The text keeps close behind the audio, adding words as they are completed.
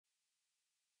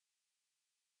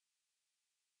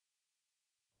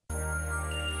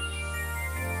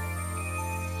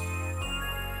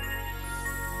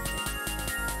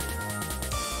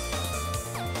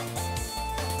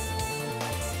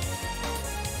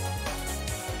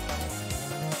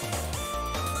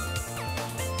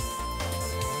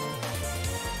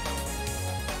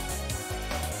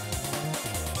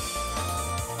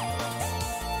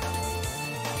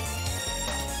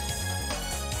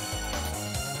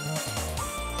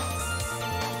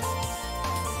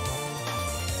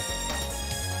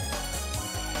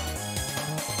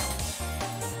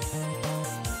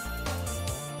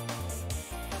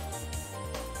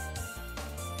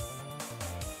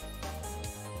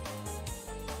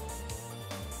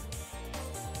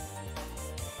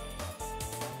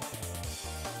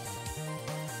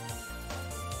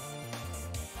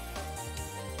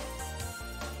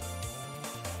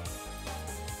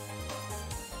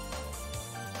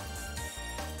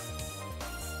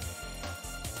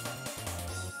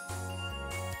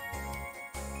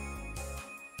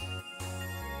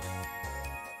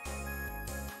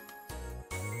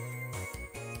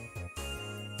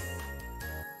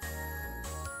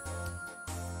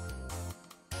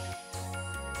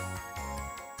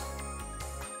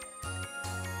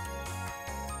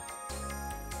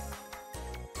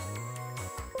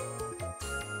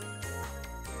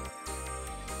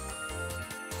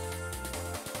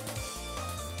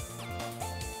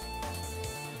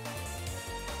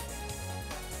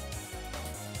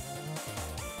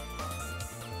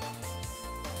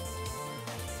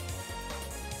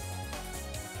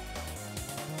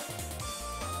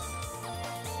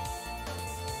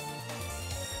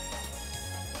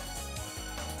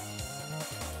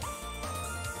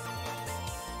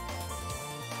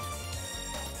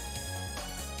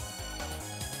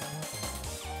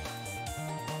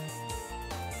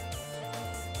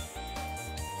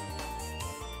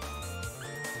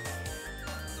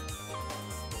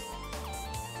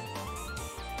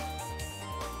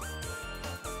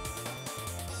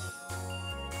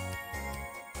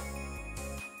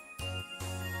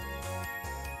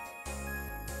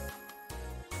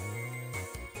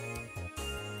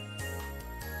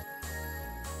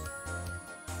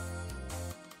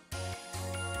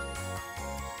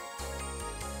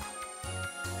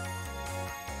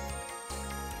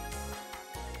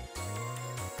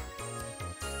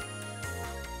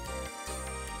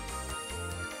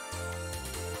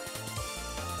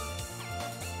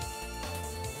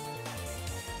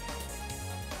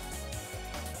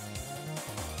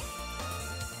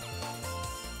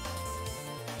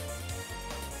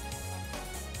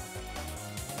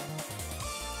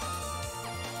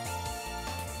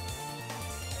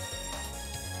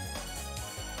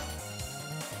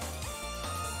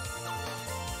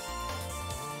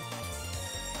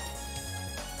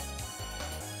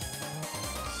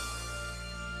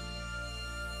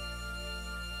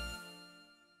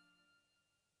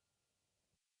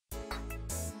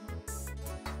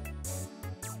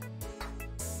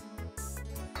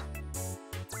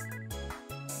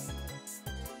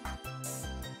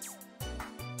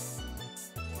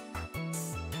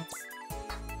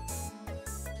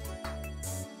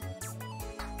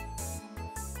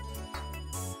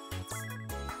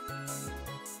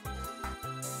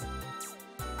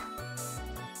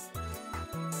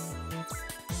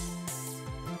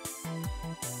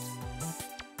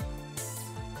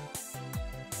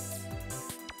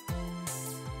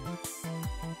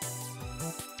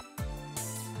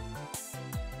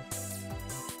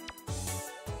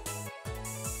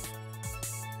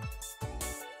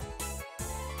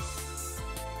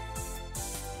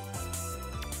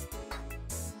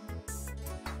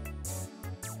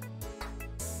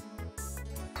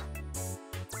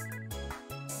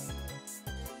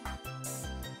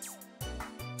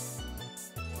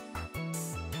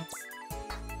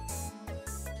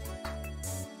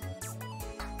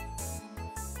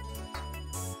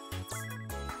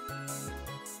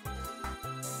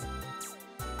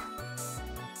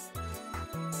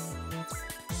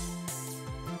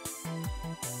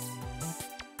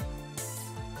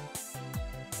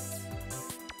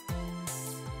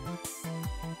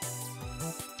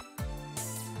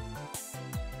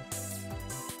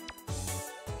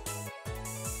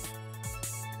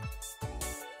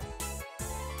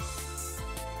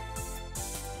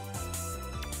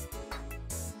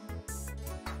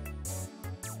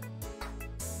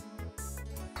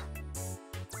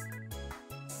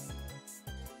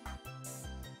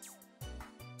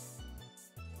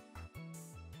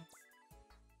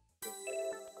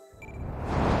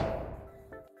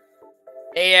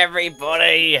Hey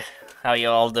everybody! How you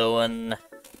all doing?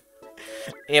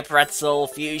 Hey Pretzel,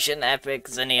 Fusion, Epic,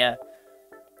 Zinnia.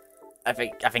 I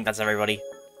think that's everybody.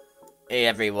 Hey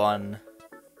everyone.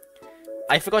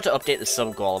 I forgot to update the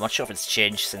sub goal. I'm not sure if it's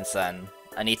changed since then.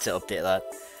 I need to update that.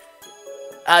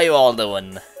 How you all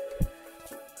doing?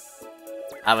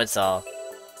 Avatar.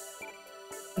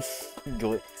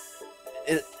 Go.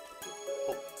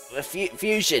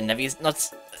 Fusion, have you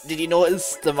not? Did you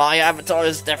notice the my avatar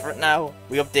is different now?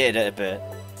 We updated it a bit.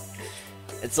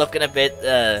 It's looking a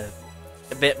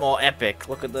bit more epic.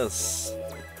 Look at this.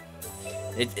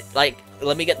 Like,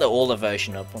 let me get the older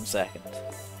version up. 1 second.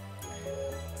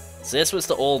 So this was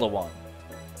the older one.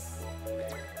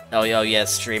 Oh, yeah,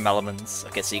 stream elements.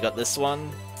 Okay, so you got this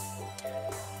one,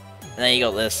 and then you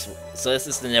got this. So this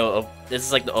is the new. This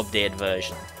is like the updated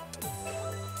version.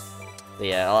 But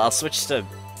yeah, I'll switch to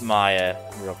Maya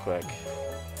real quick.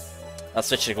 I'll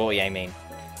switch to Gotti, I mean.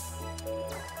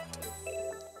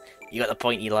 You got the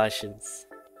pointy lashes.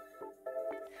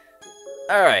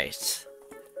 Alright.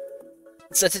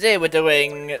 So today we're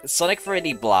doing Sonic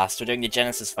 3D Blast, we're doing the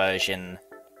Genesis version.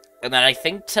 And then I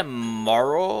think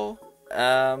tomorrow,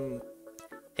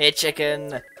 hey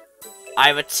chicken,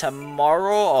 either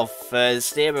tomorrow or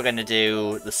Thursday we're gonna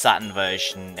do the Saturn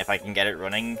version, if I can get it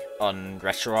running on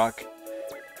RetroArch.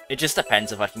 It just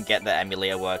depends if I can get the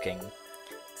emulator working.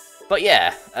 But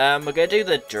yeah, we're gonna do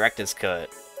the director's cut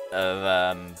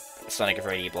of Sonic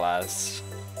 3D Blast.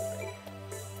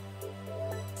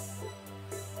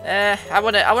 I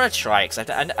wanna try it, cause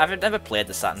I've never played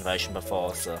the Saturn version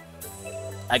before, so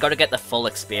I gotta get the full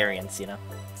experience, you know.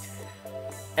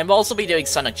 And we'll also be doing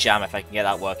Sonic Jam if I can get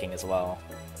that working as well.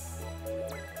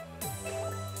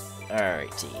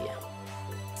 Alrighty.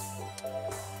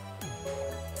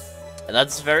 And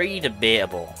that's very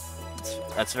debatable.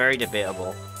 That's very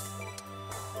debatable.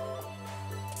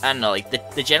 I don't know, like,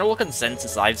 the general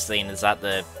consensus I've seen is that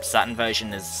the Saturn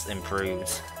version is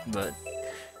improved, but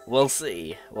we'll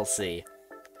see, we'll see.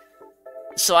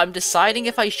 So I'm deciding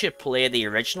if I should play the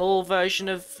original version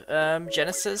of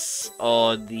Genesis,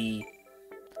 or the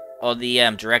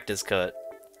director's cut.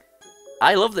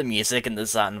 I love the music in the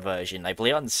Saturn version, I play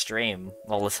it on stream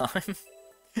all the time.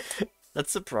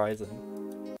 That's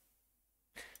surprising.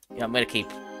 Yeah, I'm gonna keep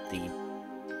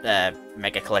the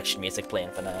Mega Collection music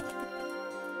playing for now.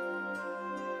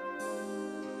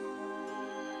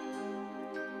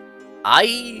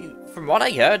 From what I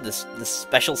heard, the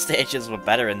special stages were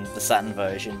better in the Saturn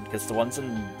version, because the ones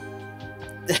in...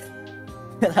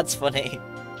 That's funny.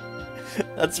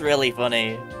 That's really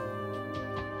funny.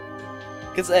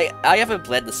 Because I haven't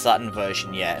played the Saturn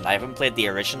version yet, and I haven't played the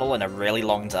original in a really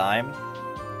long time.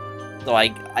 So I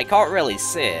can't really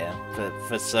say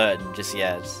for certain just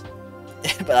yet.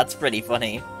 But that's pretty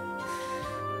funny.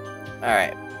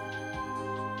 Alright.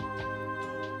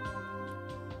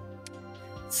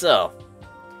 So,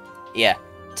 yeah,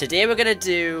 today we're gonna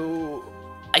do...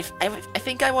 I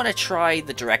think I want to try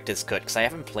the director's cut, because I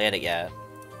haven't played it yet.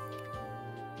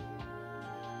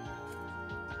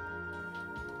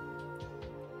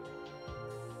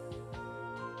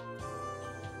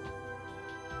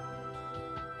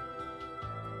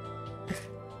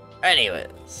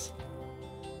 Anyways.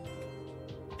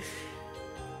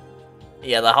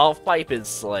 Yeah, the half-pipe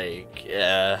is like,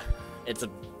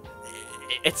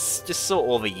 it's just so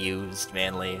overused,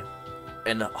 mainly.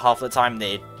 And half the time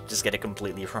they just get it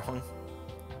completely wrong.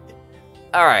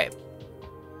 Alright.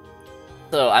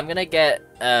 So, I'm gonna get,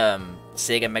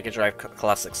 Sega Mega Drive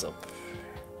Classics up.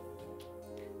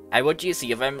 I would use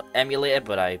the other emulator,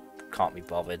 but I can't be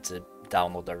bothered to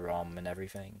download the ROM and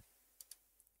everything.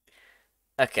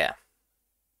 Okay.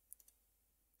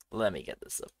 Let me get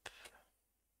this up.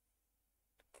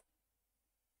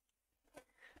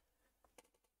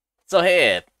 So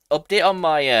here, update on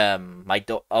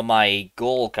my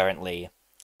goal currently.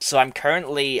 So I'm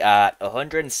currently at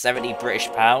 170 British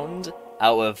pound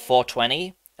out of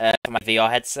 420 for my VR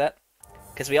headset.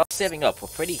 Because we are saving up, we're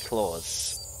pretty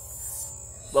close.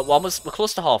 Well, we're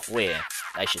close to halfway,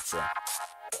 I should say.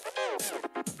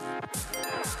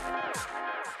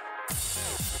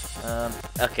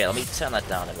 Okay, let me turn that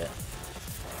down a bit.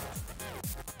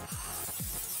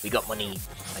 We got money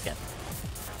again.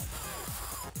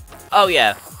 Oh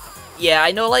yeah. Yeah,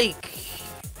 I know, like...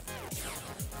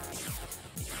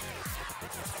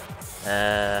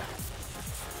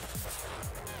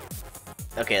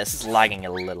 Okay, this is lagging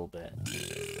a little bit.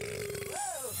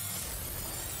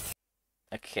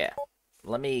 Okay.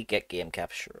 Let me get game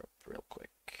capture up real quick.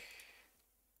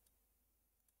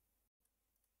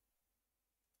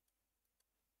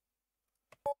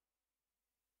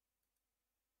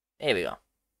 Here we go.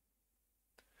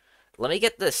 Let me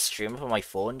get the stream up on my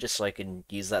phone just so I can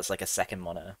use that as like a second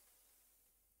monitor.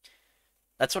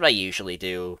 That's what I usually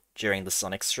do during the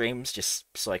Sonic streams, just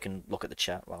so I can look at the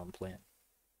chat while I'm playing.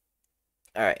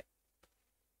 Alright.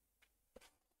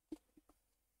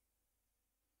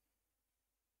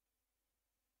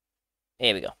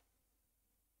 Here we go.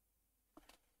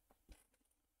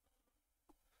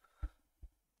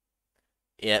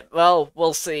 Yeah, well,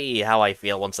 we'll see how I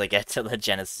feel once I get to the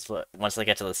Genesis, once I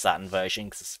get to the Saturn version,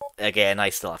 because, again,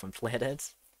 I still haven't played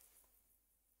it.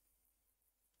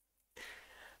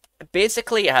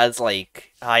 Basically, it has,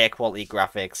 like, higher quality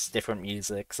graphics, different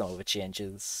music, some of it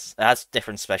changes. It has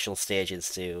different special stages,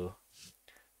 too.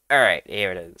 Alright,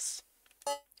 here it is.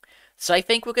 So I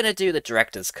think we're gonna do the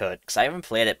director's cut, because I haven't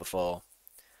played it before.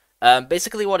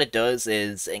 Basically what it does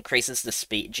is increases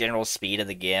the general speed of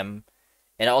the game,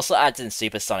 and it also adds in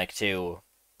Supersonic too.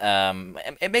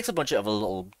 It makes a bunch of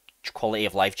little quality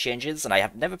of life changes, and I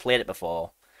have never played it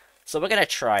before, so we're gonna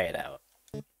try it out.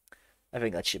 I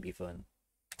think that should be fun.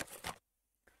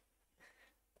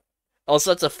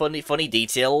 Also, it's a funny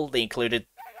detail. They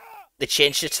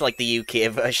changed it to like the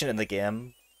UK version in the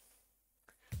game.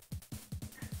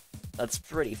 That's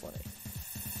pretty funny.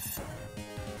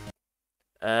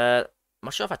 I'm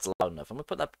not sure if that's loud enough. I'm gonna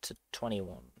put that to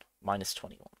 21. Minus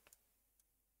 21.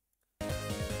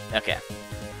 Okay.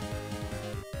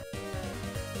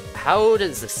 How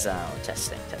does this sound?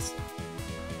 Testing.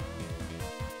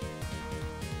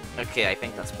 Okay, I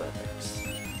think that's perfect.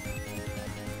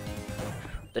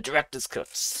 The director's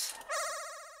cuffs.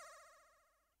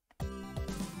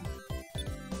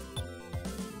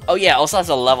 Oh yeah, also has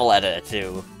a level editor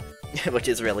too, which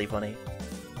is really funny.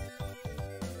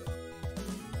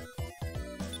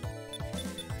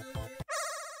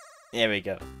 Here we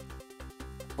go.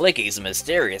 Flickies are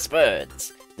mysterious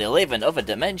birds. They live in another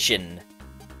dimension.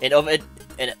 In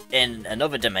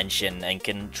another dimension and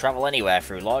can travel anywhere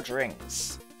through large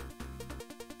rings.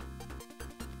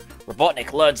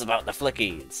 Robotnik learns about the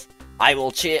Flickies. I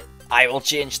will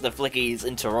change the Flickies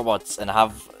into robots and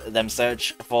have them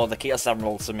search for the Chaos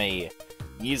Emeralds for me.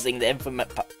 Using the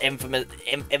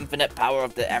infinite power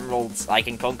of the emeralds, I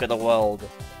can conquer the world.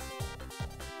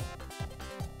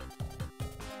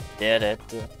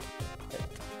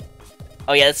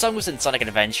 Oh yeah, the song was in Sonic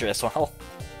Adventure as well.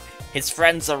 His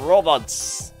friends are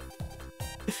robots!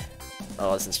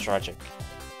 Oh, this is tragic.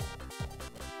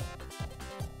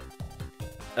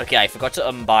 Okay, I forgot to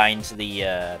unbind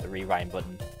the rewind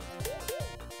button.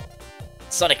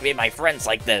 Sonic made my friends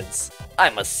like this.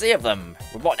 I must save them.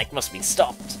 Robotnik must be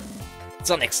stopped.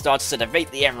 Sonic starts to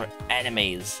defeat the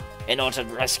enemies in order to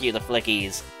rescue the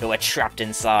Flickies who are trapped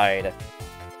inside.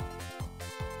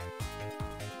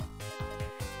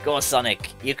 Go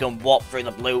Sonic, you can warp through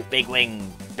the big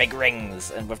rings,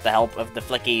 and with the help of the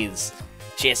Flickies,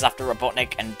 chase after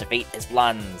Robotnik and defeat his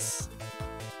plans.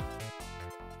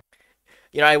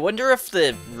 You know, I wonder if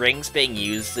the rings being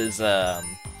used as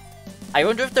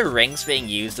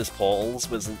portals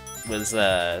was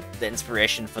the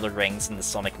inspiration for the rings in the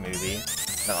Sonic movie.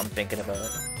 Now I'm thinking about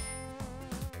it.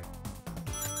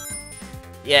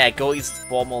 Yeah, Goaty's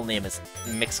formal name is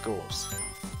Mix-Goat.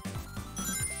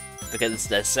 Because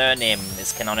their surname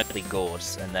is canonically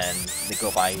Goat, and then they go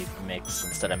by Mix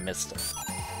instead of Mr.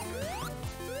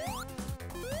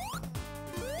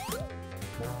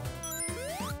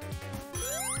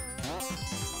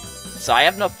 So I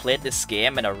have not played this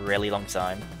game in a really long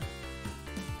time.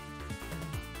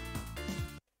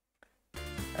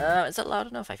 Is that loud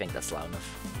enough? I think that's loud enough.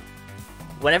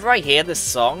 Whenever I hear this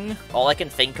song, all I can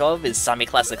think of is Sammy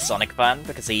Classic Sonic Fan,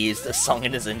 because he used this song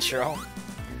in his intro.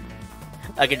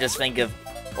 I can just think of,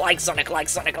 like Sonic, like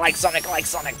Sonic, like Sonic, like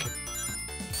Sonic!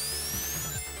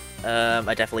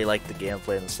 I definitely like the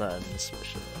gameplay in the Suns, for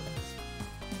sure.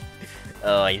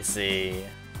 Oh, I see.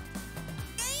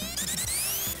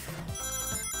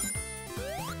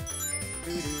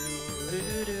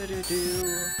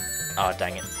 Oh,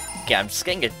 dang it. Okay, I'm just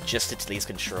getting adjusted to these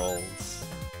controls.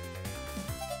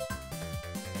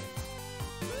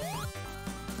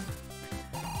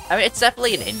 I mean, it's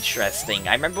definitely an interesting...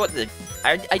 I remember what the...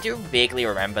 I do vaguely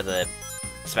remember the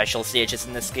special stages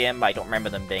in this game, but I don't remember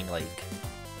them being, like...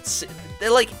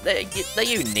 They're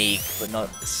unique, but not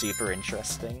super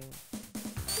interesting.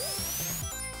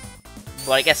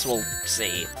 But I guess we'll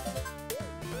see.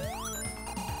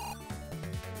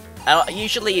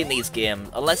 Usually in these games,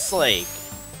 unless, like...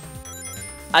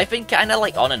 I've been kinda,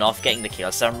 like, on and off getting the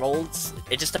Chaos Emeralds.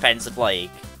 It just depends if, like...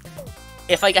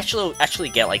 If I actually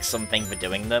get, like, something for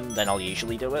doing them, then I'll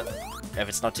usually do it. If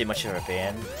it's not too much of a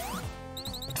pain.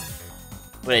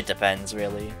 But it depends,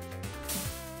 really.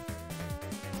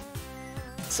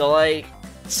 So, like...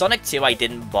 Sonic 2 I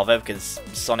didn't bother because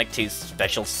Sonic 2's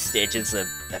special stages are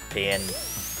a pain.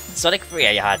 Sonic 3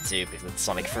 I had to because it's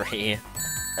Sonic 3.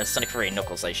 Sonic 3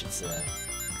 Knuckles, I should say.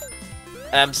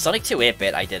 Sonic 2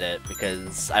 8-bit I did it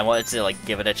because I wanted to like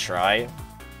give it a try.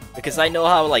 Because I know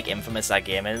how like infamous that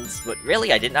game is, but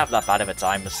really I didn't have that bad of a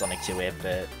time with Sonic 2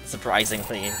 8-bit,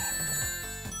 surprisingly.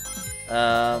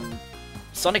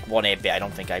 Sonic 1 8-bit I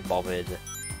don't think I bothered.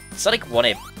 Sonic 1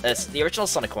 8, the original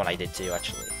Sonic 1 I did too,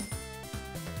 actually.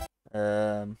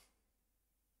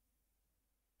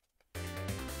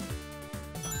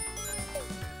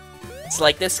 It's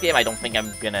like this game I don't think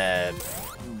I'm gonna...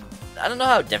 I don't know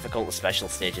how difficult the special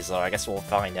stages are, I guess we'll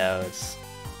find out.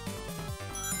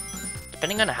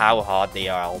 Depending on how hard they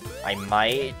are, I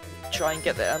might try and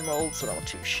get the emeralds, but I'm not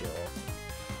too sure.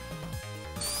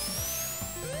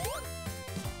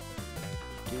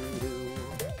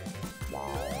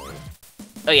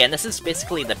 Oh yeah, and this is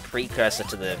basically the precursor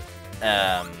to the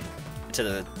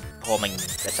homing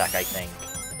attack, I think.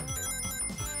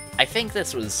 I think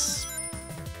this was...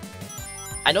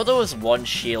 I know there was one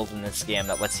shield in this game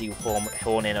that lets you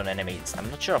hone in on enemies. I'm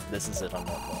not sure if this is it or not,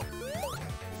 though.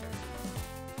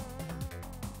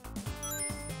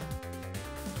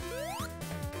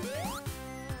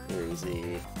 Where is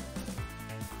he?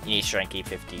 You need Shrinky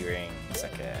 50 rings,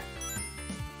 okay.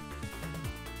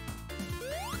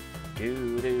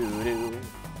 Do do do.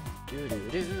 Do do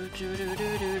do do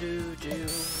do do do do.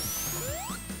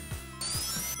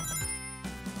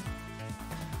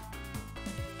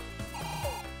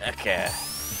 Okay.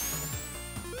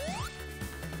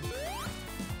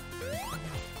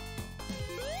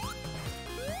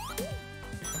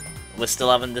 We're still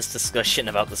having this discussion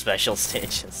about the special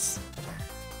stages.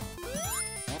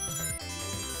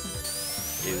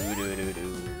 Do do do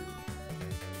do.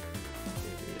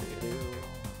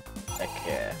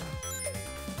 Okay.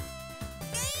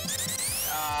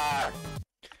 Ah.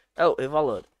 Oh, it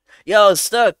followed. Yo,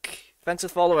 stuck! Thanks for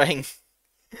following.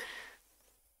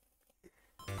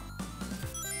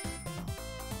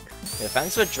 Yeah,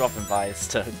 thanks for dropping by,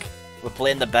 Stuck. We're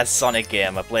playing the best Sonic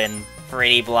game. We're playing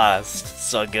 3D Blast.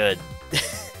 So good.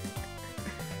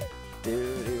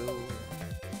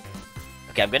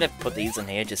 Okay, I'm gonna put these in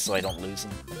here just so I don't lose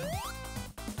them.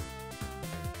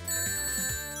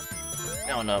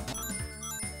 Oh no.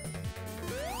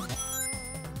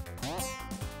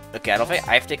 Okay, I don't think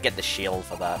I have to get the shield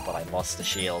for that, but I lost the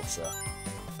shield, so.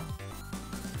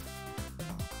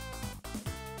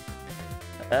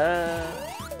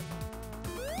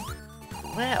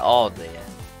 Where are they?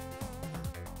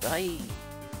 Okay,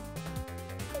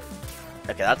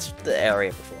 that's the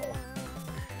area before.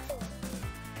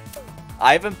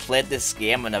 I haven't played this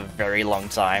game in a very long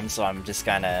time, so I'm just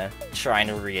kinda trying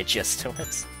to readjust to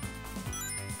it.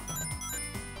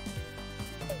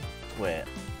 Wait.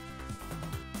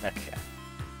 Okay.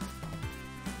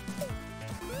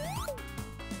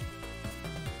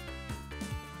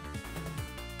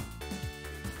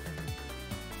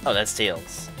 Oh, that's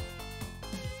Tails.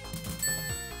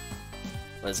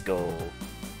 Let's go.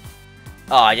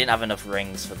 Oh, I didn't have enough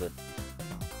rings for the...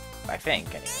 I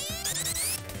think, anyway.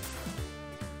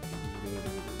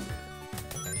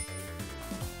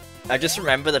 I just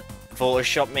remember the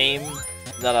Photoshop meme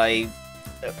that I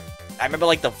remember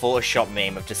like the Photoshop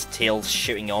meme of just Tails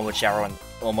shooting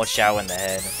Omochao in the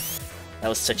head. That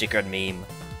was such a good meme.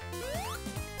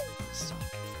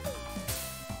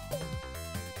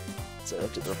 So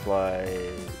up to the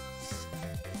replies.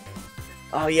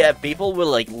 Oh yeah, people were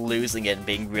like losing it and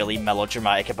being really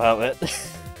melodramatic about it.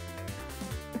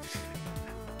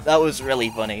 That was really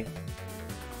funny.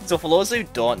 So for those who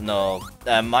don't know,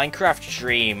 Minecraft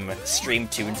Dream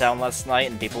streamed Toontown last night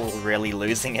and people were really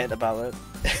losing it about it.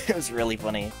 It was really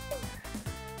funny.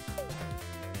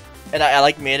 And I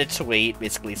like made a tweet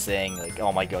basically saying like,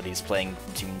 oh my god, he's playing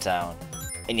Toontown.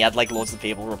 And you had like loads of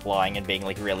people replying and being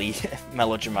like really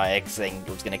melodramatic saying it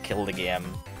was gonna kill the game.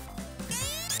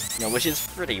 You know, which is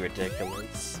pretty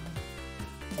ridiculous.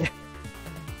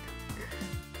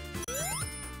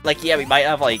 Like, yeah, we might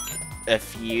have like a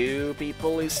few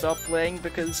people who stop playing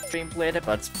because Dream played it,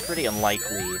 but it's pretty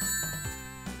unlikely.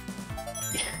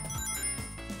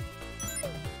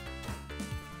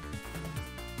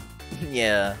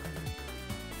 Yeah.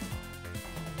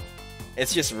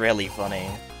 It's just really funny.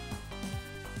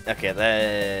 Okay,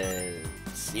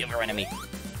 there's the other enemy.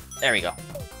 There we go.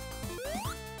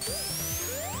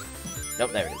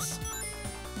 Nope, there it is.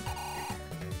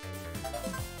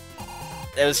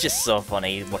 It was just so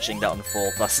funny watching that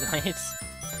unfold last night.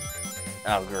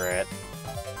 Oh, great.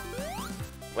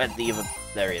 Where'd the other...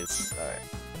 There he is. Alright.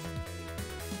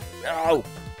 No!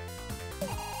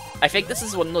 I think this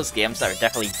is one of those games that would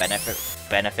definitely benefit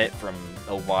benefit from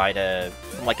a wider,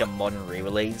 from like a modern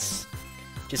re-release.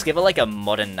 Just give it like a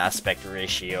modern aspect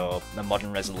ratio, a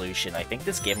modern resolution. I think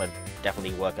this game would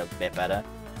definitely work a bit better.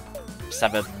 Just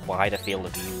have a wider field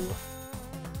of view.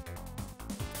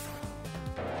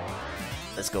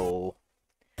 Let's go.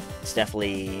 It's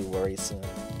definitely worrisome.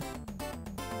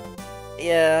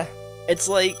 Yeah, it's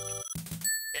like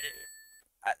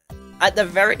at the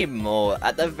very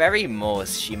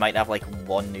most, you might have like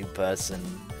one new person.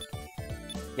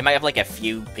 You might have like a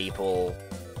few people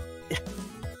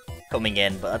coming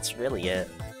in, but that's really it.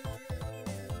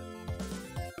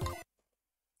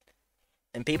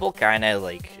 And people kind of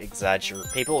like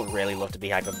exaggerate. People really love to be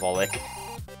hyperbolic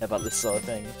about this sort of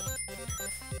thing.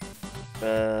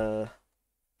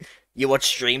 You watch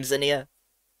streams in here?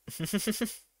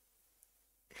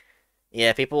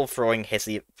 Yeah, people throwing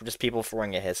hissy, just people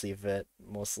throwing a hissy fit,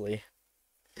 mostly.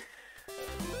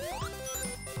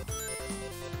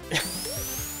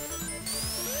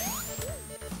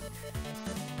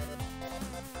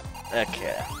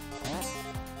 Okay.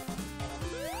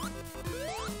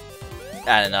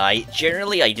 I don't know, I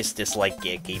just dislike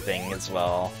gatekeeping as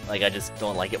well. Like, I just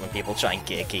don't like it when people try and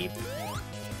gatekeep.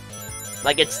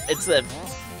 Like, it's a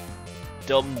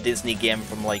dumb Disney game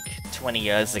from, like, 20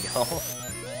 years ago.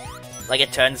 Like,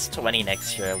 it turns 20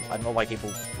 next year. I don't know why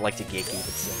people like to gatekeep it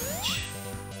so much.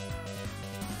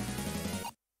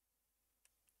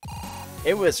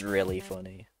 It was really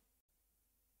funny.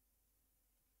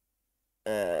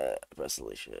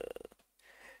 Resolution.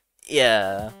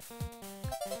 Yeah.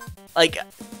 Like,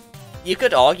 you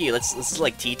could argue this is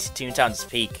like Toontown's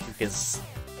peak, because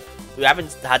we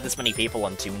haven't had this many people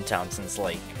on Toontown since,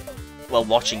 like, well,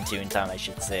 watching Toontown, I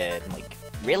should say, like,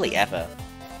 really ever.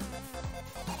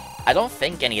 I don't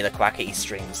think any of the Quackity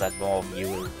streams had more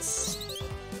viewers.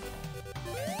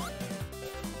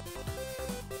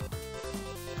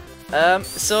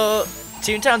 So,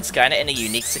 Toontown's kinda in a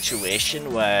unique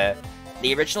situation where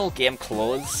the original game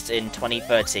closed in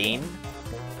 2013,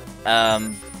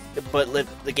 but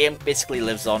the game basically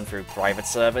lives on through private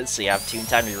servers, so you have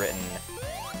Toontown Rewritten,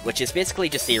 which is basically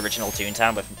just the original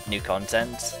Toontown with new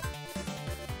content.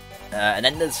 And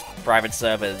then there's private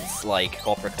servers like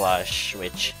Corporate Clash,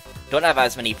 which don't have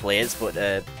as many players, but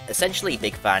essentially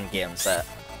big fan games that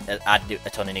add a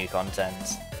ton of new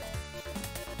content.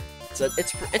 So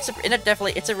it's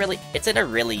in a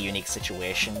really unique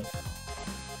situation.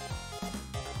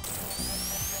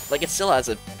 Like, it still has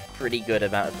a pretty good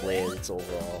amount of players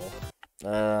overall.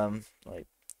 Like,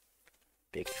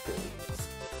 big players.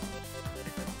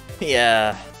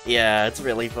 Yeah, it's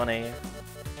really funny.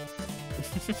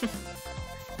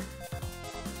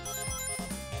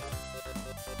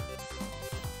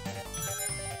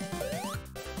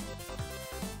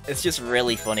 It's just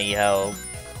really funny how...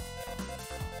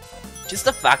 Just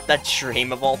the fact that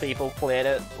Dream of all people played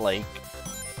it, like,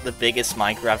 the biggest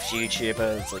Minecraft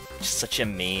YouTuber, it's like just such a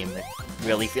meme. It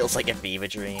really feels like a fever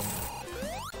dream.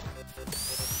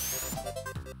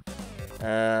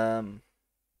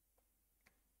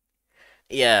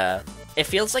 Yeah, it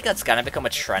feels like that's kind of become a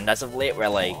trend as of late, where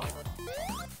like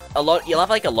you'll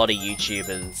have like a lot of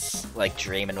YouTubers like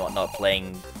Dream and whatnot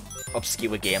playing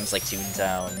obscure games like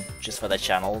Toontown just for their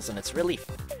channels, and it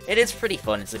is pretty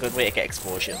fun. It's a good way to get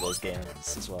exposure to those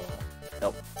games as well.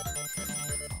 Oh.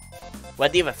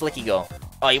 Where'd the other Flicky go?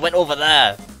 Oh, he went over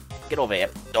there! Get over here.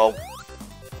 Oh.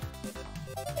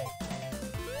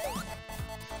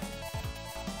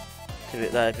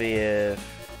 Could that be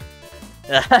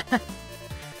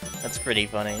That's pretty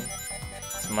funny.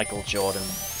 It's Michael Jordan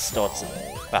starts a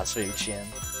fast food chain.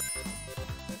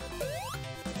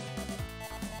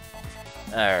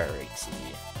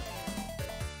 Alrighty.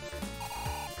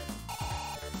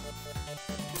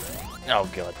 Oh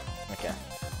god. Okay.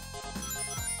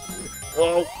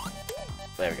 Oh!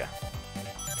 There we go.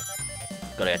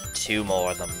 Gotta get 2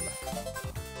 more of them.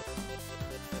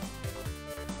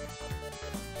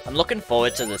 I'm looking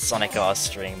forward to the Sonic R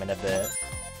stream in a bit.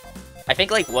 I think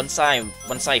like once I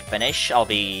finish,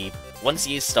 once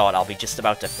you start, I'll be just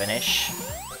about to finish.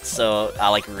 So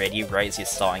I'll like raid you right as you're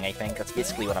starting, I think. That's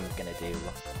basically what I'm gonna do.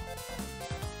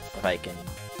 If I can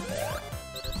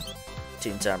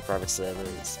Toontown private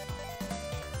servers.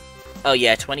 Oh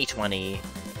yeah, 2020.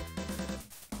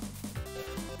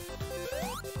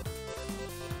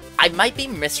 I might be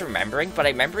misremembering, but I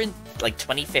remember in like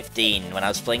 2015 when I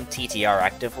was playing TTR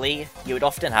actively, you would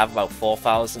often have about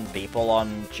 4,000 people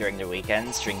on during the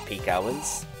weekends, during peak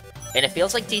hours. And it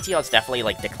feels like TTR's definitely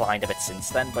like declined a bit since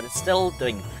then, but it's still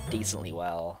doing decently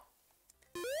well.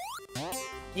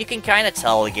 You can kind of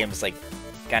tell the game's like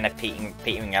kind of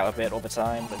petering out a bit over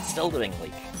time, but it's still doing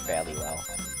like fairly well.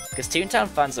 Because Toontown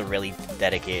fans are really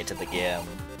dedicated to the game.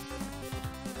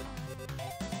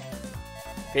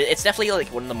 It's definitely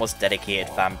like one of the most dedicated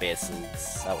fan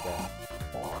bases out there.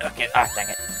 Okay, dang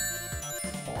it.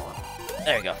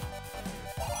 There we go.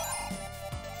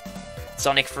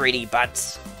 Sonic 3D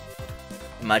Bats.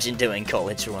 Imagine doing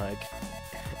college work.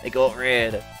 They got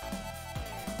rid.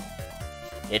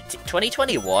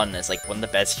 2021 is like one of the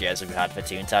best years we've had for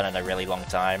Toontown in a really long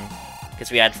time. Because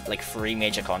we had like 3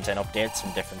 major content updates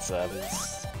from different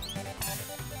servers.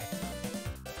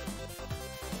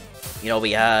 You know,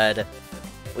 we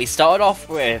started off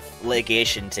with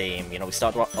Litigation Team, you know, we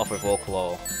started off with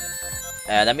Vocalo.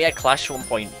 Then we had Clash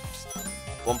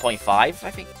 1.5,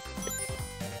 I think.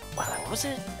 What was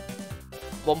it?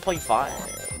 1.5?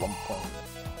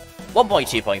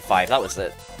 1.2.5, that was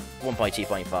it.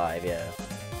 1.2.5, yeah.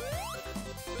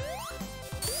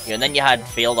 Yeah, and then you had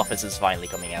Field Officers finally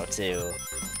coming out too.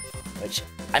 Which,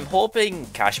 I'm hoping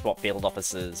Cashbot Field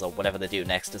Officers, or whatever they do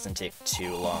next, doesn't take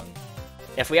too long.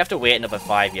 If we have to wait another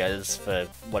 5 years for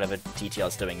whatever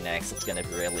TTR's doing next, it's gonna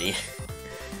really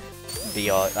be...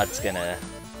 that's gonna...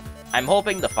 I'm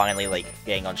hoping they're finally, like,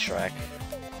 getting on track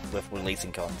with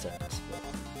releasing content.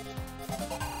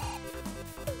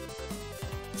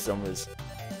 Summers...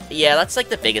 Yeah, that's, like,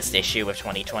 the biggest issue with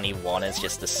 2021, is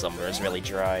just the summer is really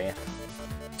dry.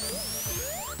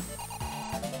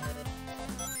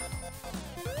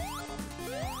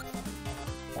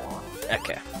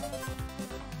 Okay.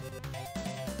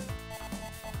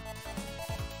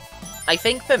 I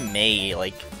think for me,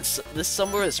 like, this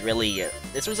summer is really...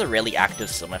 This was a really active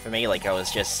summer for me, like, I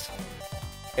was just...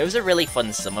 It was a really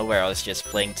fun summer where I was just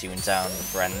playing Toontown with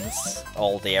friends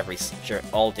all day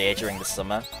during the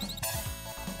summer.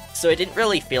 So it didn't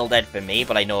really feel dead for me,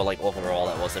 but I know, like, overall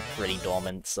it was a pretty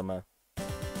dormant summer.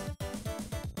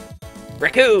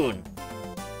 Raccoon!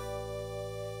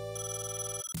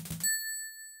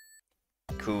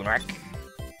 Coonrack.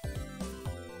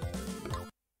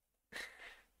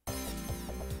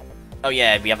 Oh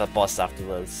yeah, we have a boss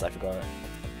afterwards, I forgot.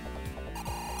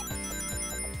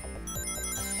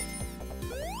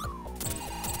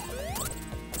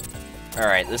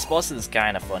 Alright, this boss is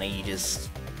kinda funny, he just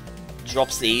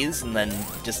drops these and then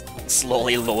just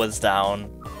slowly lowers down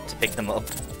to pick them up.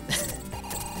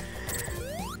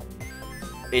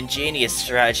 Ingenious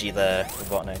strategy there,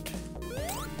 Robotnik.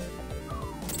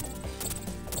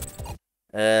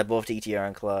 Both TTR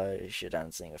and Clash are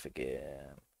dancing with a game.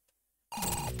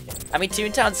 I mean,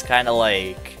 Toontown's kinda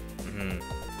like...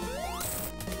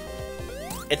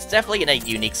 It's definitely in a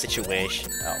unique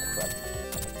situation. Oh, crap.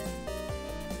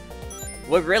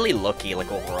 We're really lucky,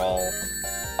 like, overall.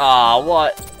 Ah,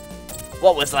 what?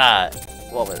 What was that?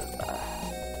 What was that?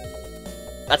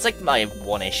 That's like my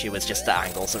one issue, is just the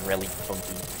angles are really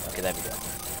funky. Okay, there we go.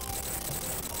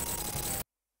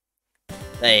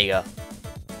 There you go.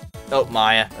 Oh,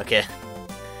 Maya. Okay.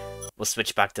 We'll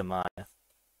switch back to Maya.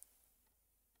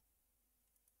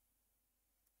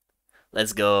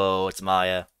 Let's go, it's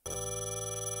Maya.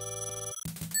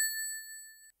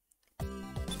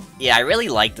 Yeah, I really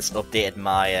like this updated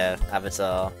Maya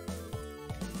avatar.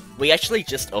 We actually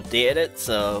just updated it,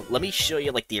 so let me show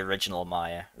you like the original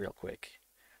Maya real quick.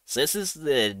 So this is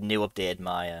the new updated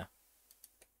Maya.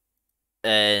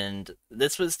 And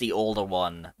this was the older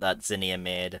one that Zinnia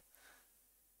made.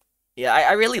 Yeah,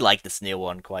 I really like this new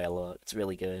one quite a lot. It's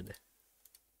really good.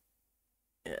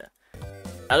 Yeah.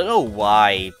 I don't know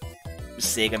why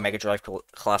Sega Mega Drive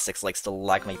Classics likes to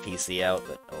lag my PC out,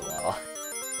 but oh well.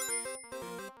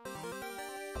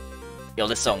 Yo,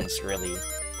 this song's really...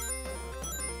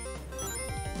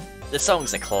 This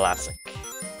song's a classic.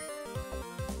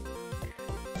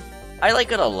 I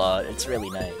like it a lot, it's really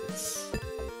nice.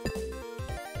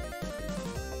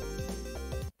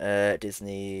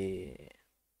 Disney...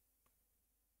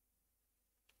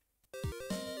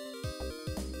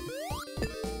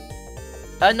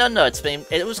 No,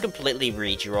 it was completely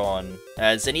redrawn.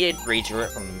 Zinnia redrew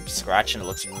it from scratch and it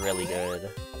looks really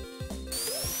good.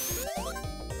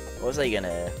 What was I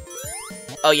gonna...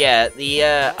 Oh yeah, the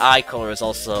eye color is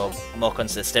also more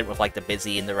consistent with like the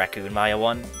Busy and the Raccoon Maya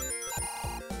one.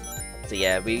 So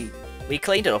yeah, we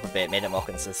cleaned it up a bit, made it more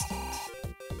consistent.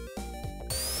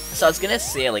 So I was gonna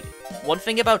say, like, one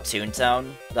thing about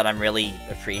Toontown that I'm really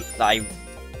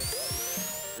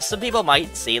some people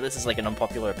might say this is like an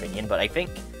unpopular opinion, but I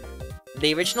think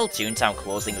the original Toontown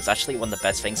closing was actually one of the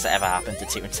best things that ever happened to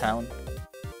Toontown.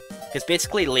 Because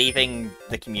basically leaving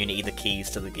the community the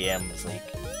keys to the game was like...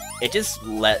 It just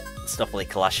let stuff like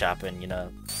Clash happen, you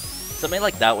know? Something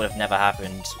like that would have never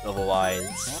happened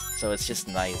otherwise. So it's just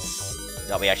nice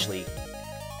that we actually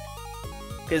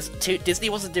Because Disney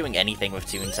wasn't doing anything with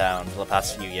Toontown for the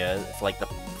past few years, for like the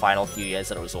final few years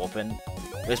that it was open.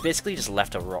 It was basically just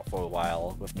left to rot for a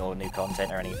while, with no new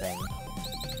content or anything.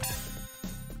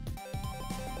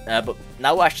 But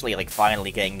now we're actually like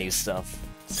finally getting new stuff.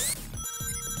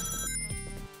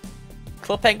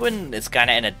 Club Penguin is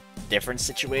kinda in a different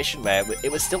situation where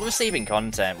it was still receiving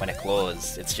content when it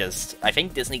closed. It's just, I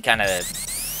think Disney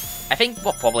I think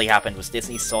what probably happened was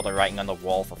Disney saw the writing on the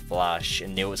wall for Flash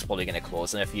and knew it was probably going to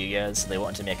close in a few years, so they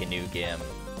wanted to make a new game.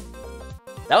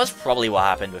 That was probably what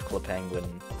happened with Club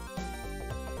Penguin.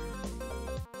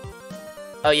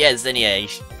 Oh yeah, Zinnia,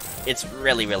 it's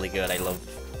really, really good. I love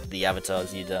the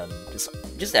avatars you've done.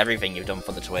 Just everything you've done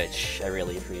for the Twitch. I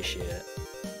really appreciate it.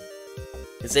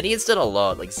 Zinnia's done a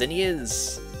lot. Like, Zinnia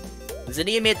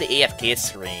made the AFK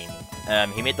screen.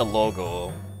 He made the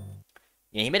logo.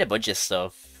 Yeah, he made a bunch of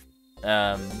stuff.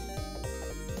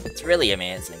 It's really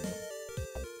amazing.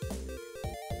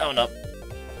 Oh no.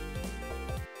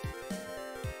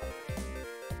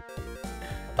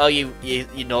 Oh, you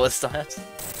noticed that?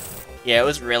 Yeah, it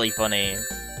was really funny.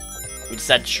 We just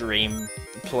had Dream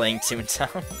playing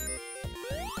Toontown.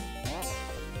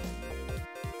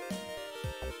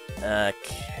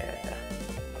 Okay.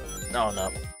 Oh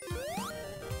no.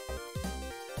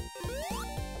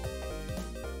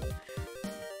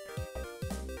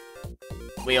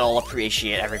 We all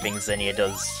appreciate everything Zinnia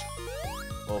does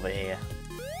over here.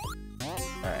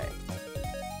 Alright.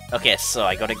 Okay, so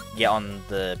I gotta get on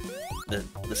the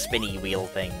spinny wheel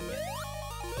thing.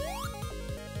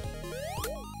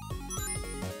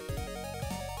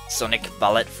 Sonic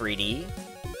Ballet 3D.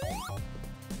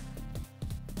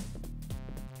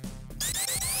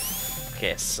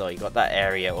 Okay, so you got that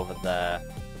area over there.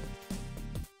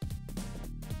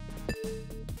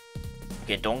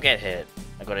 Okay, don't get hit.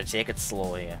 I gotta take it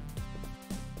slow here.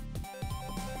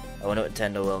 I wonder what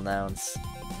Nintendo will announce.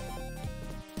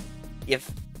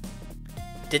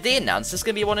 Did they announce there's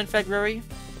gonna be one in February?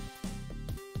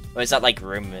 Or is that like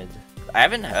rumored? I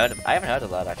haven't heard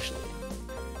of that actually.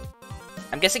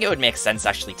 I'm guessing it would make sense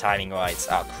actually timing wise.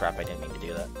 Oh crap, I didn't mean to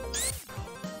do that.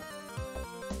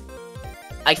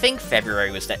 I think February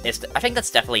was I think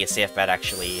that's definitely a safe bet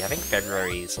actually. I think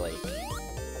February is like,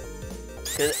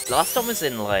 cause last one was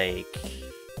in like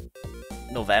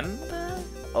November?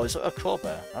 Oh, was it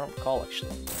October? I don't recall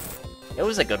actually. It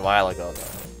was a good while ago though.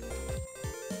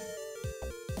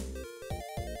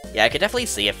 Yeah, I could definitely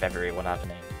see a February one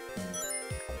happening.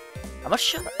 I'm not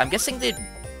sure. I'm guessing they'd...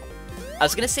 I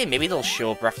was gonna say maybe they'll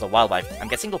show Breath of the Wild, but I'm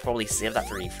guessing they'll probably save that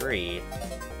for E3. You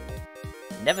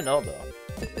never know though.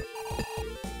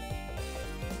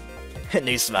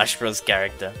 New Smash Bros.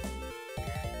 Character.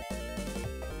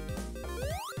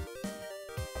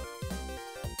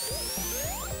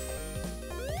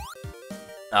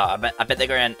 Oh, I bet they're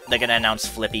gonna announce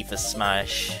Flippy for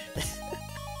Smash.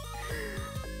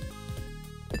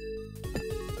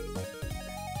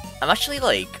 I'm actually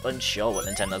like unsure what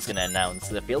Nintendo's gonna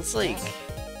announce. It feels like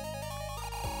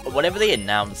whatever they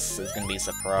announce is gonna be a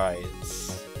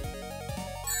surprise.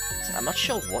 So I'm not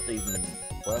sure what they've been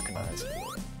working on as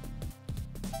well.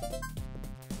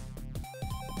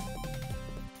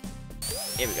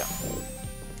 Here we go.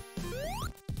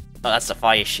 Oh, that's the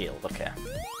fire shield. Okay.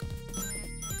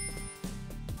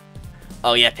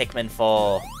 Oh yeah, Pikmin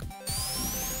 4.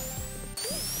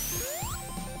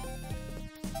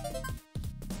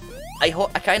 I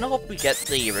kind of hope we get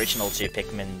the original 2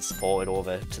 Pikmins ported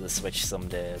over to the Switch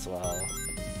someday as well.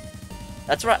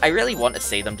 That's right, I really want to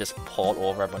see them just port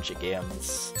over a bunch of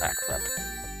games. Ah, crap.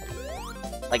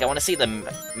 Like, I want to see the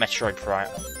Metroid Prime...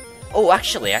 Oh,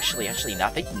 actually, I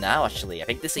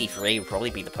think this E3 would probably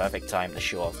be the perfect time to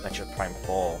show off Metroid Prime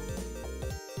 4.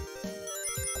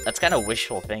 That's kind of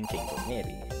wishful thinking, but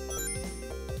maybe.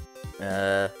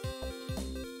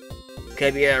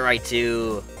 Kirby Air Ride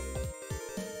 2...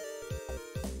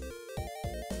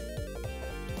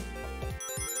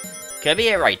 Kirby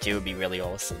Air Ride 2 would be really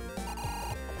awesome.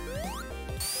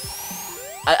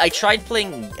 I tried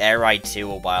playing Air Ride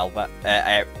 2 a while, but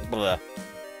I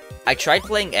tried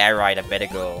playing Air Ride a bit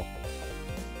ago.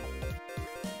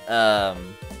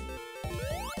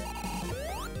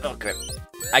 Okay.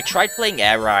 I tried playing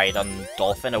Air Ride on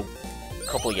Dolphin a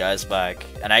couple years back,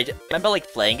 and I remember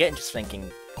like playing it and just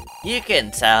thinking, you can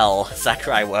tell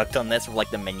Sakurai worked on this with like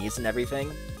the menus and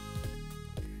everything.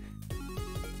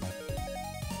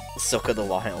 Suck of the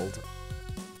Wild.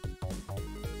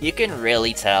 You can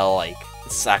really tell, like,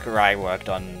 Sakurai worked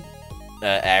on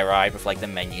Air Ride with, like, the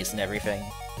menus and everything.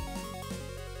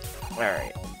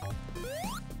 Alright.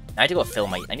 I need to go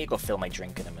fill my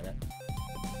drink in a minute.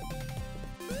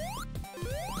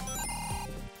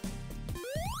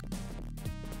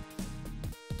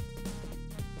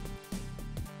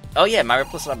 Oh yeah, Mario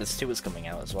Plus Rabbids 2 is coming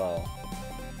out as well.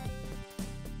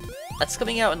 That's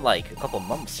coming out in like a couple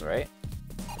months, right?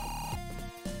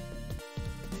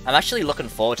 I'm actually looking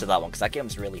forward to that one, because that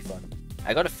game's really fun.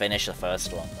 I gotta finish the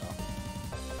first one, though.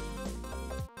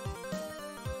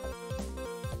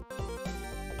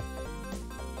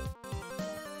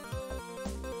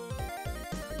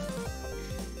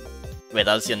 Wait,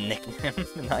 that was your nickname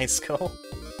in high school?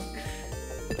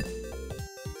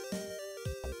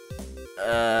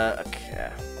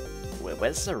 Okay. Wait,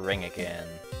 where's the ring again?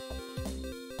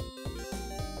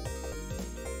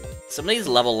 Some of these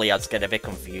level layouts get a bit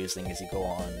confusing as you go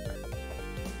on.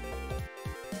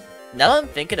 Now that I'm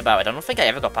thinking about it, I don't think I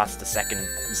ever got past the second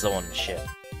zone shit.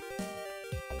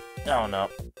 Oh no.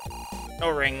 No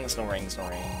rings, no rings, no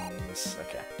rings.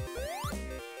 Okay.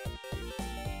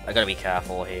 I gotta be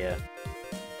careful here,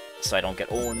 so I don't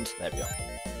get owned. There we go.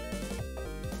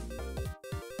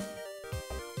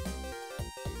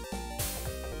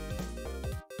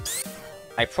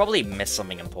 I probably missed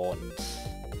something important.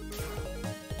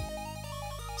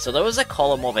 So there was a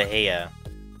column over here,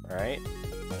 right?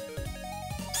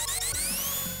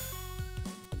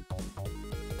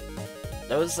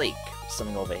 There was like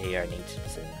something over here I need to...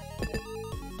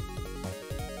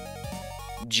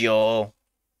 Joe.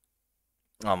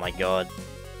 Oh my god.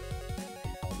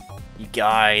 You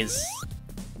guys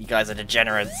are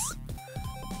degenerates.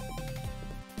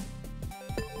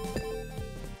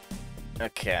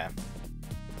 Okay.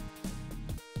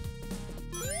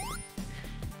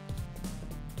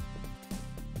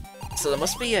 So there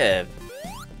must be a...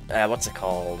 what's it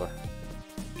called?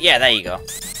 Yeah, there you go.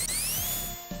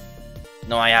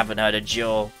 No, I haven't heard of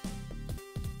Joe.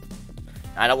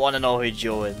 I don't want to know who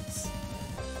Joe is.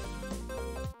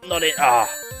 Not it. Ah,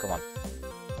 come on.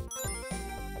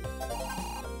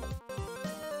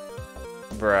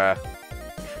 Bruh.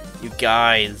 You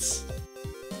guys.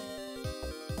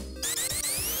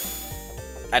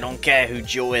 I don't care who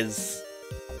Joe is.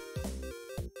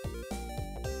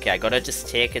 Okay, I gotta just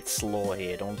take it slow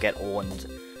here. Don't get owned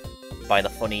by the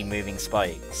funny moving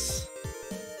spikes.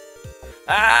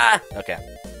 Ah! Okay.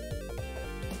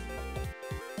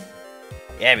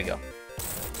 There we go.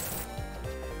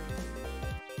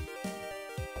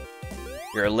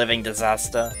 You're a living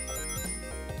disaster.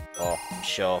 Oh,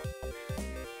 sure.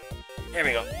 There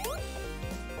we go.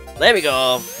 There we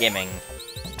go! Gaming.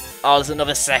 Oh, there's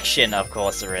another section. Of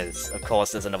course there is. Of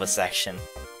course there's another section.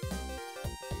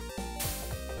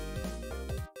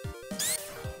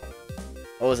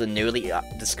 Oh, there's a newly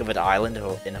discovered island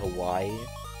in Hawaii.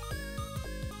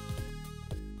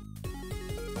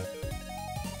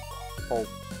 Oh.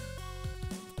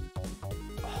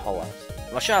 Hold on.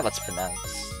 I'm not sure how that's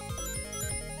pronounced.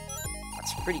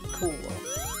 That's pretty cool though.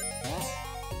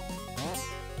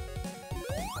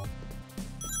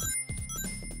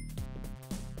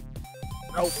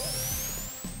 Nope.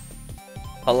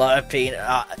 Hello, Pete.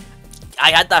 I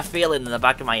had that feeling in the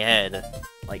back of my head.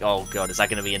 Like, oh god, is that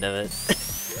gonna be into it?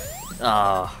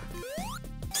 Oh.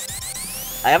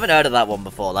 I haven't heard of that one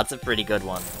before. That's a pretty good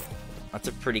one. That's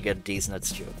a pretty good decent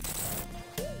joke.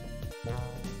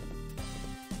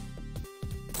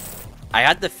 I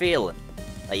had the feeling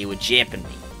that you were japing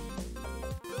me.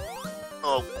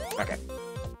 Oh, okay.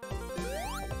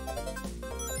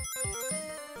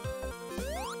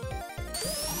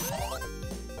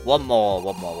 One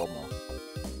more.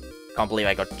 Can't believe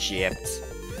I got japed.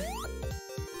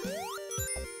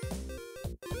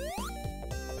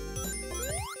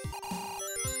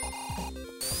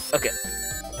 Okay.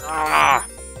 Ah!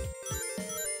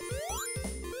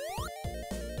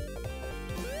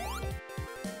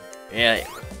 Yeah.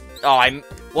 Oh,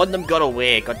 one of them got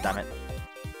away. God damn it.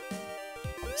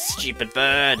 Stupid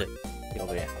bird. Get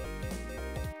over here.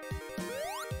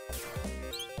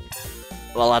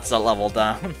 Well, that's a level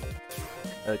down.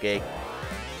 Okay.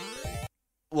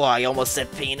 Well, I almost said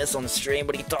penis on stream.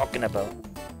 What are you talking about?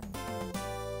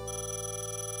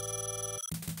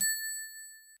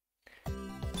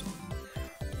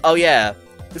 Oh yeah.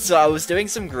 So I was doing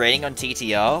some grading on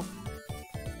TTR,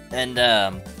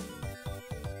 and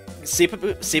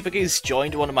Super Goose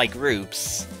joined one of my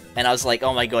groups, and I was like,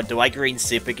 oh my god, do I green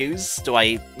Super Goose? Do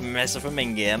I mess with him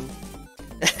in game?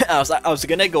 I was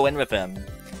gonna go in with him,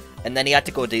 and then he had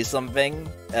to go do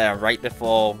something right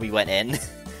before we went in,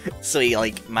 so he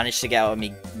like managed to get out of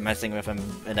me messing with him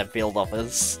in a field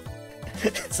office.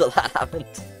 So that happened.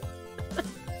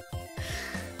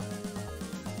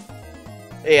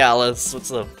 Hey Alice,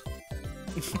 what's up?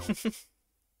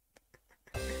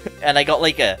 And I got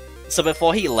like a... So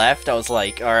before he left, I was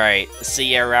like, alright,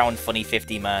 see you around, funny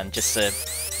 50 man, just to...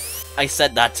 I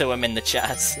said that to him in the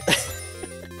chat.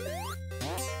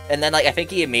 And then, like, I think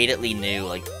he immediately knew,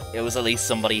 like, it was at least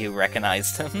somebody who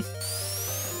recognized him.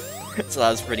 So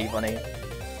that was pretty funny.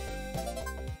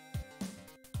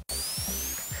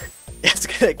 It's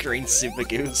got a green super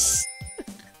goose.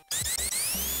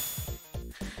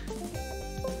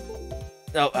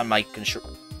 Oh, and my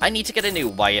control. I need to get a new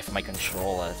wire for my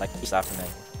controller. That keeps happening.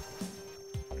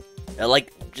 It'll,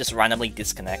 like, just randomly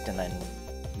disconnect and then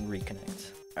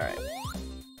reconnect. Alright.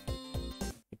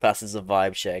 He passes a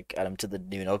vibe check. Add him to the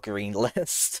Nuno green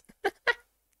list.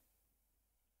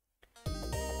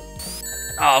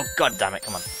 Oh, god damn it,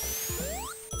 come on.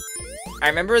 I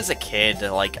remember as a kid,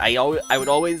 like, I would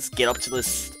always get up to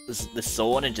this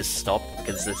zone and just stop,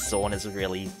 because this zone is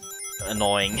really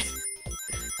annoying.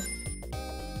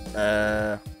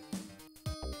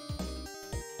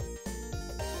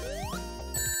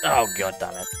 Oh, god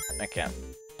damn it. Okay.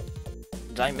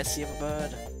 Did I miss the other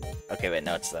bird? Okay, wait,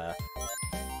 no, it's there.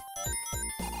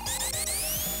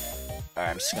 Alright,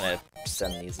 I'm just gonna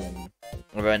send these in.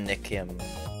 I'm gonna nick him.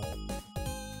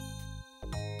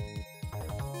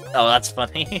 Oh, that's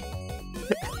funny.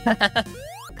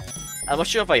 I'm not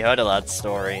sure if I heard of that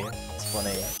story. It's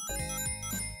funny.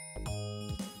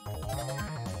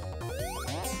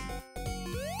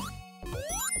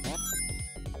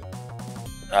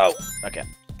 Oh, okay.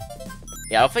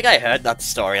 Yeah, I don't think I heard that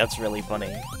story. That's really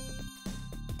funny.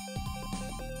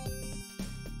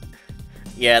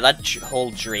 Yeah, that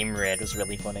whole dream raid was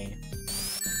really funny.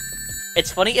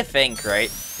 It's funny to think, right?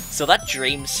 So that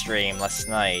dream stream last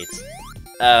night,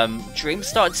 Dream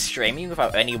started streaming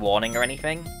without any warning or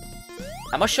anything.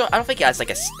 I'm not sure, I don't think he has like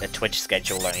a Twitch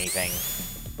schedule or anything,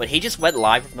 but he just went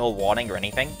live with no warning or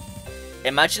anything.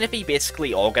 Imagine if he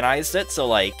basically organized it, so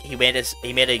like, he made a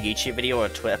YouTube video or a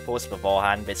Twitter post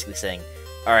beforehand basically saying,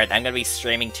 alright, I'm gonna be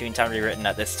streaming Toontown Rewritten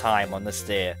at this time on this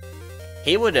day.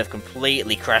 He would have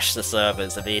completely crashed the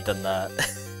servers if he had done that.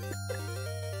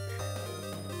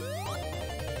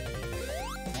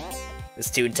 It's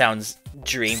Toontown's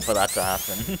dream for that to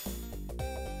happen.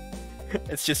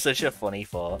 It's just such a funny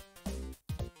thought.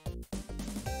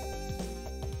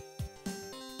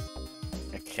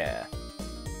 Okay.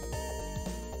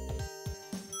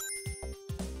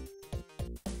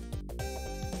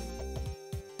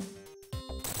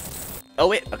 Oh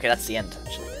wait, okay, that's the end,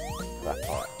 actually. That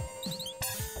part.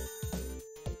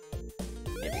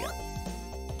 Here we go.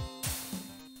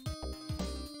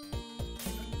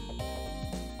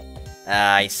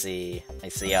 Ah, I see. I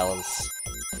see, Alice.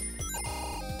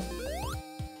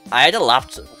 I had a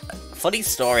laptop. Funny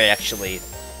story, actually.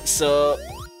 So,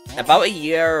 about a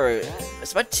year,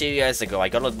 it's about 2 years ago, I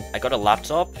got a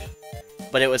laptop,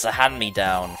 but it was a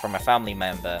hand-me-down from a family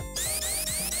member.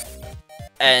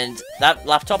 And that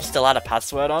laptop still had a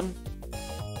password on,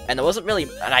 and there wasn't really,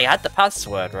 and I had the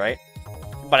password, right?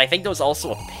 But I think there was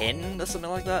also a pin or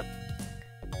something like that.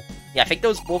 Yeah, I think there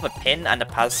was both a pin and a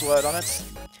password on it.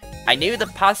 I knew the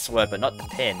password, but not the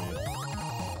pin.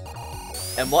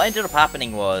 And what ended up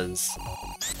happening was,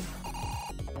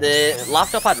 the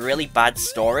laptop had really bad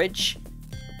storage,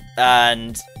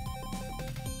 and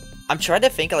I'm trying to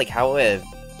think of like how to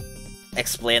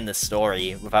explain the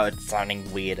story without it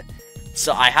sounding weird.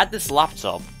 So I had this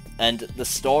laptop, and the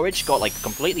storage got like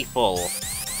completely full.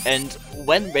 And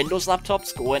when Windows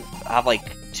laptops go in, have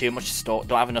like too much don't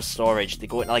have enough storage, they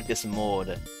go into like this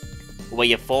mode where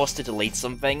you're forced to delete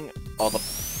something, or the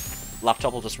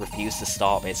laptop will just refuse to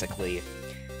start, basically.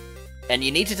 And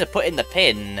you needed to put in the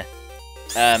pin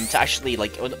to actually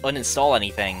like uninstall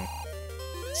anything.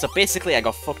 So basically, I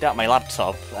got fucked out my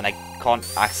laptop, and I can't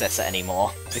access it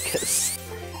anymore because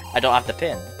I don't have the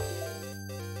pin.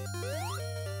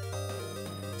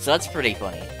 So that's pretty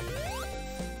funny.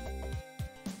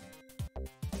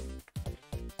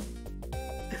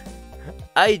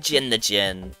 I Jin the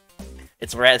Jin.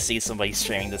 It's rare to see somebody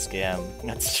streaming this game.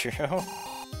 That's true.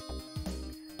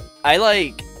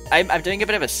 I'm doing a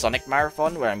bit of a Sonic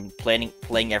marathon where I'm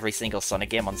playing every single Sonic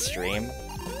game on stream.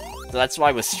 So that's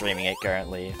why we're streaming it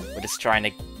currently. We're just trying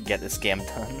to get this game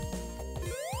done.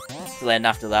 So then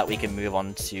after that we can move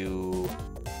on to...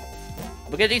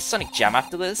 We're gonna do Sonic Jam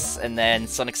after this, and then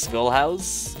Sonic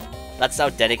Schoolhouse. That's how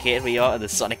dedicated we are to the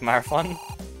Sonic Marathon.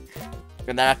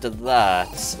 And then after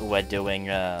that, we're doing,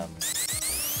 I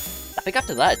think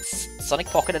after that, it's Sonic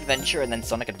Pocket Adventure and then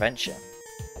Sonic Adventure.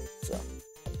 So.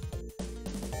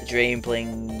 Dream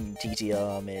playing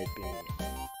TTR, maybe.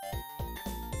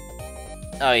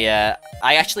 Oh yeah,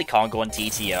 I actually can't go on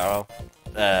TTR,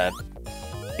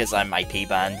 because I'm IP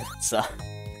banned, so.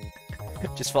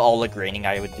 Just for all the greening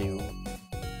I would do.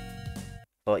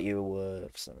 Thought you were,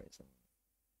 for some reason.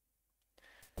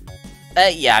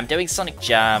 Yeah, I'm doing Sonic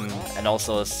Jam and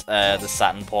also the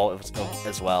Saturn port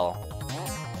as well.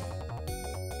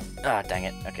 Ah, dang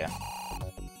it. Okay.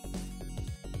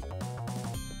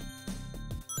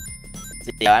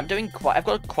 So, yeah, I've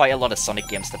got quite a lot of Sonic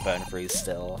games to burn through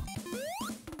still.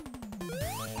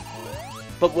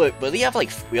 But we only have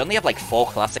like 4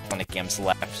 classic Sonic games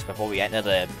left before we enter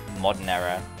the modern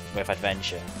era with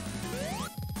Adventure.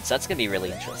 So that's gonna be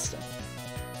really interesting.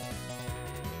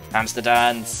 Hamster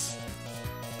Dance.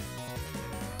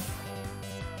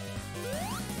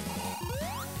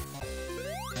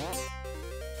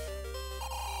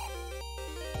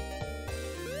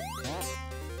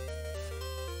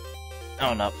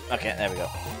 Oh no. Okay, there we go.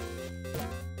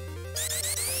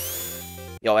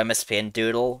 Yo, MSP and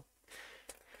Doodle.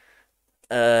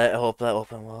 I hope that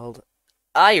open world.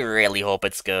 I really hope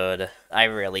it's good.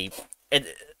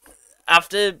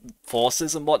 After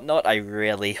Forces and whatnot, I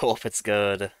really hope it's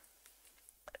good.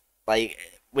 Like,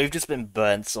 we've just been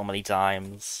burnt so many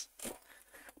times.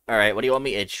 Alright, what do you want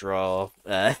me to draw?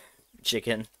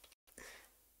 Chicken.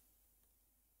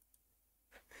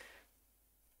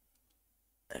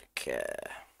 Okay.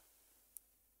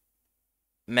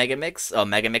 Megamix? Oh,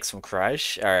 Megamix from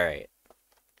Crash? Alright.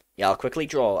 Yeah, I'll quickly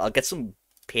draw. I'll get some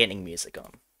painting music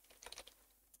on.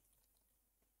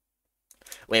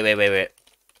 Wait.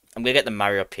 I'm gonna get the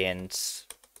Mario Paint.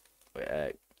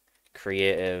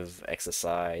 Creative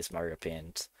exercise, Mario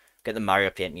Paint. Get the Mario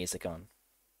Paint music on.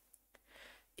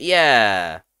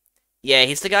 Yeah. Yeah,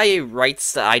 he's the guy who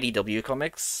writes the IDW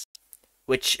comics,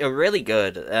 which are really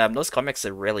good. Those comics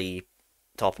are really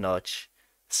top notch.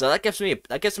 So that gives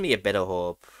me a bit of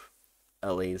hope,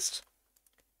 at least.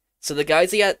 So the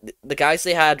guys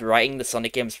they had writing the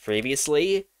Sonic games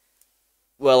previously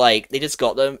were like they just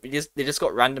got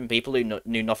random people who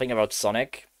knew nothing about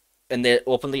Sonic, and they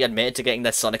openly admitted to getting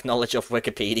their Sonic knowledge off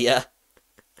Wikipedia.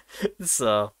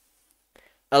 So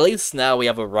at least now we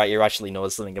have a writer who actually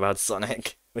knows something about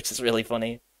Sonic, which is really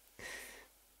funny.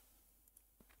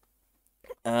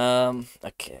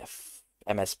 Okay,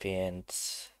 MS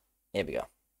Paint. Here we go.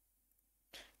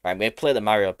 Alright, I'm gonna play the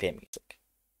Mario Paint music.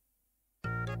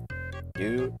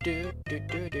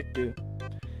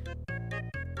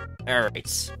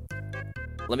 Alright.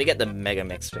 Let me get the Mega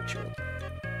Mix picture.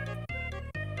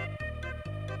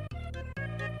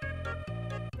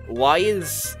 Why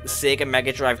is Sega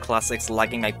Mega Drive Classics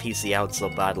lagging my PC out so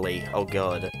badly? Oh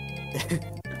god.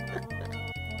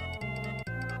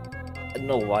 I don't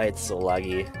know why it's so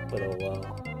laggy, but oh well.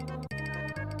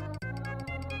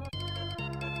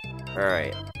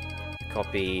 Alright.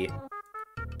 Copy.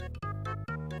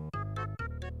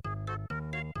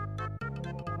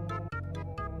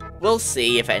 We'll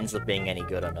see if it ends up being any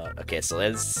good or not. Okay, so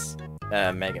there's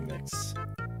Mega Mix.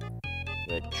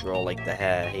 We'll draw like the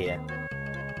hair here.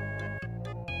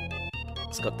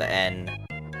 It's got the N.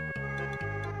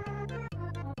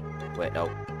 Wait, no.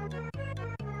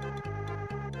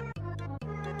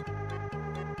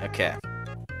 Okay.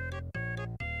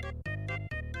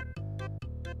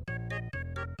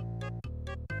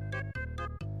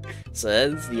 So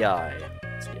there's the eye.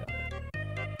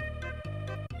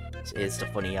 So here's the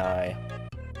funny eye.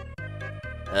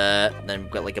 Then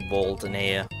we've got like a bolt in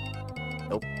here.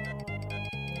 Nope.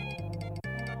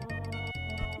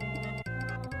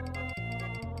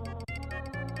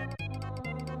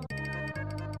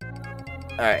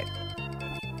 Alright.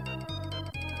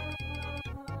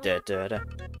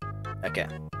 Okay.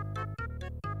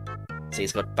 So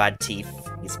he's got bad teeth.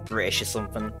 He's British or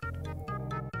something.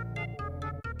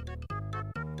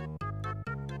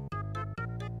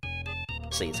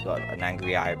 So he's got an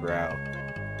angry eyebrow.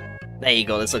 There you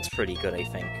go, this looks pretty good, I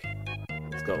think.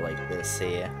 He's got like this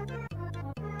here.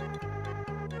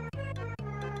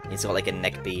 He's got like a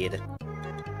neck beard.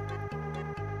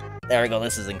 There we go,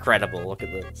 this is incredible, look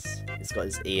at this. He's got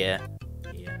his ear.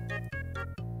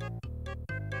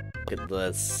 Look at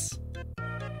this.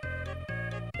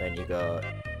 Then you got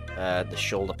the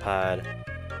shoulder pad.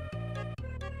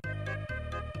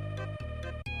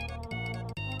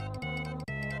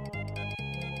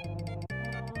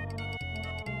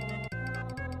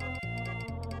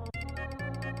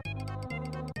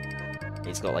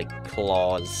 He's got like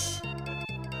claws.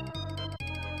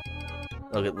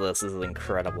 Look at this is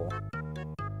incredible.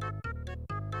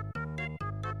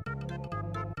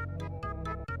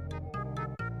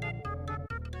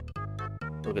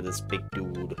 Look at this big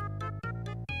dude.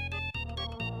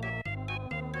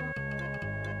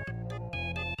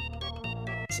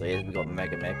 So here we got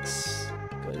Mega Mix,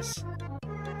 because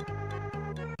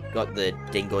got the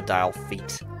Dingodile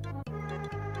feet.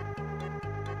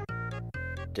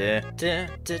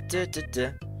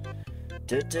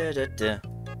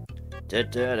 Da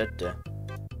da da da.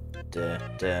 Da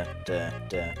da da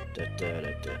da da da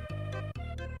da.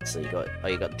 So you got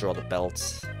to draw the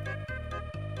belts.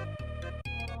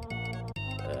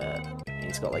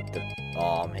 He's got like the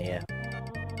arm here.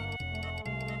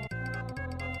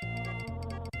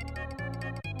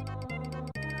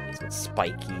 He's got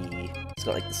spiky. He's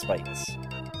got like the spikes.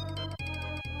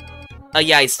 Oh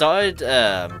yeah, I started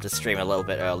the stream a little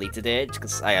bit early today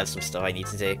because I have some stuff I need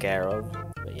to take care of.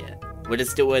 But yeah, we're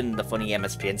just doing the funny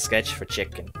MSPN sketch for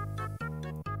chicken.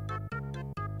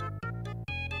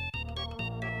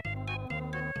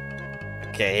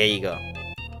 Okay, here you go.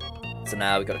 So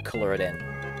now we gotta color it in.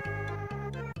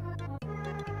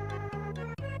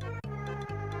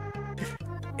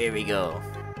 Here we go.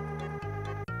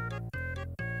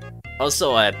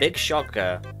 Also, a big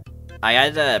shocker. I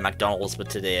had a McDonald's, but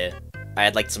today I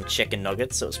had like some chicken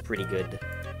nuggets, so it was pretty good.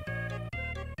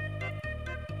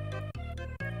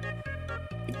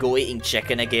 Go eating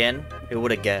chicken again? Who would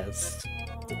have guessed?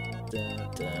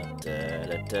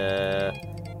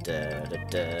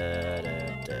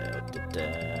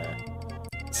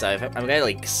 So I'm gonna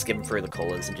like skim through the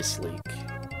colors and just like.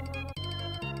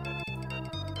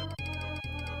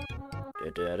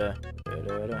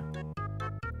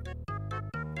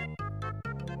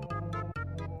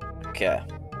 Okay.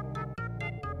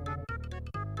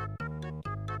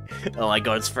 Oh my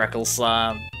god, it's Freckle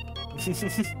Slam.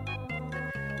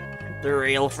 The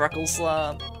real Freckle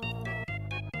Slam.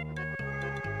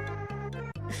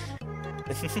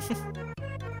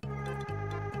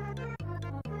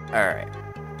 Alright.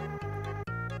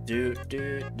 Do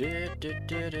do do do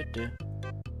do do do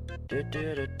do do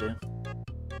do do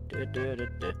do do do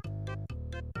do.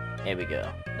 Here we go.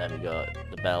 Then we got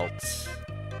the belt.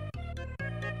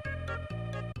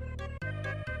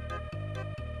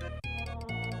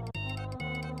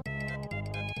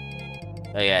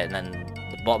 Oh yeah, and then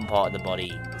the bottom part of the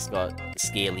body, it's got a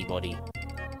scaly body.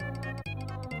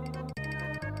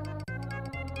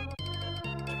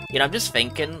 You know, I'm just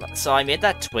thinking, so I made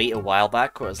that tweet a while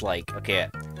back where it was like, okay,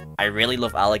 I really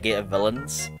love alligator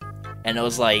villains. And it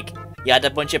was like, you had a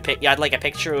bunch of you had like a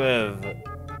picture of...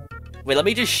 Wait, let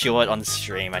me just show it on the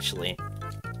stream, actually.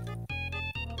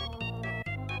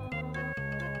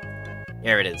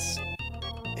 Here it is.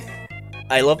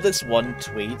 I love this one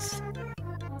tweet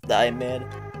that I made.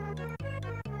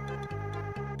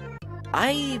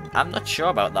 I'm not sure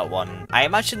about that one. I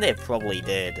imagine they probably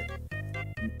did.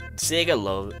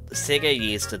 Sega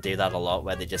used to do that a lot,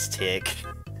 where they just take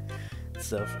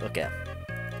stuff. Okay.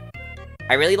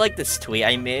 I really like this tweet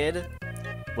I made,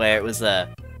 where it was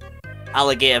a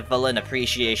alligator villain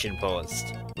appreciation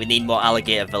post. We need more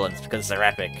alligator villains because they're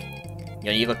epic. You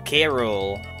know, you got K.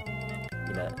 Rool.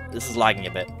 You know, this is lagging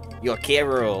a bit. You got K.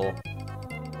 Rool.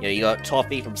 You know, you got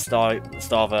Toffee from Star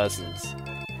Versus.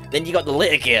 Then you got the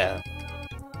Litigear.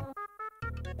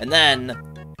 And then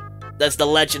there's the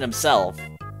legend himself.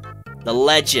 The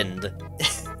legend.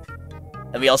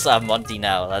 And we also have Monty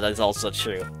now, that is also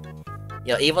true.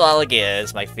 You know, Evil Alligator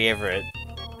is my favorite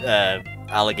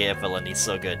alligator villain, he's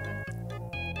so good.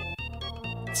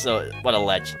 So, what a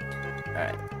legend.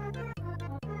 Alright.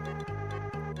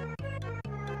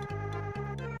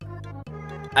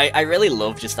 I really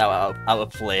love just how it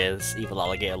plays Evil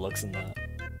Alligator looks in that.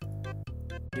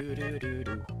 Do do do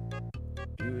do.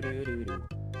 Do do do do.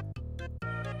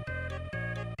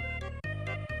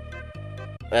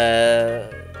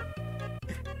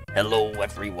 Hello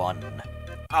everyone.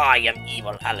 I am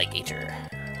Evil Alligator.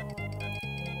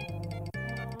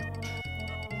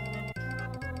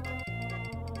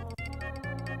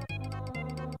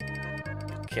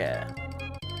 Okay.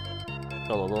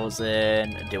 Color those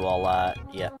in, do all that,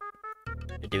 yep.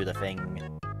 Do the thing.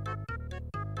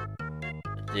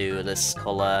 Do this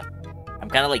color. I'm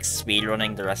kinda like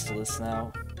speedrunning the rest of this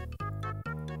now.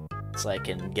 So I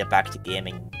can get back to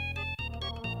gaming.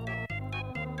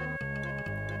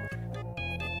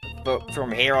 But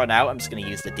from here on out, I'm just gonna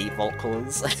use the default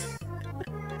colors.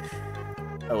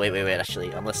 Oh wait,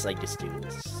 actually, unless I just do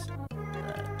this.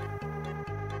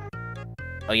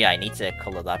 Oh yeah, I need to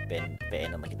color that bit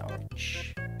in like an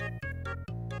orange.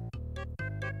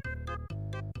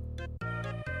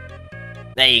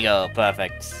 There you go,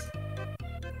 perfect.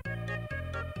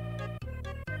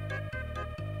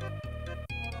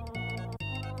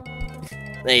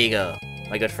 There you go.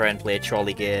 My good friend played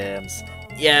trolley games.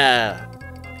 Yeah.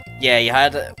 Yeah, you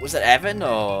had... Was it Evan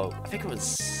or... I think it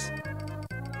was...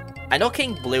 I know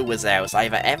King Blue was there. It was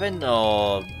either Evan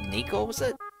or Nico, was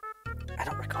it? I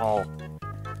don't recall.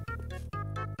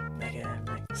 Mega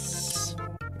Mix...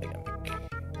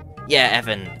 Yeah,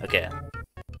 Evan. Okay.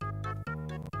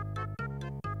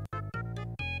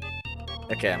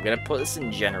 Okay, I'm gonna put this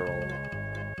in general.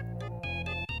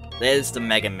 There's the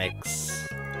Mega Mix.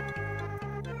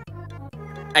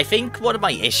 I think one of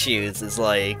my issues is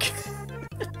like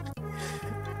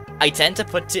I tend to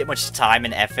put too much time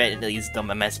and effort into these dumb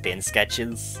MS Paint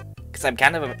sketches because I'm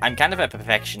kind of a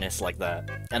perfectionist like that.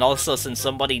 And also, since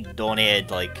somebody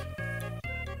donated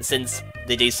since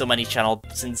they do so many channel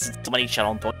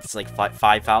inputs, like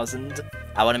 5,000,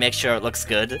 I want to make sure it looks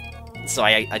good. So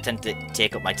I tend to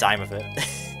take up my time with it.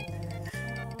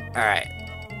 All right,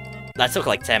 that took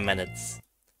like 10 minutes.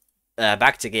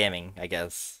 Back to gaming, I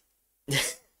guess.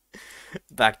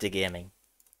 Back to gaming.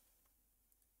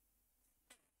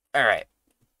 Alright.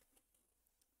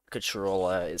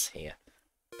 Controller is here.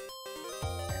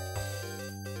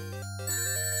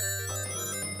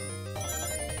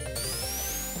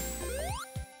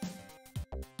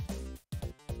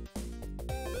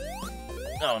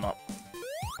 Oh no.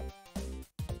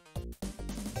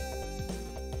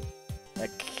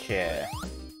 Okay.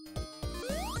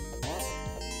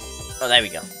 Oh, there we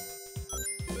go.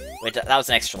 Wait, that was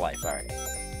an extra life, alright.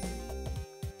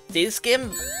 This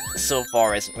game so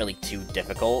far isn't really too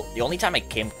difficult. The only time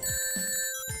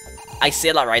I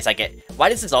say that right, I get, why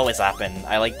does this always happen?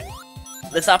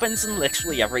 This happens in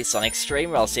literally every Sonic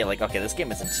stream where I'll say like, okay, this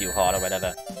game isn't too hard or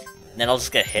whatever. And then I'll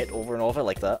just get hit over and over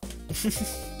like that.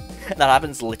 That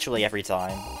happens literally every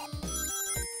time.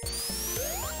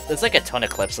 There's like a ton of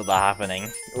clips of that happening,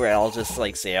 where I'll just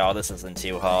like say, oh, this isn't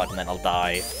too hard, and then I'll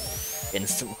die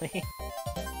instantly.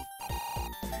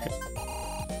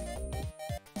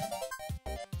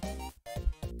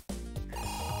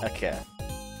 Okay.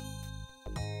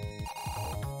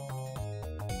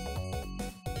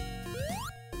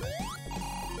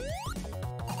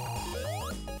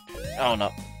 Oh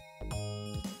no.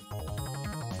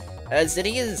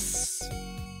 Zinni is...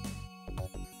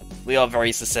 We are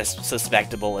very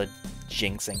susceptible at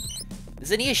jinxing.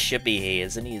 Zinni should be here.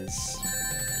 Zinni is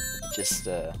just,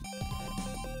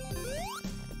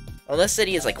 unless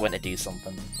Zinni is, like, went to do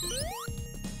something.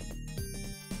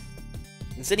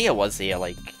 Zinnia was here,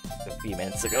 like, a few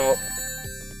minutes ago.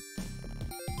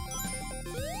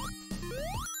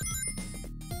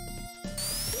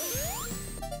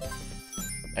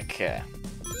 Okay.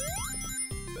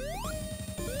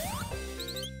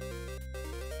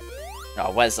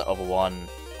 Oh, where's the other one?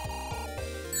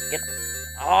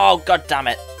 Oh, god damn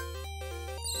it!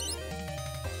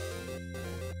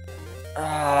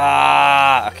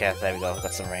 Ah, okay, there we go.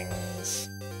 Got some rings.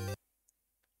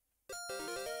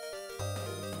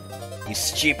 You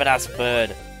stupid ass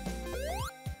bird.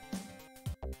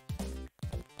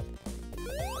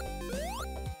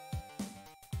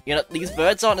 You know, these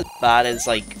birds aren't as bad as,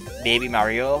 like, Baby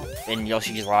Mario in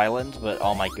Yoshi's Island, but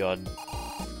oh my god.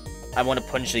 I want to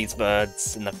punch these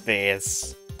birds in the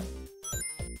face.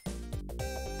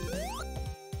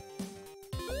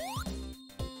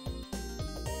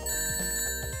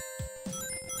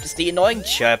 Just the annoying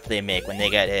chirp they make when they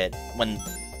get hit, when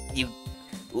you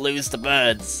lose the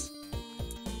birds.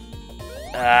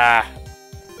 Ah.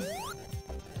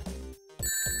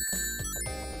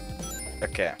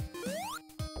 Okay.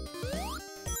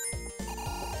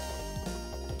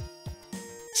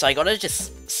 So I gotta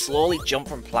just slowly jump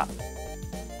from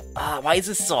Ah, why is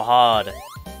this so hard?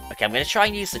 Okay, I'm gonna try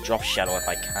and use the drop shadow if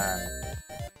I can.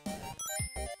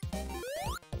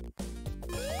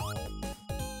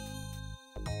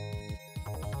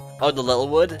 Oh, the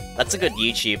Littlewood? That's a good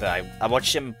YouTuber. I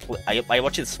watch him. I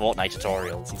watch his Fortnite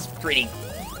tutorials. He's pretty.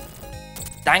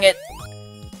 Dang it!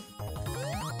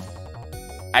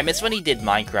 I miss when he did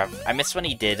Minecraft. I miss when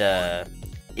he did.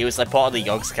 He was like part of the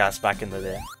Yogscast back in the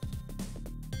day.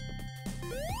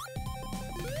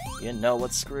 You know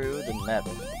what's screwed and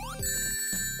never.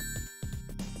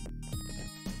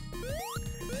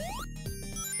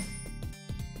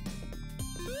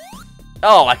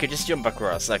 Oh, I could just jump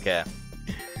across. Okay.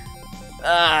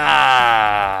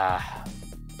 Ah,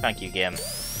 thank you, game.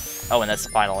 Oh, and that's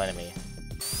the final enemy.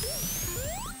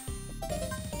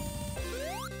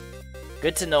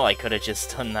 Good to know I could have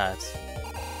just done that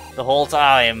the whole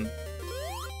time.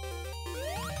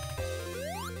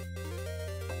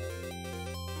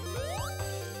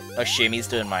 Oh, Shumi's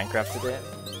doing Minecraft today.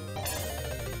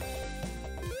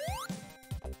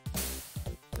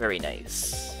 Very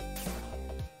nice.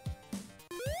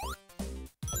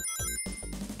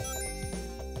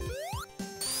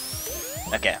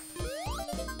 Okay.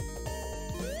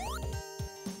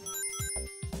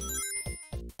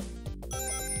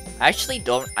 I actually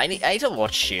don't. I need to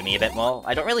watch Shumi a bit more.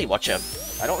 I don't really watch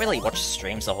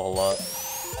streams a whole lot.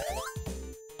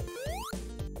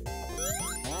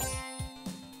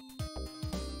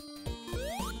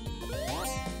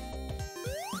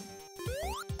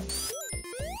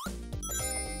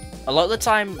 A lot of the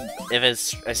time,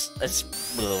 if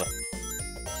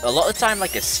a lot of the time,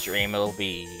 like a streamer will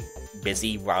be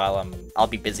busy while I'll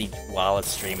be busy while a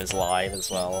stream is live as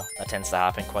well. That tends to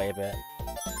happen quite a bit.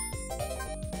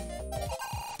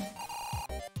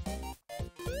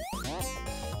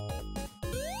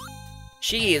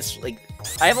 She is, like,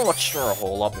 I haven't watched her a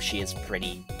whole lot, but she is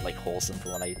pretty, like, wholesome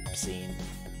from what I've seen.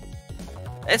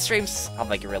 Her streams have,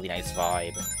 like, a really nice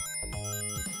vibe.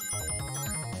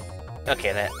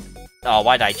 Okay, that. Oh,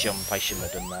 why'd I jump? I shouldn't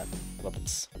have done that.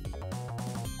 Whoops.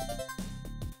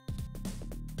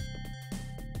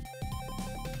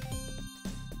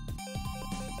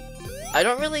 I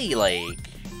don't really, like...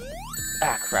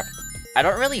 Ah, crap. I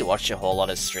don't really watch a whole lot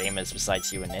of streamers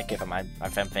besides you and Nick, if I'm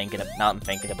thinking of, now I'm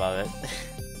thinking about it.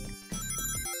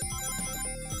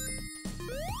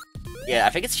 Yeah, I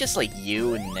think it's just, like,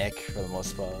 you and Nick, for the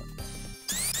most part.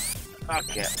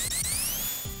 Okay.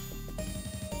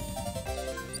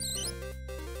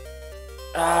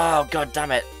 Oh, god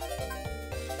damn it.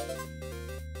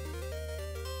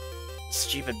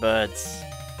 Stupid birds.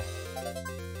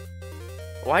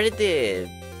 Why did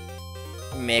they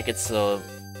make it so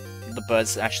the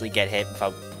birds actually get hit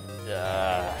without...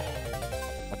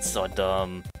 that's so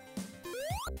dumb.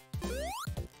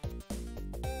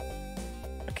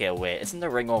 Okay, wait, isn't the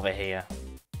ring over here?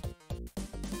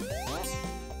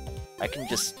 I can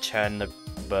just turn the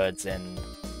birds in.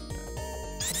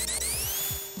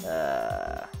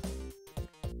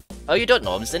 Oh, you don't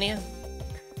know him, didn't you?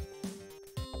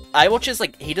 I watch his,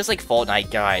 like, he does, like,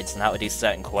 Fortnite guides and how to do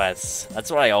certain quests.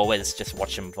 That's what I always just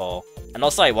watch him for. And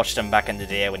also I watched him back in the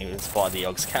day when he was part of the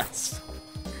Yogscast.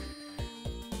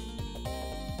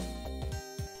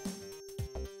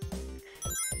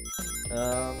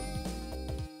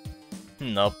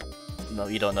 Nope. No,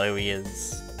 you don't know who he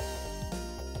is.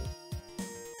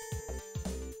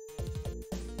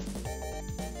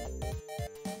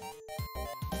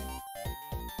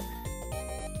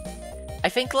 I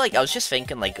think, like, I was just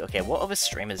thinking, like, okay, what other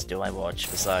streamers do I watch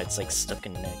besides, like, Stuck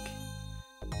and Nick?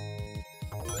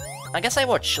 I guess I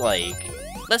watch, like,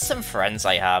 there's some friends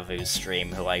I have who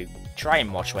stream who I try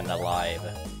and watch when they're live.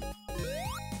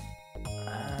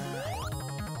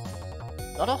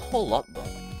 Not a whole lot, though.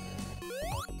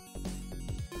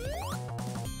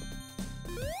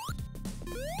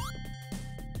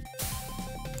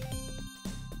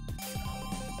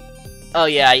 Oh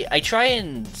yeah, I try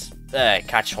and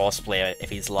catch Horseplay if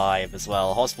he's live as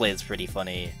well. Horseplay is pretty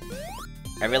funny.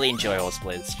 I really enjoy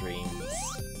Horseplay's streams.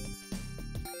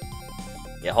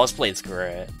 Yeah, Horseplay is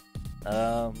great.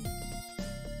 I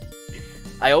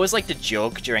always like to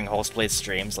joke during Horseplay's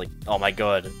streams, like, oh my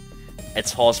god,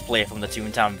 it's Horseplay from the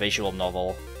Toontown visual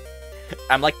novel.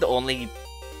 I'm like the only...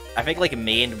 I think like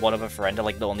me and one other friend are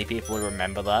like the only people who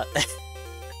remember that.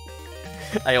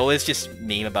 I always just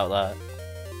meme about that.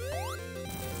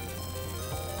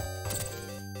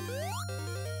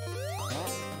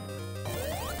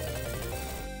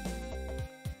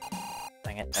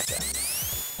 Dang it, okay.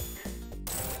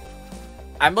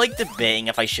 I'm like debating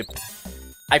if I should...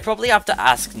 I probably have to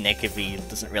ask Nick if he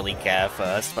doesn't really care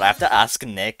first, but I have to ask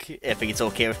Nick if he's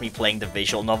okay with me playing the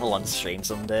visual novel on stream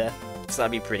someday. So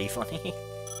that'd be pretty funny.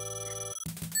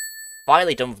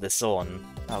 Finally done with this zone.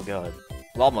 Oh god.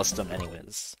 We're almost done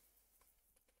anyways.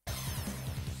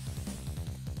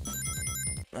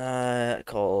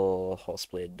 Call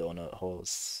Horseplay Donut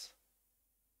Horse.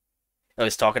 I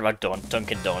was talking about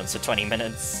Dunkin' Donuts for 20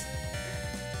 minutes.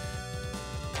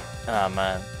 Oh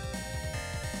man.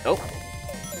 Oh.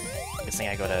 Guessing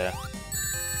I gotta...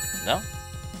 No?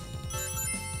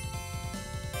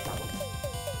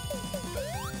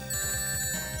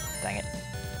 Dang it.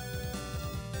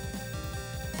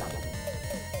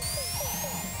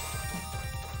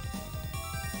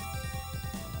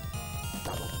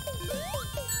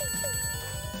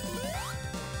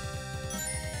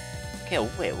 Okay,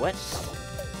 wait, what?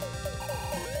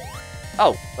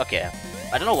 Oh, okay.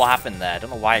 I don't know what happened there. I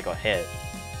don't know why I got hit.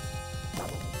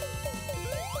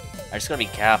 I just gotta be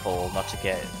careful not to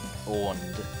get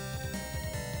owned.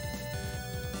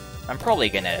 I'm probably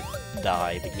gonna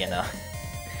die, but you know.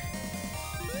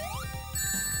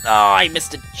 Oh, I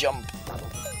missed a jump.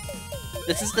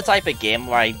 This is the type of game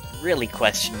where I really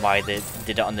question why they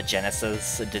did it on the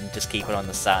Genesis and didn't just keep it on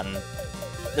the Saturn.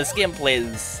 This game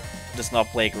does not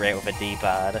play great with a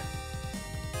D-pad.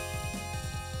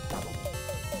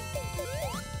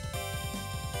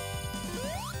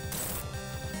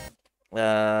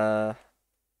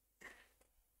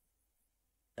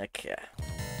 Okay.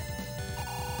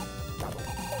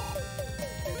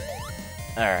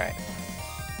 Alright.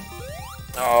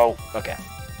 Oh, okay.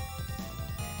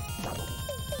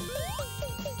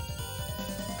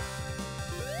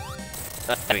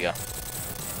 There we go.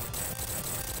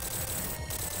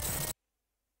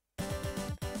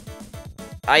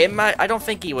 I don't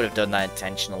think he would have done that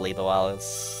intentionally, though,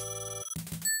 Alice.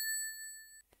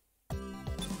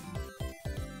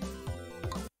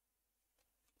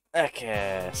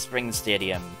 Okay, Spring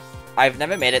Stadium. I've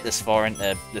never made it this far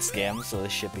into this game, so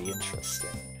this should be interesting.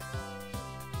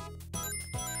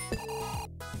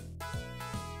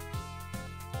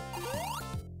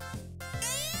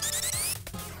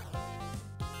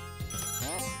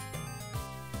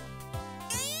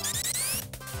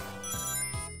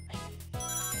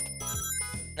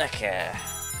 Okay.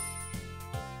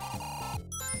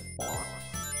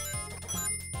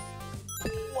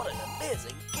 What an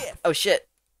amazing gift! Oh shit!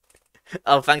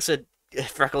 Oh, thanks for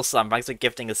Freckle Sam. Thanks for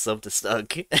gifting a sub to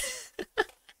Stug.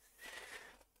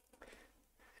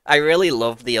 I really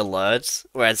love the alert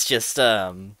where it's just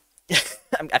I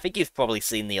think you've probably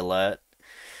seen the alert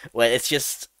where it's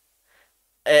just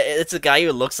it's a guy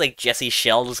who looks like Jesse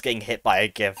Shell just getting hit by a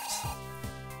gift.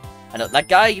 And that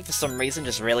guy, for some reason,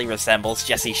 just really resembles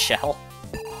Jesse Shell.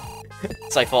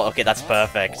 So I thought, okay, that's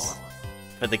perfect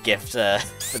for the gift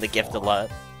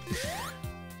alert.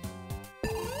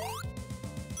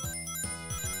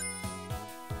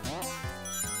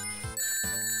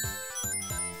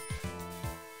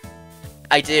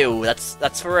 I do.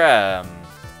 That's for I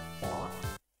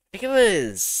think it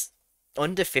was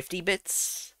under 50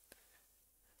 bits.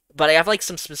 But I have like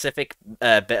some specific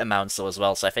bit amounts though as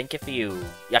well, so I think if you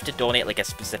have to donate like a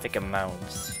specific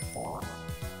amount.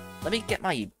 Let me get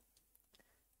my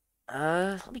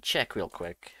let me check real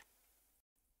quick.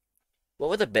 What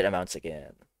were the bit amounts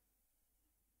again?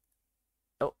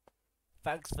 Oh.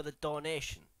 Thanks for the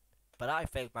donation, but I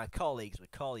think my colleagues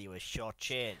would call you a short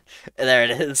change. There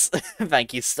it is.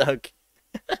 Thank you, Stug.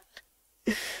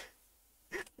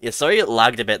 Yeah, sorry it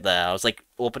lagged a bit there. I was like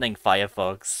opening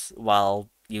Firefox while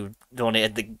you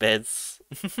donated the bits.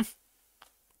 Okay,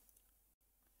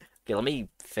 let me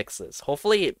fix this.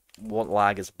 Hopefully it won't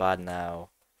lag as bad now.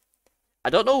 I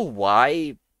don't know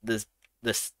why the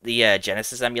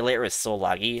Genesis emulator is so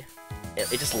laggy. It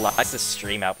just lags the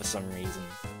stream out for some reason.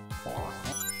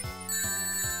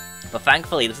 But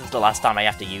thankfully this is the last time I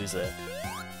have to use it.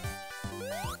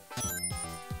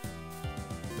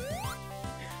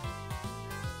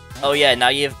 Oh yeah, now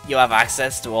you have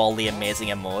access to all the amazing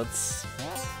emotes.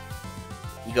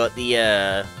 You got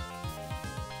the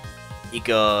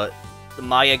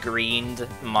Maya Greened,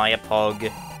 Maya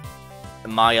Pog,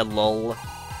 Maya Lull,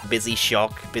 Busy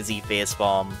Shock, Busy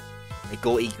Facepalm, the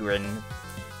Goatee Grin.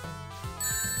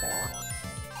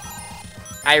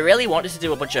 I really wanted to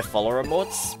do a bunch of follower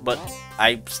emotes, but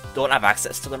I don't have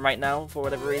access to them right now for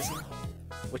whatever reason,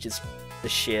 which is a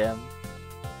shame.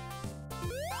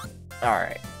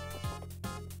 Alright.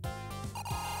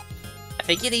 I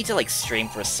think you need to like stream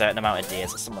for a certain amount of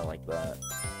days or something like that.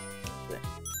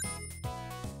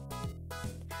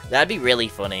 That'd be really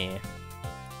funny.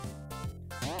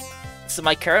 So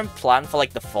my current plan for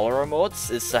like the follower emotes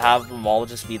is to have them all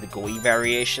just be the Goatee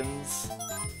variations.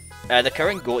 The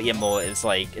current Goatee emote is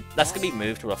like, that's gonna be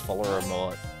moved to a follower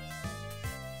emote.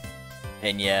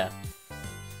 And yeah.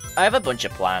 I have a bunch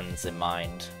of plans in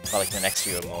mind for like the next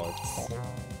few emotes.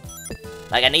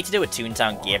 Like, I need to do a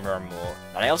Toontown Gamer emote,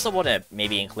 and I also want to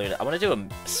maybe include, I want to do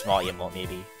a Smarty emote,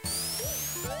 maybe.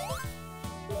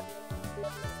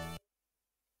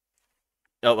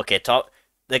 Oh, okay,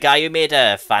 the guy who made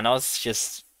Thanos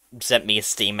just sent me a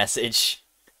Steam message.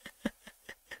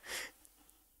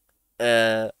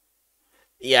 Yeah,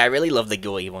 I really love the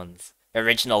Goatee ones.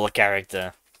 Original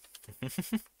character.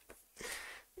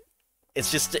 It's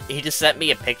just, he just sent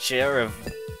me a picture of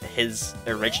his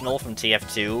original from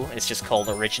TF2. It's just called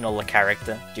Original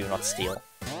Character, Do Not Steal.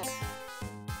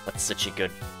 That's such a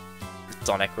good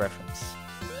Sonic reference.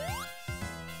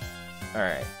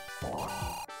 Alright.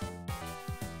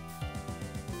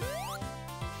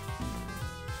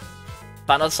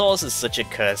 Thanasaurus is such a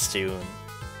cursed tune.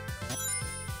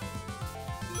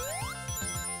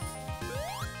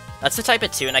 That's the type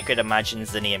of tune I could imagine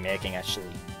Zinnia making, actually.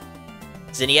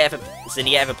 Zinnia ever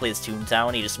plays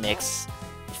Toontown, he just makes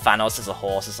Thanos as a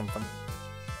horse or something.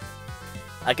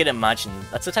 I could imagine,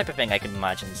 that's the type of thing I could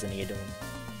imagine Zinnia doing.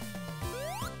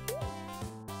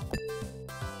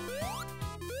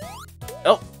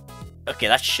 Oh! Okay,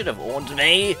 that should have owned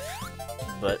me!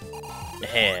 But,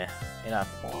 hey, you know.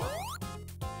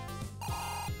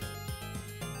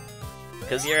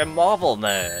 Because you're a Marvel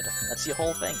nerd, that's your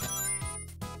whole thing.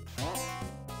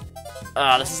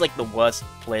 Ah, this is like the worst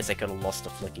place I could have lost a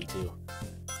Flicky to.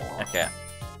 Okay.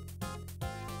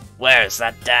 Where's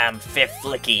that damn fifth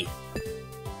Flicky?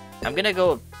 I'm gonna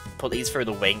go put these through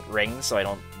the ring so I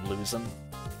don't lose them.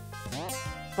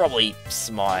 probably a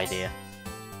smart idea.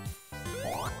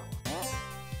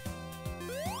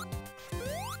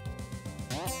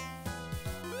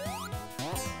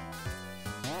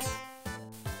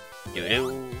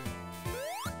 Doo-doo.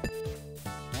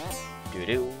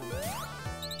 Doo-doo.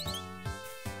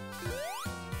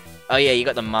 Oh yeah, you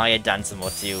got the Maya Dancer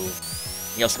mod too.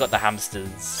 You also got the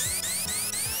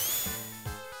hamsters.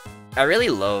 I really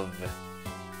love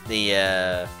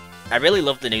the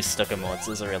new Stucker mods.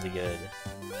 Those are really good.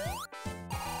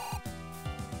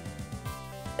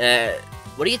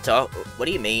 What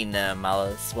do you mean,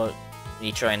 Malice? What are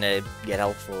you trying to get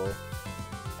help for?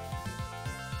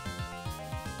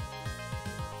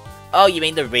 Oh, you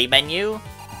mean the re-menu?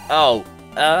 Oh,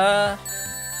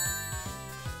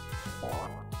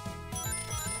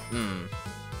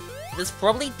 There's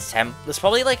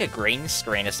probably like a green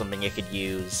screen or something you could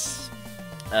use.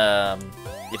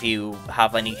 If you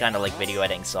have any kind of like video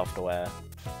editing software.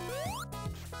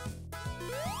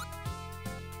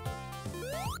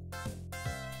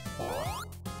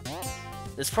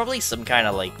 There's probably some kind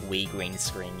of like Wii green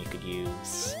screen you could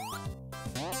use.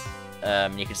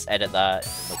 You could just edit that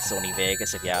like Sony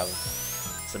Vegas if you have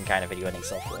some kind of video editing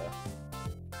software.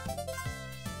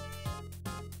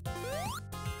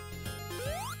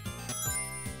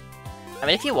 I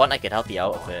mean, if you want, I could help you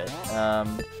out with it.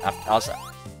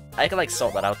 I could like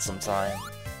sort that out sometime.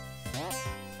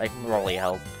 I can probably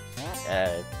help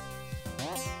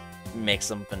make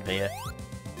something for you.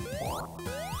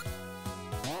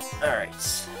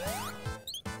 Alright.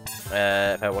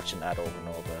 If I watch an ad over and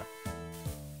over.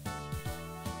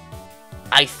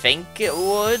 I think it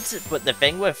would, but the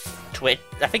thing with Twitch,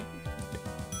 I think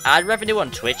ad revenue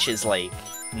on Twitch is like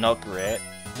not great,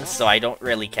 so I don't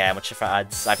really care much for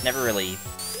ads. I've never really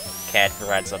cared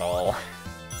for ads at all.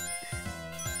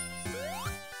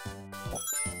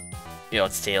 Yo,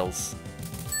 it's Tails.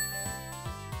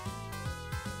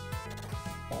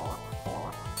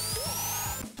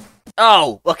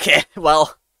 Oh, okay,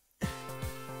 well,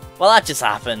 that just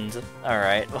happened.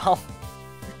 Alright, well.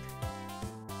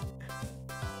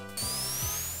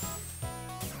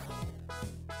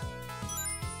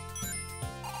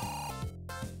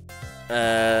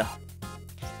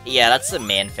 Yeah, that's the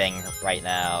main thing right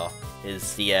now,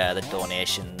 is the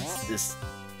donations,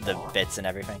 the bits and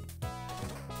everything.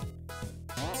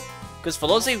 Because for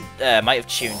those who might have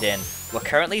tuned in, we're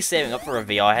currently saving up for a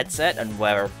VR headset, and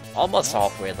we're almost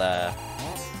halfway there.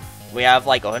 We have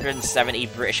like 170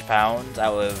 British pounds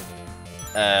out of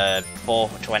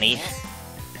 420.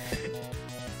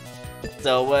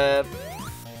 So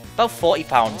about 40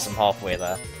 pounds from halfway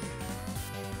there.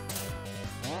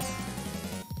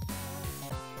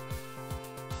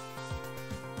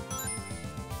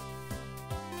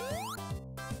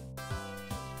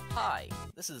 Hi,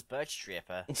 this is Birch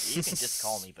Draper. You can just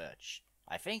call me Birch.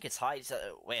 I think it's high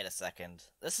to... Wait a second.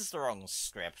 This is the wrong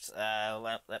script.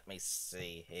 Let me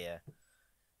see here.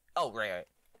 Oh, right.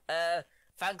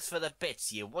 Thanks for the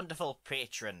bits, you wonderful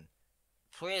patron.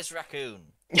 Praise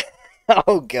Raccoon.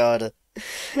 Oh god.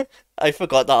 I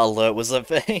forgot that alert was a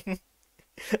thing.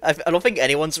 I don't think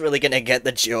anyone's really gonna get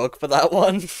the joke for that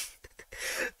one.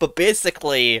 But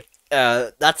basically,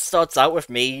 that starts out with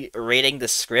me reading the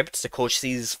script to Coach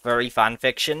C's furry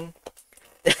fanfiction.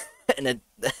 And it...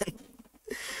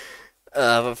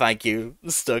 but thank you,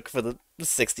 Stuck, for the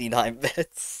 69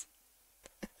 bits.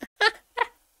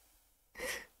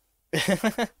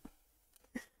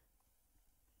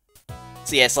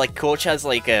 So yeah, it's like Coach has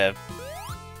like a...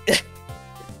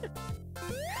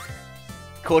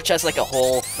 Coach has like a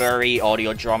whole furry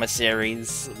audio drama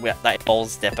series that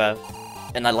involves Dipper.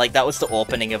 And that was the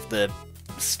opening of the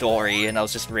story, and I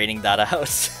was just reading that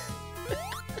out.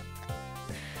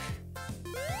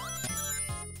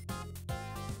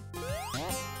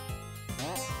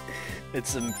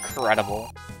 It's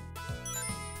incredible.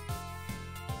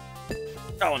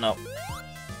 Oh no.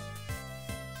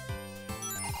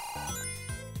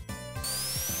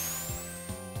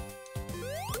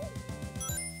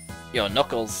 Yo,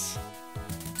 Knuckles.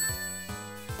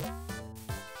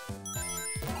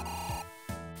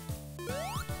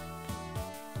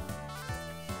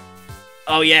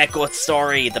 Oh yeah, Goat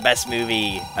Story, the best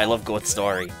movie. I love Goat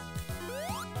Story.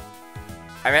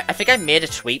 I think I made a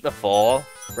tweet before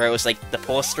where it was like the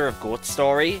poster of Goat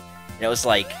Story, and it was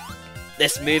like,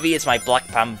 this movie is my Black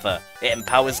Panther. It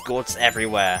empowers goats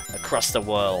everywhere, across the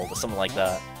world, or something like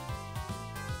that.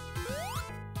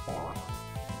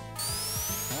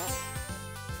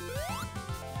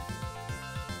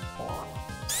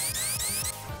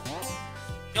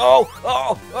 Oh!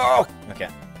 Oh! Oh! Okay.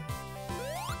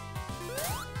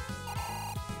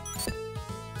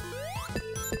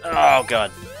 Oh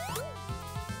god.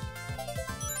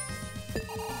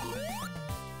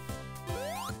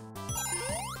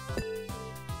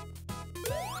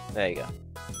 There you go.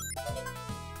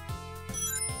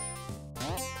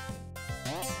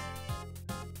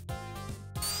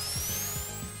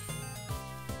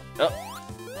 Oh.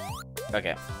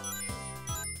 Okay.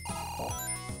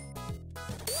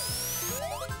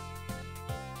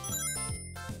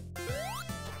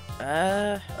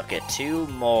 Okay, 2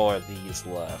 more of these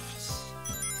left.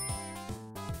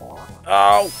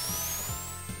 Oh!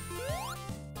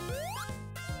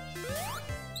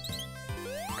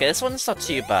 Okay, this one's not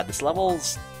too bad. This level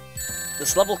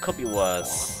could be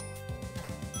worse.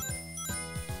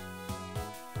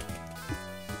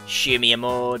 Shumia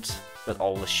mode, with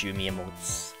all the Shumia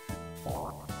modes.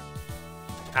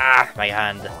 Ah, my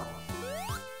hand.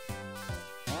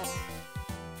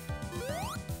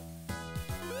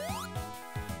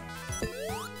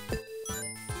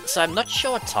 So I'm not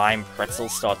sure what time Pretzel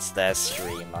starts their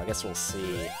stream. I guess we'll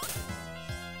see.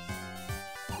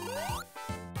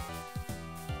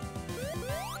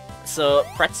 So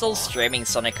Pretzel's streaming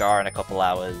Sonic R in a couple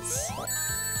hours.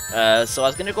 So I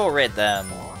was gonna go raid them.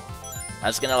 I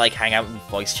was gonna like hang out and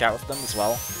voice chat with them as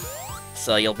well.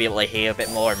 So you'll be able to hear a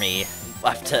bit more of me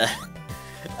after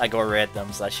I go raid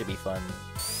them, so that should be fun.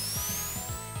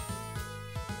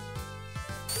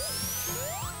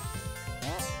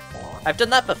 I've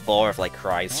done that before with like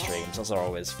Cry streams, those are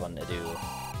always fun to do.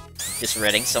 Just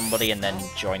raiding somebody and then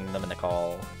joining them in the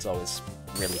call, it's always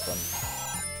really fun.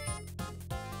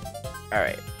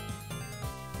 Alright.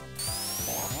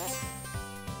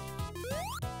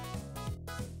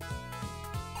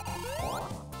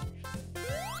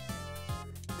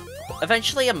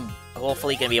 Eventually I'm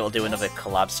hopefully gonna be able to do another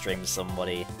collab stream with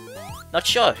somebody. Not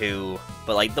sure who,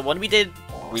 but like the one we did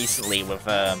recently with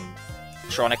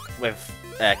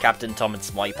Captain Tom and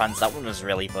Smarty Pants, that one was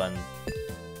really fun.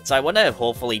 So I want to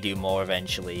hopefully do more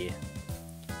eventually.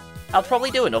 I'll probably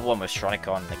do another one with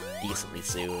Tronicon like decently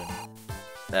soon.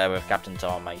 With Captain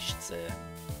Tom, I should say.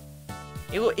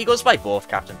 He goes by both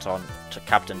Captain Tom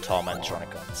and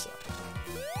Tronicon, so.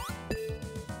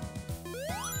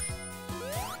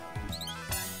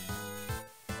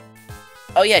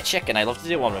 Oh yeah, Chicken, I'd love to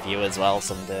do one with you as well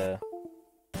someday.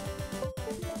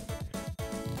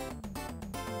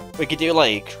 We could do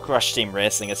like Crush Team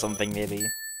Racing or something maybe.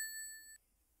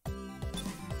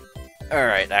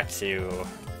 Alright, Act 2.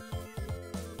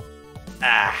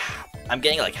 Ah, I'm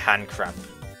getting like hand cramp.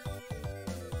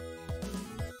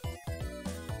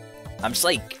 I'm just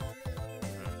like...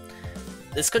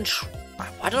 This control...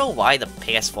 I don't know why the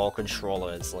PS4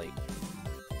 controller is like...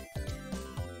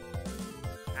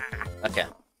 Okay.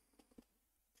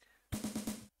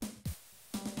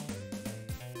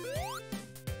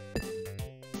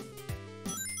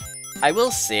 I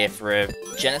will say for a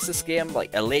Genesis game,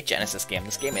 like a late Genesis game,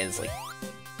 this game is like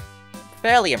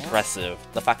fairly impressive.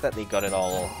 The fact that they got it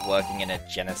all working in a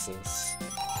Genesis.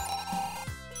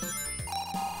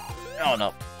 Oh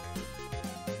no.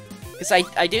 Because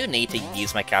I do need to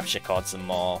use my capture card some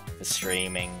more for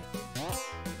streaming.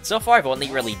 So far I've only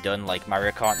really done like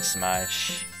Mario Kart and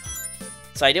Smash.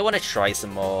 So I do want to try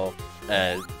some more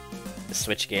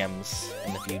Switch games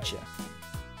in the future.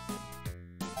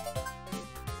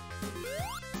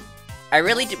 I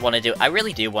really do want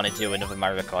to do another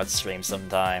Mario Kart stream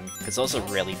sometime, because those are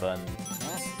really fun.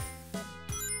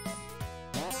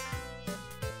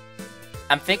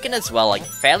 I'm thinking as well, like,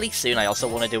 fairly soon I also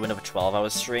want to do another 12-hour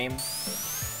stream.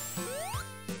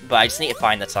 But I just need to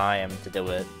find the time to do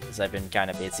it, because I've been kind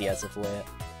of busy as of late.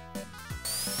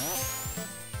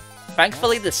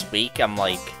 Thankfully this week I'm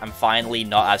finally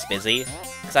not as busy,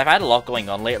 because I've had a lot going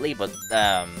on lately, but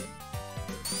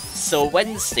so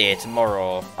Wednesday,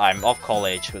 tomorrow, I'm off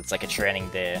college, because it's like a training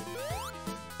day.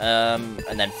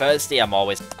 And then Thursday I'm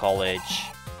always at college.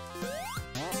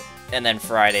 And then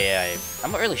Friday,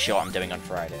 I'm not really sure what I'm doing on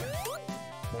Friday.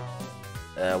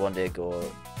 One day ago...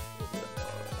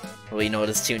 Well, you know,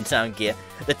 there's the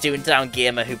Toontown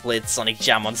Gamer who played Sonic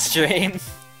Jam on stream.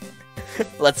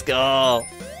 Let's go!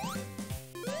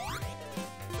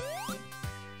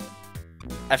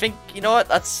 I think, you know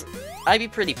what, I'd be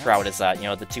pretty proud as that, you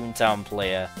know, the Toontown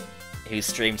player who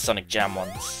streamed Sonic Jam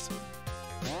once.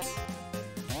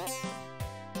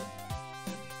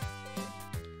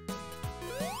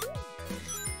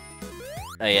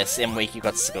 Oh yeah, same week you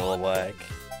got schoolwork.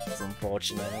 It's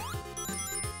unfortunate.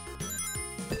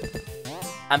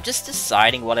 I'm just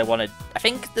deciding what I want to... I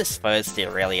think this Thursday,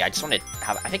 really, I just want to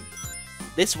have... I think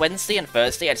this Wednesday and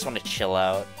Thursday, I just want to chill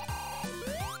out.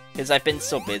 Because I've been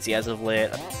so busy as of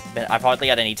late. I've hardly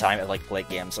had any time to, like, play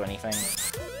games or anything.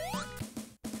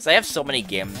 Because I have so many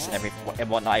games and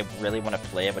whatnot I really want to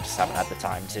play, but just haven't had the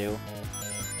time to.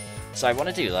 So I want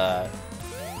to do that.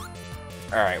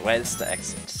 Alright, where's the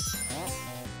exit?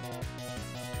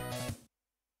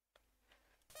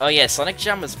 Oh yeah, Sonic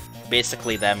Jam was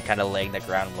basically them kind of laying the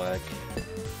groundwork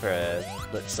for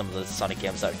some of the Sonic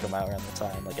games that would come out around the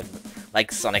time,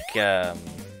 like Sonic, like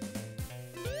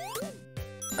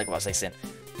what was I saying?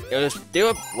 They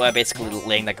were basically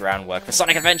laying the groundwork for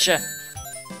Sonic Adventure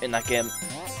in that game.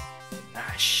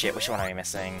 Ah shit, which one are you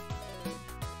missing?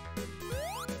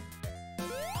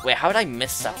 Wait, how did I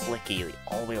miss that Flicky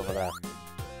all the way over there?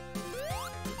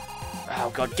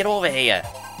 Oh god, get over here!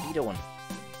 What are you doing?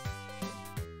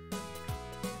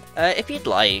 If you'd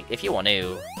like, if you want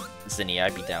to, Zinnia,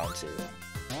 I'd be down to.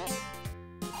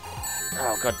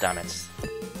 Oh god damn it.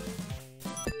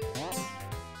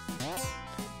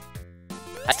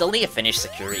 I still need to finish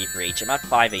Security Breach. I'm at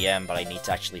 5 AM, but I need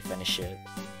to actually finish it.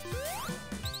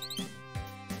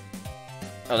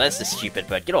 Oh, there's the stupid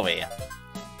bird. Get over here.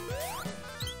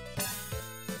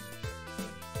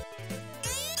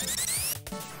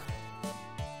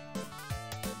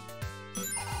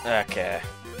 Okay.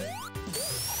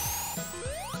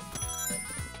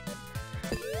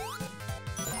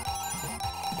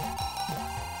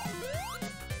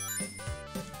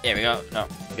 Here we go. No,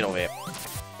 get over here.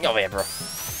 Get over here, bro.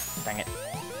 Dang it.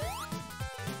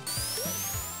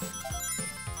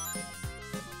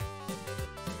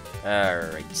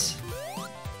 Alright.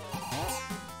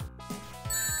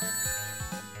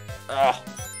 Oh.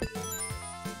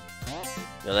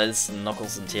 Yo, there's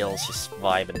Knuckles and Tails just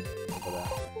vibing over there.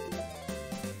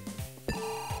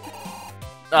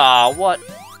 Ah, what?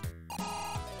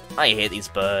 I hate these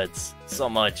birds so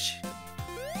much.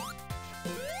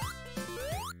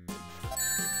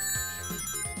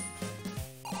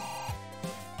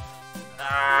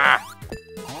 Ah!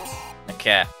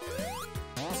 Okay.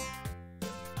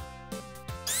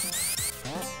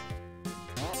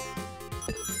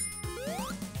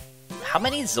 How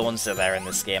many zones are there in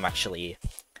this game, actually?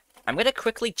 I'm gonna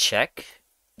quickly check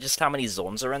just how many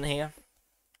zones are in here.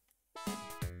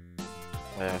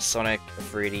 Sonic,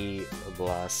 3D,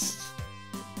 Blast,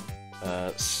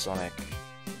 Sonic,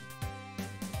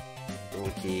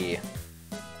 Wiki.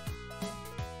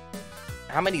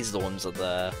 How many zones are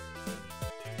there?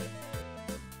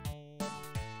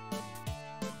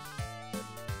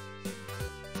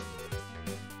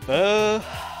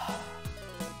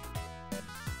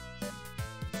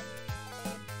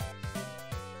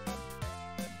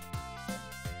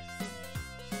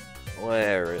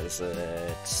 Where is it?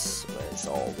 Where's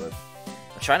all the...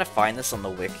 I'm trying to find this on the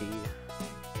wiki.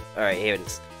 Alright, here it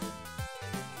is.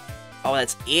 Oh,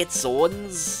 that's 8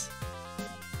 zones?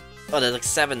 Oh, there's like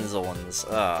 7 zones.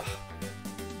 Ugh.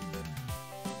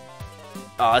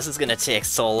 Oh, this is gonna take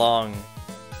so long.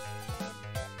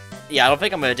 Yeah, I don't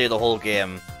think I'm gonna do the whole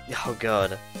game. Oh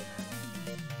god.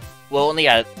 We're only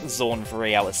at zone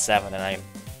 3 out of 7 and I'm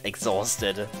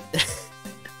exhausted.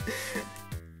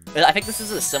 I think this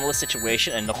is a similar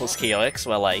situation in Knuckles Chaotix,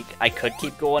 where, like, I could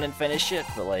keep going and finish it,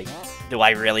 but, like, do I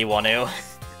really want to?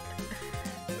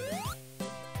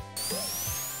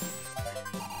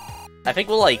 I think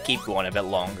we'll, like, keep going a bit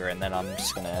longer, and then I'm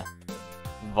just gonna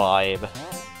vibe.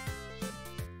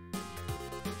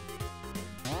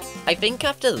 I think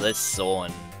after this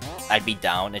zone, I'd be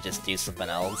down to just do something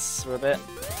else for a bit.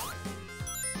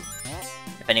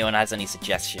 If anyone has any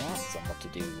suggestions on what to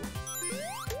do.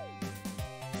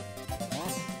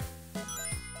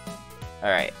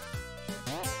 Alright.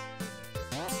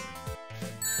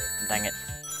 Dang it.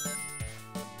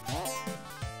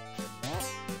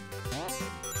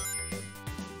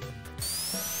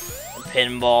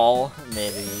 Pinball,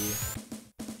 maybe.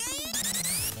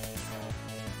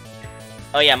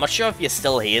 Oh yeah, I'm not sure if you're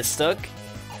still here, Stuck.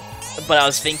 But I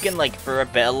was thinking, like, for a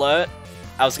bit alert,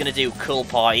 I was gonna do Cool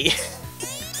Pie.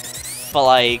 But,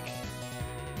 like,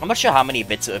 I'm not sure how many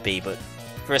bits it would be, but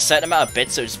for a certain amount of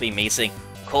bits, it would just be me saying,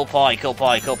 Cool Pie, Cool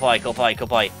Pie, Cool Pie, Cool Pie, Cool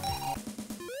Pie.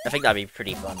 I think that'd be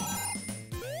pretty fun.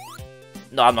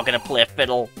 No, I'm not gonna play a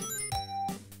fiddle.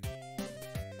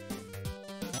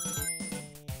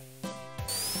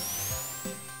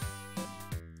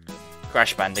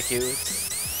 Crash Bandicoot.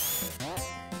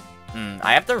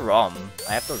 I have the ROM.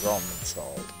 I have the ROM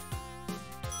installed.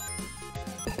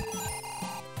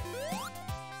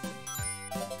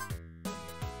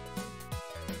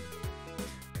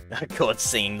 God,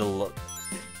 singing the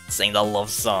love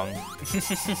song.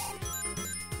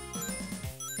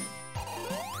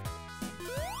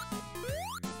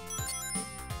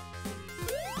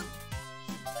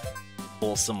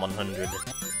 Awesome 100.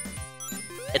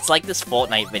 It's like this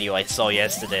Fortnite video I saw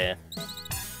yesterday.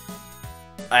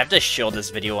 I have to show this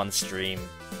video on stream.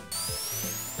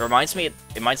 It reminds me of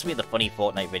the funny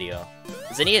Fortnite video.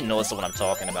 Zinnia knows the one I'm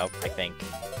talking about, I think.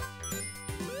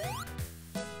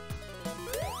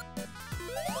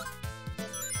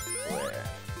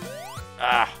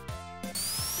 Ah.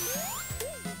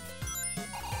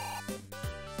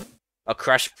 A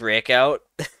Crash Breakout?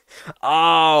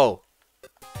 Oh!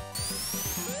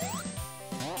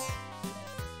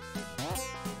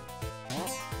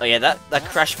 Oh yeah, that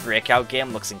Crash Breakout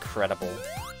game looks incredible.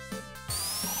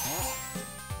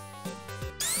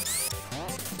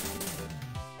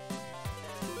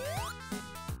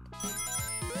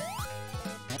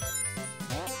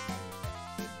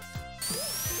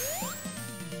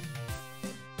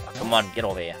 Oh, come on, get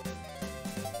over here.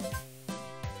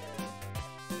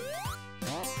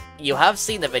 You have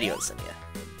seen the videos in here.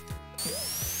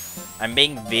 I'm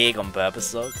being vague on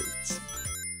purpose though, cause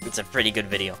it's a pretty good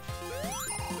video.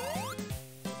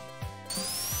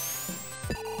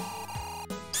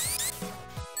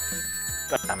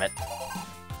 God damn it.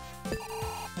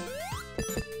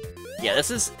 Yeah,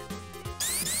 this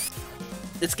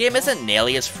game isn't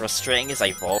nearly as frustrating as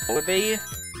I thought it would be,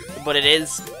 but it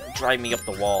is driving me up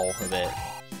the wall a bit.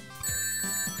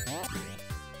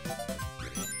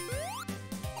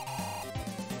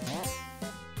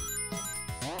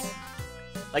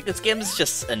 Like, this game is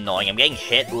just annoying. I'm getting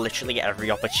hit literally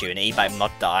every opportunity, but I'm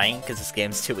not dying because this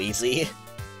game's too easy.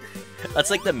 That's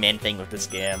like the main thing with this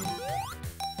game.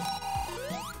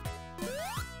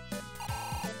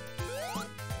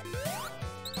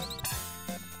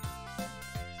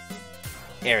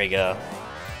 Here we go.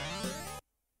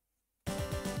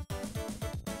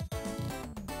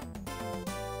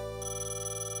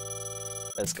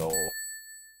 Let's go.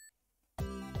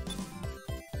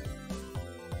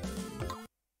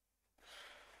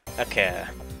 Okay.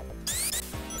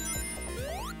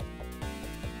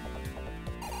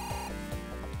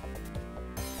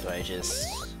 Do I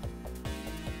just...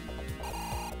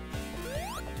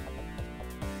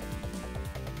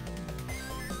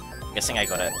 I'm guessing I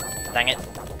got it. Dang it.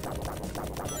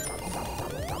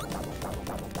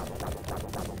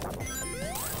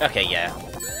 Okay, yeah.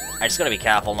 I just gotta be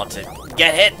careful not to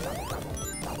get hit!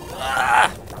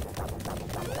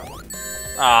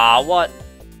 Ah, what?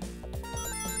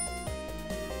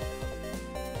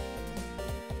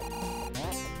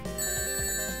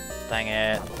 Dang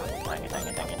it. Dang it, dang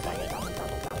it, dang it, dang it.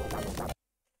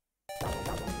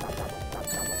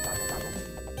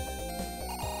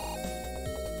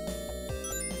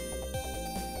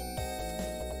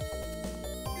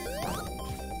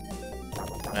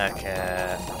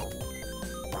 Okay.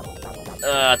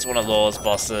 It's one of those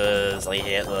bosses. I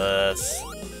hate this.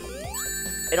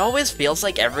 It always feels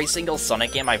like every single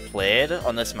Sonic game I've played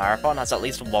on this marathon has at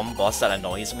least one boss that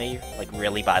annoys me, like,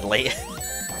 really badly.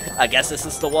 I guess this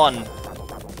is the one.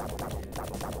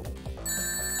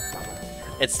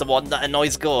 It's the one that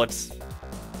annoys gods.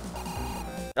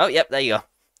 Oh, yep, there you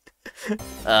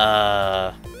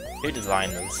go. Who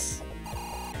designed this?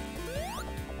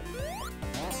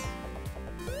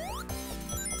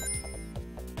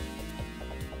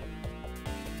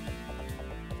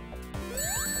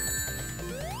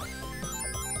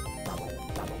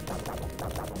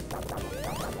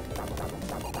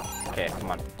 Okay,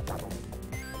 come on.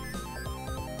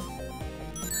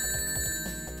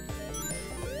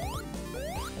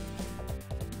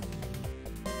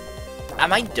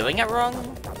 Am I doing it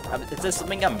wrong? Is there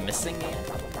something I'm missing here?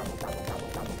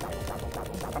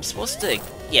 I'm supposed to...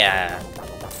 Yeah.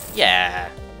 Yeah.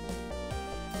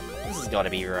 This has got to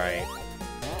be right.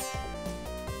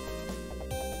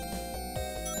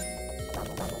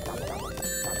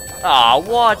 Ah,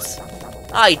 what?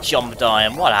 I jumped on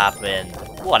him. What happened?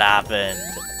 What happened?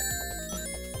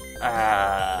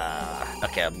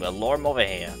 Okay, I'm gonna lure him over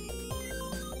here.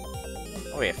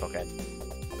 Oh yeah, fuckhead.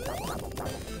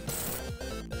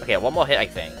 Okay, one more hit, I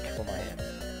think. One more hit.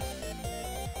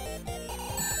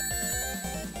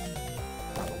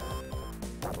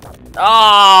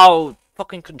 Oh!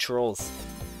 Fucking controls.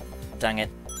 Dang it.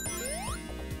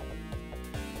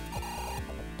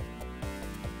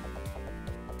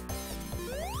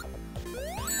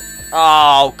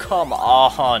 Oh, come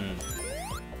on!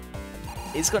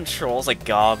 These controls are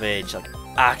garbage, like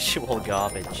actual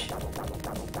garbage.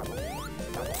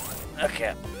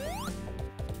 Okay.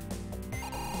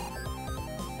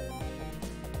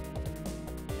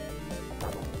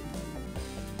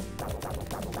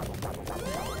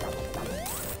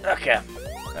 Okay.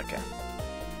 Okay.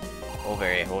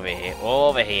 Over here, over here,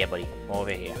 over here, buddy.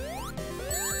 Over here.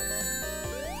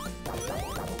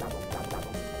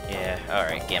 Yeah,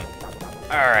 alright, Gim.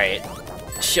 Alright.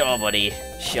 Sure, buddy.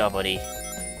 Sure, buddy.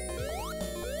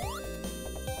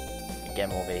 Get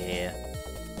him over here.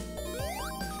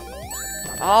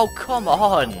 Oh, come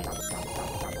on!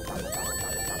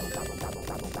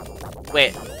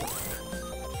 Wait.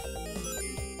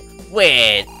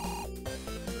 Wait!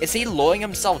 Is he lowering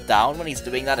himself down when he's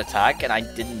doing that attack and I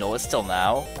didn't notice till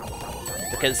now?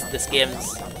 Because this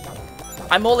game's...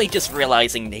 I'm only just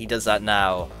realizing he does that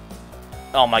now.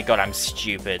 Oh my god, I'm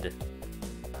stupid.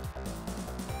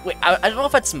 Wait, I don't know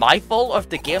if it's my fault or if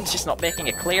the game's just not making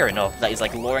it clear enough that he's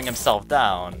like lowering himself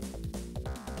down.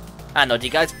 I don't know,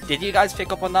 did you guys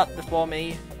pick up on that before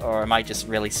me? Or am I just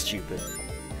really stupid?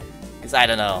 Because I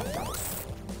don't know.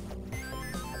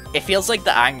 It feels like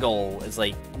the angle is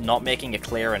like not making it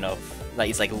clear enough that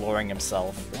he's like lowering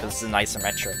himself because it's an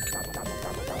isometric.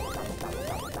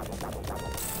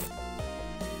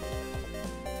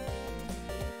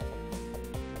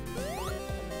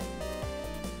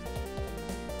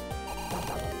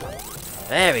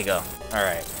 There we go.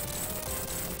 Alright.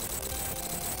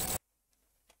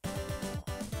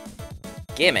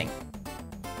 Gaming.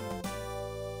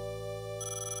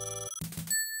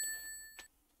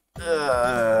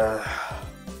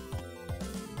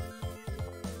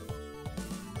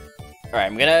 Alright,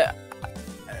 I'm gonna...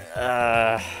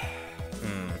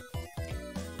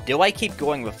 Do I keep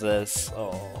going with this?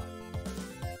 Oh...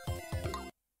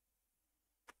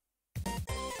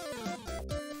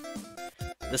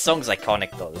 This song's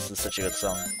iconic though, this is such a good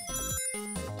song.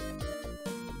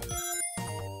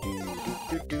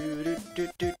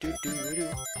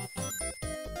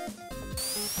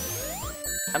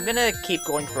 I'm gonna keep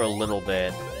going for a little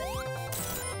bit.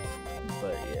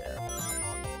 But yeah.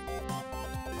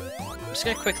 I'm just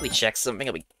gonna quickly check something.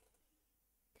 It'll be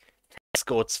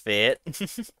Scott's Fate.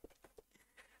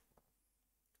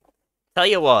 Tell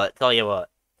you what.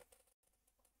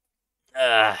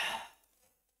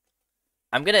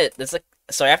 I'm gonna,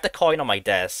 so I have the coin on my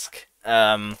desk,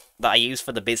 that I use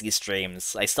for the busy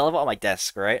streams. I still have it on my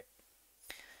desk, right?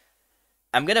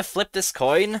 I'm gonna flip this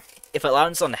coin. If it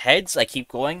lands on heads, I keep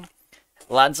going. If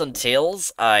it lands on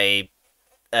tails, I,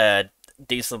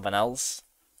 do something else.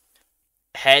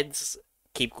 Heads,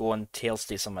 keep going. Tails,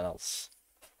 do something else.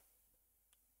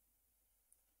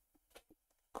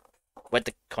 Where'd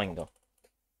the coin go?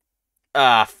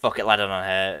 Ah, fuck, it landed on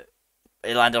head.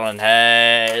 It landed on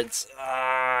heads.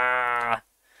 Ah,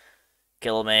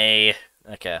 kill me.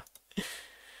 Okay.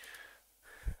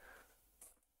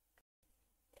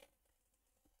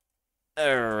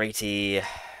 Alrighty.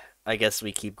 I guess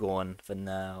we keep going for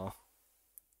now.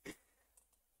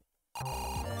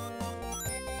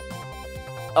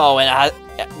 Oh, and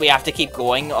we have to keep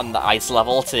going on the ice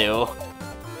level too.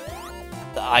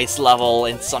 The ice level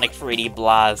in Sonic 3D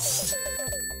Blast.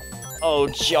 Oh,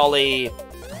 jolly.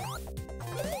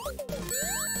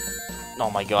 Oh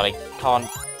my god, I can't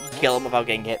kill him without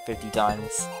getting hit 50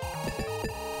 times.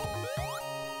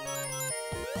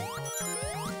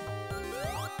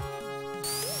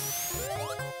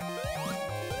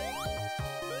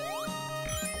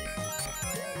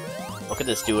 Look at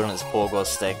this dude on his pogo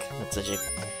stick.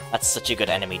 That's such a good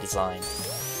enemy design.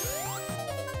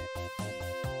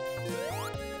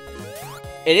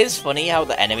 It is funny how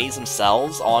the enemies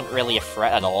themselves aren't really a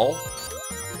threat at all.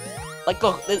 Like,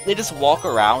 look, they just walk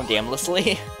around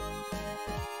aimlessly.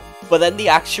 But then the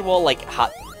actual, like,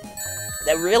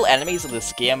 the real enemies of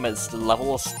this game is the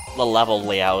level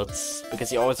layouts,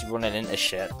 because you're always running into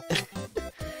shit.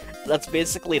 That's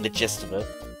basically the gist of it.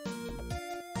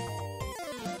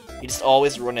 You're just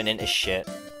always running into shit.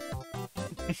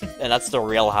 And that's the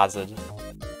real hazard.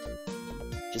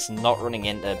 Just not running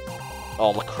into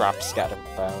all the crap scattered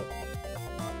about.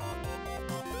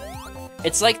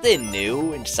 It's like they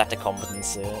knew and just had to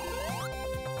compensate.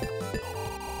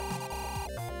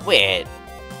 Wait.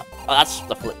 Oh, that's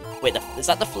the flick. Wait, is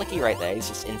that the Flicky right there? He's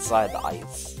just inside the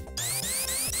ice.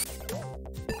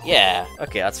 Yeah,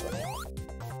 okay, that's fine.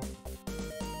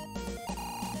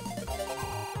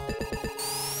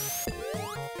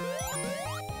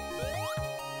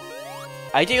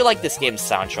 I do like this game's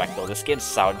soundtrack though. This game's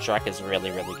soundtrack is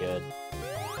really, really good.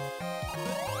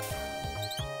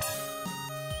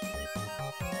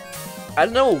 I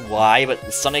don't know why,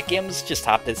 but Sonic games just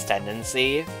have this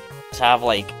tendency to have,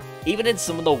 like, even in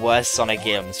some of the worst Sonic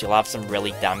games, you'll have some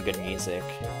really damn good music.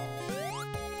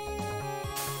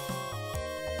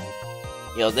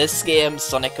 You know, this game,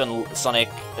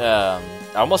 I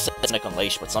almost said Sonic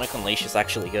Unleashed, but Sonic Unleashed is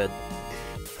actually good.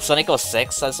 Sonic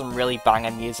 06 has some really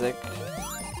banging music.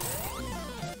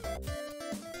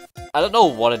 I don't know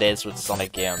what it is with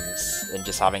Sonic games, and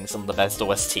just having some of the best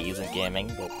OSTs in gaming,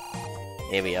 but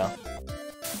here we are.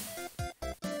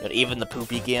 But even the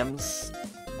poopy games.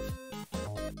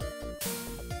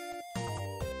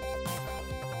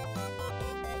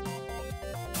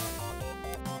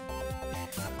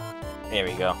 There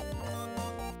we go.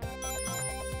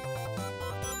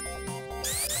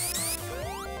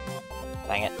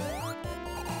 Dang it.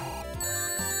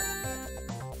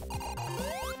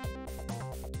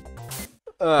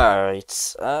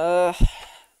 Alright, I'm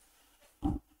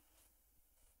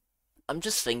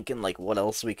just thinking, like, what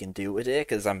else we can do with it,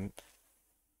 because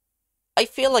I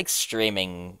feel like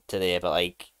streaming today, but,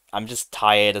 like, I'm just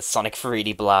tired of Sonic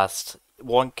 3D Blast.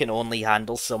 One can only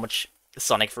handle so much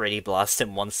Sonic 3D Blast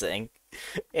in one sitting.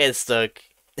 It's stuck.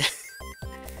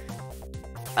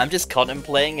 I'm just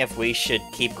contemplating if we should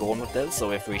keep going with this,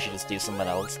 or if we should just do something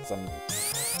else, because I'm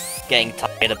getting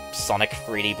tired of Sonic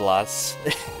 3D Blast.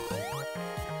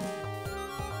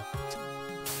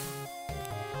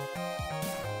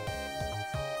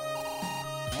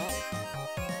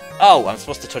 Oh, I'm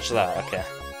supposed to touch that, okay.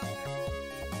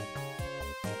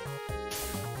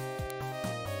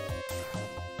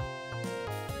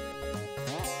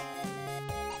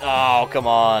 Oh, come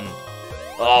on.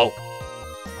 Oh.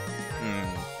 Hmm.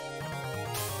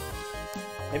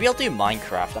 Maybe I'll do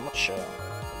Minecraft, I'm not sure.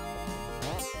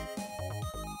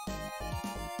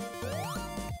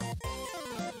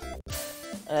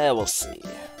 We'll see.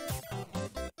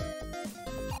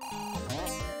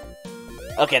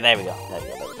 Okay, there we go. There we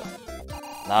go, there we go.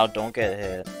 Now, don't get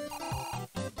hit.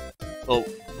 Oh,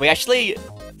 we actually...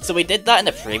 So we did that in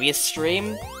the previous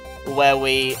stream, where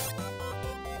we...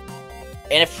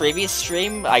 In a previous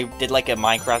stream, I did like a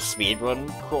Minecraft speedrun,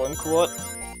 quote-unquote.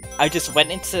 I just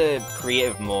went into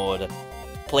creative mode,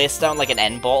 placed down like an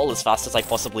end bottle as fast as I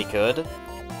possibly could,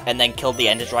 and then killed the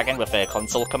Ender Dragon with a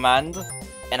console command.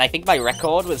 And I think my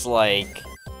record was like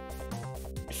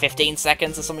 15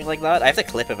 seconds or something like that. I have the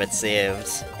clip of it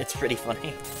saved. It's pretty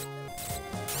funny.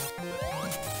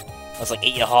 I was like,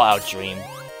 eat your heart out, dream.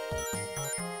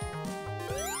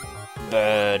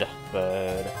 Bird.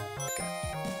 Okay.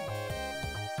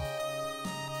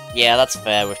 Yeah, that's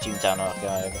fair with Toontown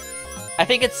Archive. I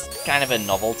think it's kind of a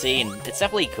novelty, and it's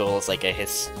definitely cool as like a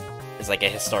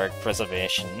historic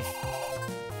preservation.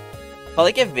 But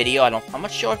like a video, I'm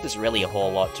not sure if there's really a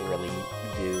whole lot to really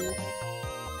do.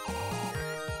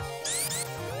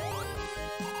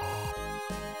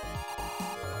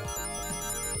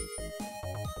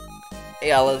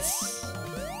 Yeah, let's...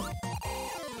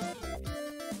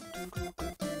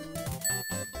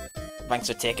 Thanks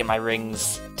for taking my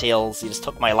rings, Tails. You just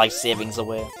took my life savings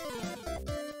away.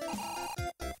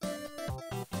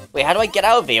 Wait, how do I get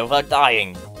out of here without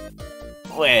dying?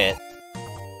 Wait.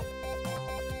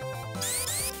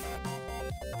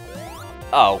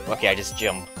 Oh, okay, I just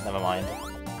jump. Never mind.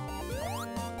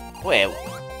 Wait.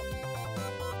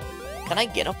 Can I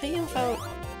get up here without...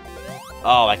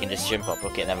 Oh, I can just jump up.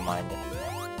 Okay, never mind.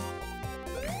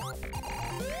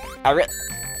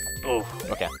 Oh,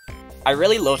 okay. I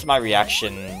really loved my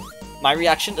reaction. My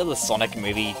reaction to the Sonic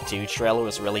Movie 2 trailer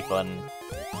was really fun.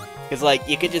 Because, like,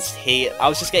 you could just hear... I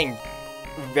was just getting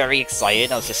very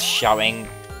excited. I was just shouting,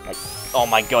 like, oh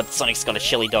my god, Sonic's got a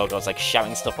chili dog. I was, like,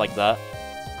 shouting stuff like that.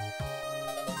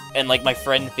 And, like, my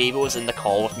friend Fever was in the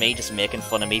call with me, just making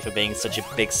fun of me for being such a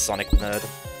big Sonic nerd.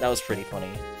 That was pretty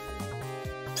funny.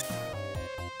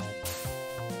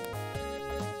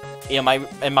 You know,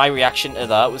 my reaction to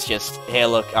that was just, hey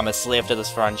look, I'm a slave to this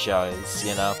franchise,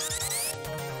 you know?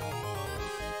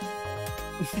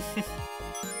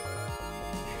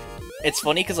 It's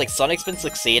funny because, like, Sonic's been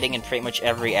succeeding in pretty much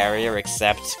every area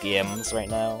except games right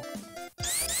now.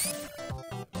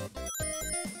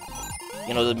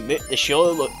 You know, the show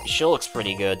looks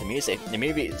pretty good. The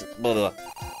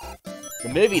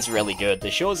movie's really good.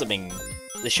 The shows have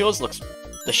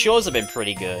been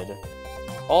pretty good.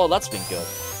 Oh, that's been good.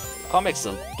 Comics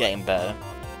are getting better,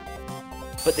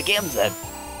 but the games are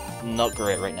not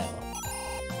great right now.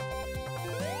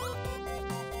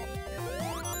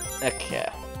 Okay.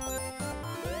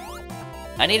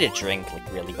 I need a drink,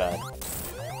 like, really bad.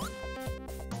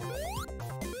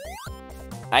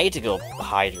 I need to go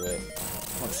hydrate.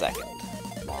 1 second.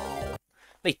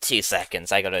 Wait 2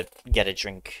 seconds, I gotta get a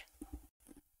drink.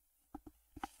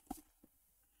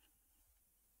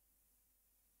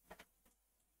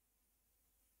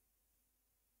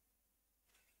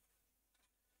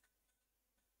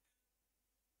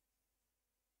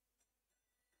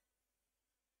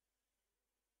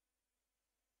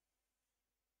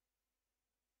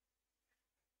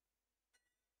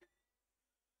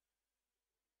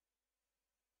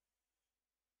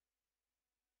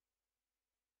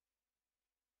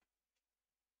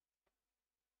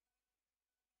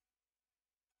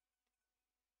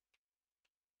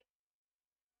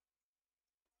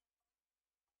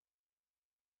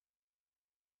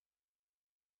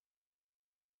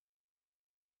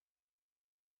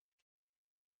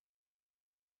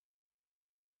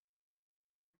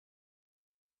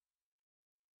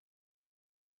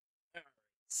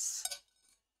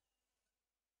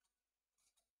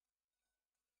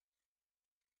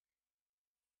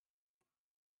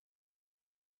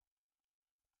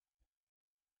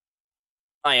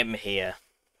 I am here.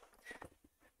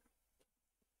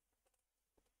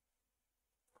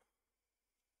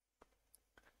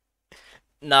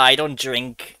 No, I don't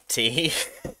drink tea.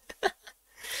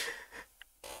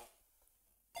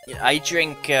 Yeah, I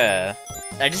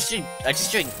just drink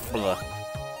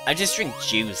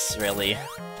juice, really.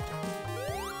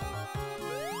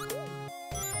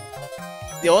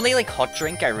 The only, like, hot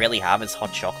drink I really have is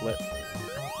hot chocolate,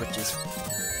 which is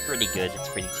pretty good, it's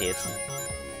pretty tasty.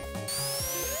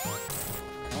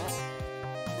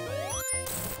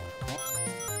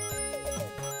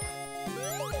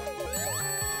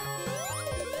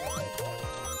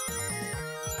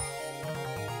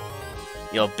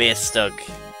 Yo, base Doug.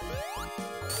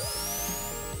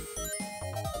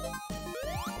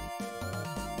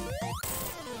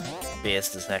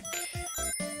 Based as heck.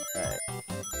 Alright.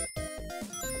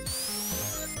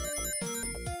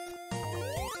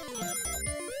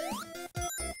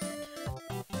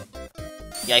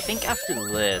 Yeah, I think after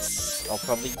this, I'll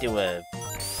probably do a...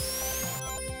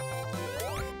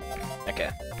 Okay.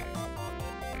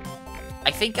 I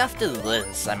think after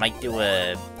this, I might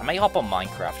hop on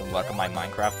Minecraft and work on my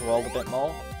Minecraft world a bit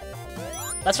more.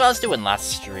 That's what I was doing last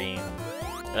stream.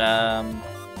 That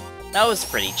was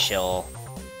pretty chill.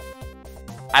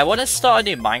 I want to start a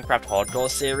new Minecraft Hardcore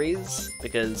series,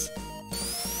 because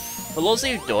for those of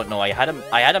you who don't know, I had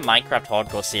a Minecraft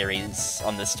Hardcore series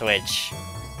on this Twitch,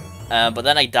 but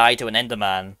then I died to an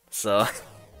Enderman, so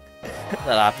that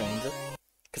happened,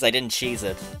 because I didn't cheese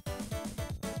it.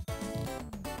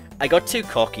 I got too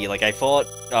cocky, like I thought,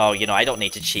 oh, you know, I don't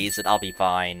need to cheese it, I'll be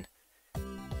fine.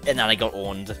 And then I got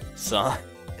owned, so...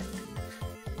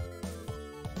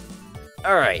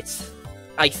 Alright,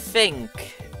 I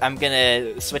think I'm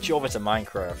gonna switch over to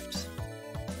Minecraft.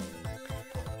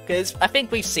 Because I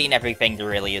think we've seen everything there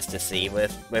really is to see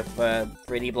with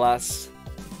 3D Blast.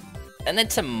 And then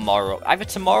tomorrow, either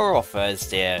tomorrow or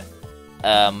Thursday,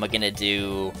 we're gonna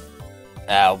do,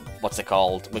 what's it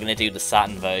called? We're gonna do the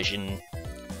Saturn version,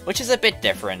 which is a bit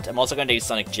different. I'm also gonna do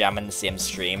Sonic Jam in the same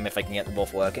stream if I can get them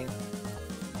both working.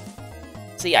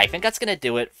 So yeah, I think that's gonna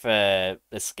do it for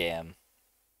this game.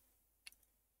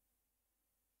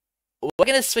 We're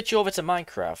gonna switch over to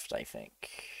Minecraft, I think.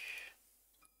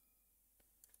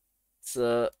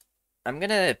 So, I'm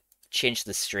gonna change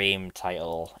the stream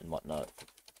title and whatnot.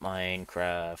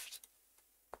 Minecraft.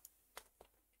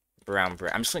 Brown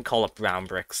Brick. I'm just gonna call it Brown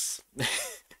Bricks.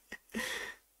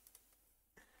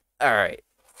 Alright.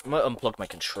 I'm gonna unplug my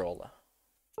controller.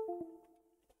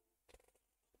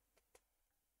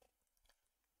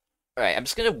 Alright, I'm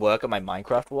just gonna work on my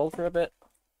Minecraft world for a bit.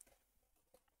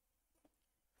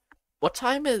 What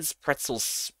time is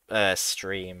Pretzel's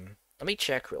stream? Let me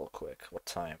check real quick. What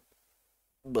time?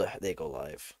 Blech, they go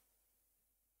live.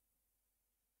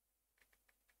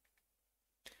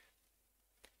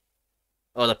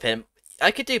 Oh, the pin... I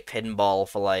could do pinball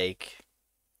for like...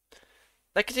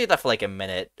 I could do that for like a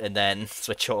minute and then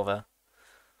switch over.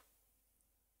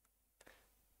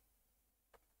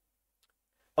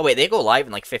 Oh wait, they go live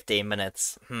in like 15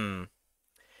 minutes. You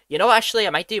know, actually, I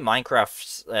might do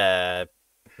Minecraft,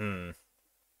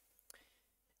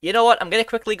 You know what? I'm gonna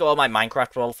quickly go on my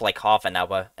Minecraft world for like half an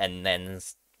hour and then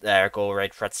go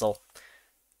raid Pretzel.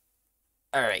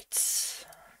 Alright.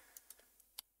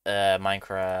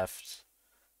 Minecraft.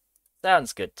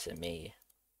 Sounds good to me.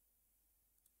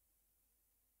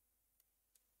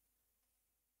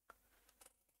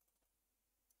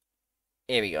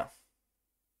 Here we go.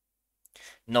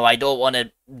 No, I don't want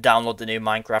to download the new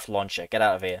Minecraft launcher. Get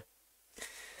out of here.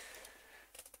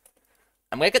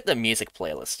 I'm gonna get the music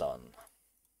playlist on.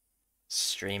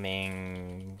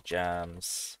 Streaming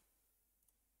jams.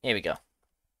 Here we go.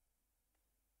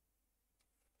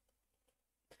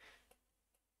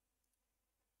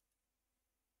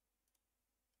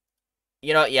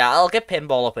 You know, yeah, I'll get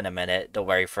pinball up in a minute. Don't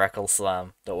worry, Freckle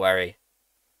Slam. Don't worry.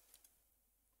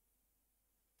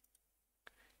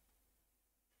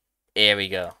 Here we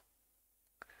go.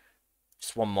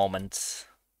 Just one moment.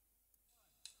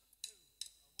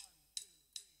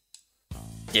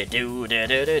 No,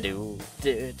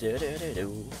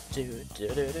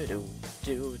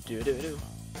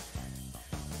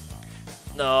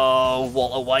 what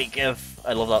a white gif.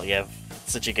 I love that gif.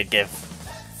 It's such a good gif.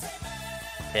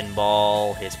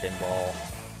 Pinball, here's pinball.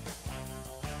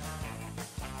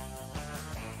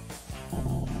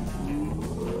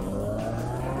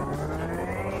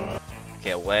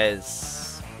 Okay,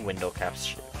 where's window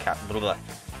capture?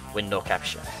 Window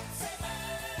capture.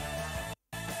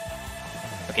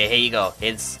 Okay, here you go.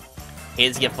 Here's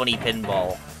your funny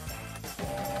pinball.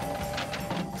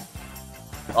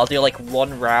 I'll do like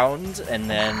one round and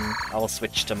then I'll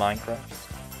switch to Minecraft.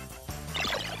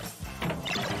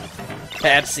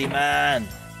 Pepsi Man!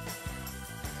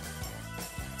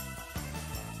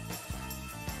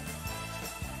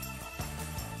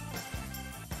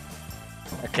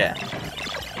 Okay.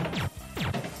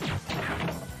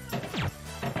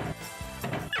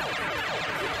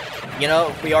 You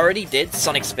know, we already did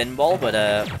Sonic Spinball, but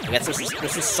I guess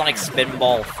this is Sonic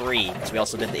Spinball 3, because we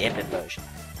also did the 8-bit version.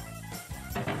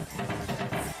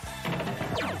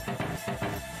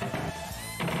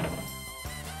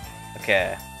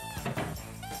 Okay.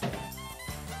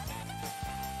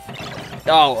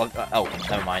 Oh,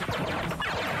 never mind.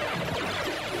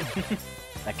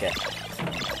 Okay.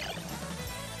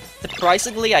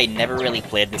 Surprisingly, I never really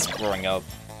played this growing up.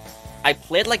 I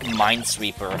played like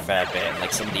Minesweeper a fair bit, and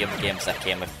like some of the other games that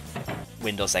came with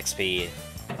Windows XP.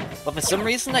 But for some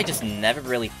reason, I just never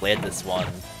really played this one.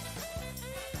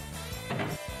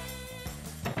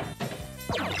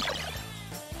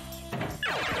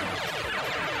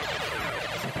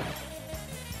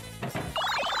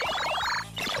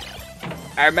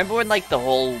 I remember when like the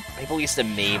whole people used to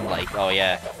meme like, oh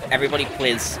yeah, everybody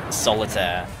plays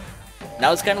Solitaire.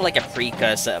 Now it's kind of like a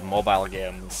precursor of mobile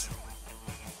games.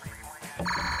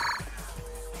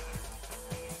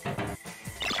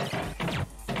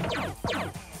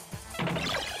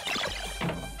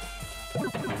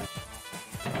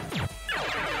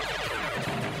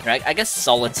 Right, I guess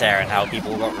Solitaire and how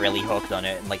people got really hooked on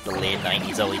it in like the late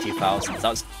 90s, early 2000s. That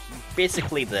was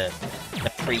basically the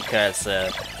precursor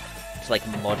to like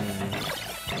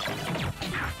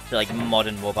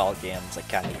modern mobile games like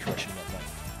Candy Crush and whatnot.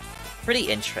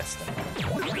 Pretty interesting.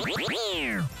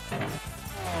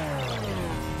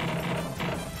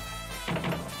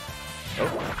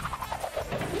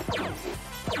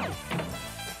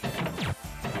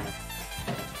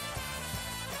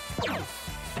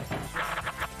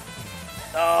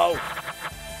 Oh.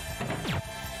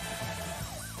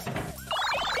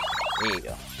 There you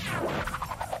go.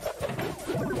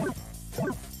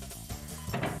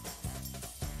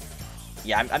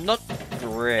 Yeah, I'm not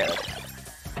great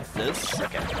at this.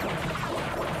 Okay.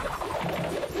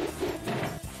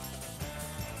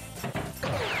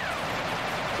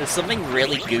 There's something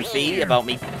really goofy about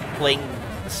me playing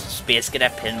Space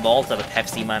Cadet Pinball to the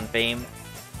Pepsi Man theme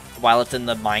while it's in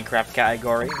the Minecraft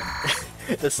category.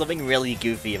 There's something really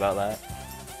goofy about that.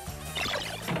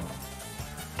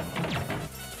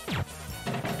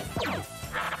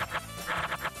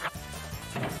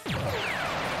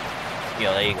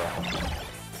 Yeah, there you go.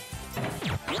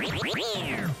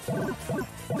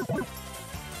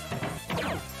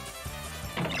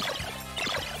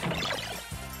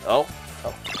 Oh.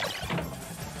 Oh.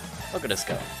 Look at us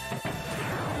go.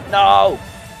 No!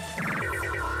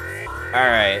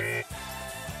 Alright.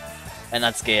 And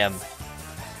that's game.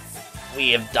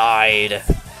 We have died.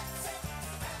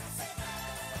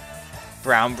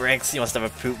 Brown Bricks, you must have a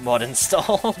poop mod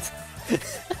installed.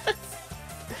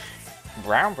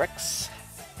 Brown Bricks.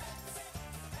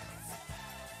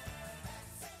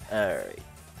 Alright.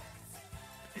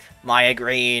 Maya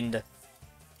Green.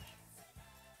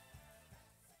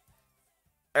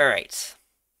 Alright.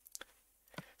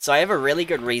 So I have a really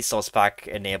good resource pack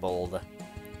enabled.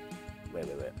 Wait.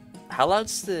 How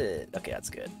loud's the... Okay, that's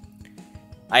good.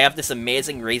 I have this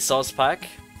amazing resource pack.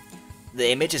 The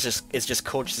image is just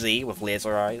Coach Z with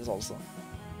laser eyes also.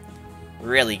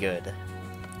 Really good.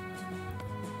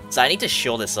 So I need to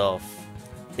show this off.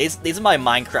 These are my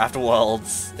Minecraft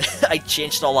worlds. I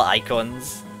changed all the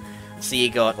icons. So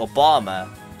you got Obama,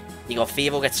 you got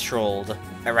Feeble Gets Trolled,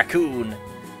 a raccoon,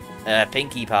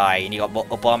 Pinkie Pie, and you got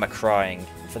Obama crying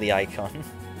for the icon.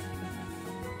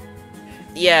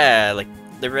 Yeah, like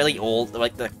the really old,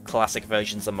 like the classic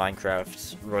versions of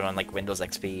Minecraft run on like Windows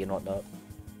XP and whatnot.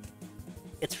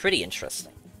 It's pretty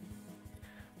interesting.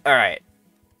 Alright.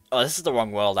 Oh, this is the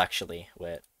wrong world actually.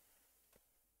 Wait.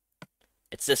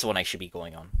 It's this one I should be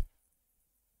going on.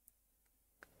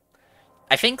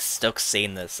 I think Stuck's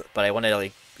seen this, but I want to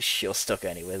like show Stuck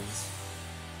anyways.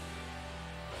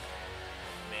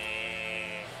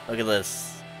 Look at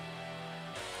this.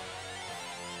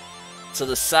 So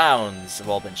the sounds have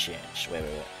all been changed. Wait.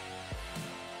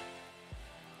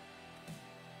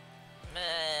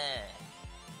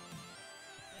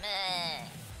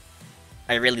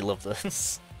 I really love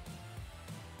this.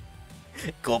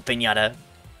 Go Pinata.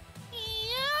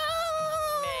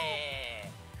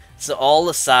 So all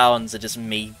the sounds are just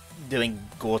me doing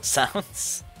goat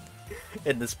sounds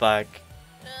in this pack.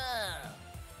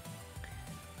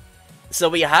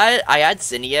 So I had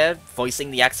Zinnia voicing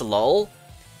the Axolotl,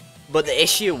 but the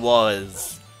issue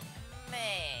was...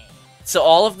 So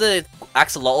all of the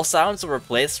Axolotl sounds were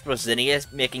replaced with Zinnia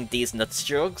making these nuts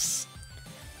jokes.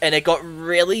 and it got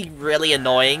really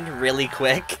annoying really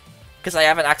quick because I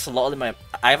have an axolotl in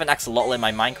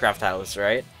my Minecraft house,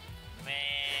 right?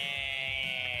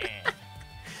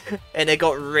 And it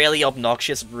got really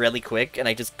obnoxious really quick, and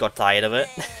I just got tired of it,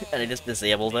 and I just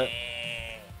disabled it.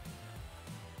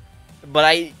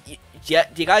 But yeah,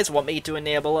 do you guys want me to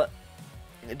enable it?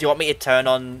 Do you want me to turn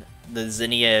on the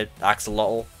Zinnia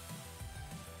axolotl?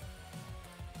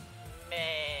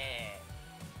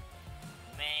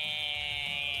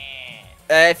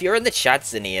 If you're in the chat,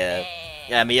 Zinnia,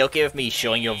 are you okay with me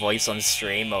showing your voice on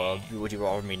stream, or would you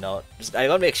rather me not? I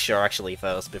gotta make sure actually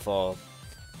first before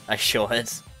I show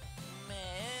it.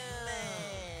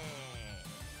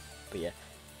 But yeah.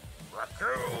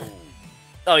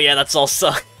 Oh yeah, that's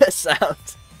also a sound.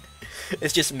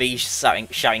 It's just me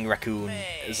shouting raccoon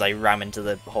as I ram into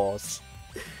the horse.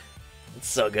 It's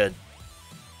so good.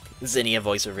 Zinnia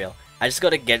voice reveal. I just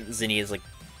gotta get Zinnia's, like,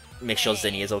 make sure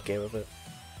Zinnia's okay with it.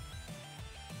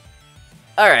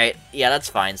 Alright, yeah, that's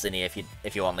fine, Zinnia,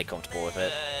 if you're only comfortable with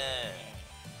it.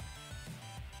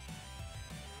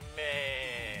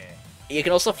 You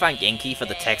can also thank Inky for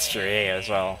the texture here as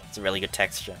well. It's a really good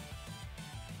texture.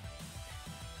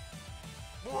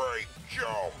 Great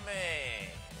job.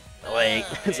 Oh, wait,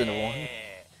 there's another one.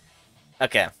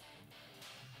 Okay.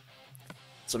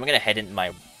 So I'm gonna head into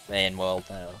my main world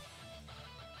now.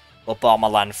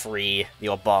 Obamaland 3, the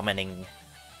Obamining.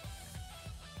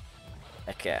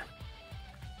 Okay.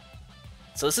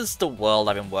 So this is the world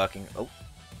I've been working... Oh,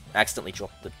 I accidentally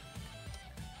dropped the...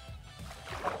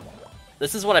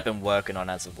 This is what I've been working on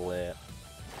as of late.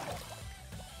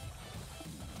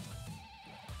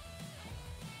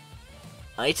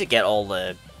 I need to get all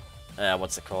the...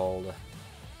 what's it called?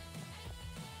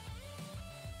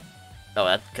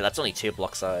 Oh, that's only 2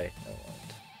 blocks high. Oh,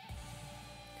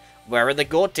 where are the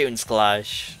Gotoons,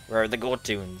 Clash? Where are the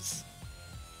Gotoons?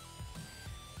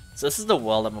 So this is the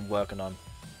world I've been working on.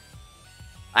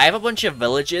 I have a bunch of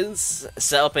villages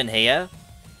set up in here.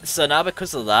 So now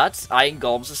because of that, iron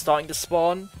golems are starting to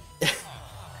spawn.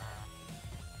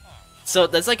 So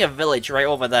there's like a village right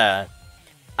over there.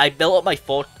 I built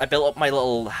up my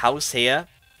little house here.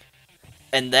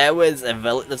 And there was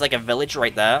there's like a village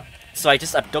right there. So I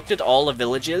just abducted all the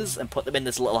villagers and put them in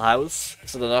this little house,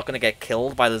 so they're not gonna get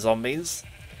killed by the zombies.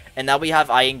 And now we have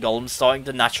iron golems starting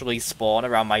to naturally spawn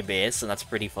around my base, and that's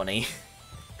pretty funny.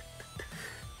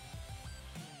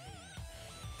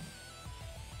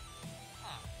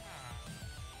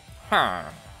 Huh.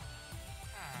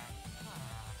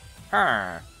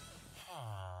 Huh.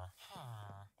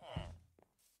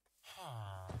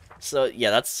 So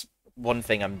yeah, that's one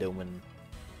thing I'm doing.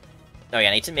 Oh yeah,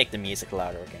 I need to make the music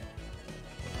louder again.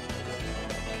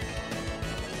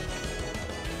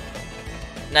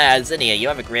 Nah, Zinnia, you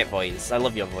have a great voice. I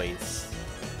love your voice.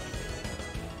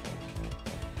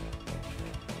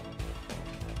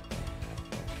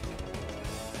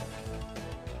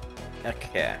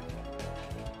 Okay.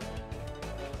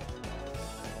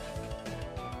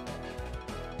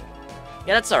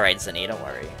 Yeah, that's alright, Zinnia, don't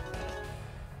worry.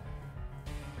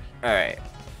 Alright.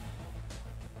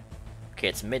 Okay,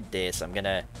 it's midday, so I'm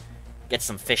gonna get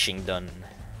some fishing done.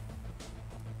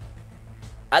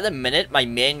 At the minute, my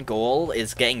main goal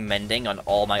is getting mending on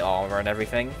all my armor and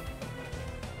everything.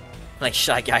 Like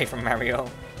Shy Guy from Mario.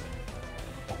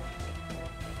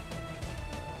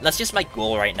 That's just my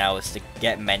goal right now, is to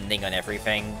get mending on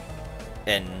everything.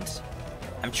 And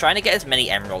I'm trying to get as many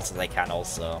emeralds as I can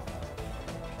also.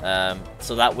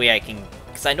 So that way I can...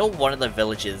 Because I know one of the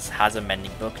villages has a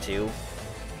mending book too.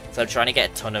 So I'm trying to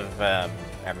get a ton of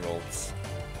emeralds.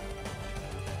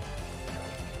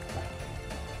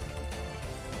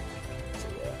 So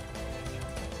yeah.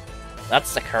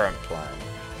 That's the current plan.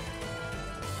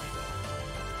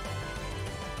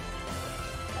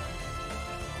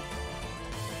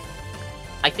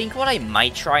 I think what I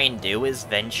might try and do is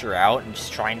venture out and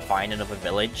just try and find another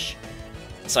village.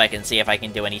 So I can see if I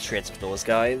can do any trades with those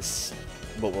guys.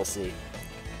 But we'll see.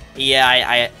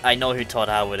 Yeah, I know who Todd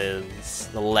Howard is.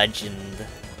 The legend.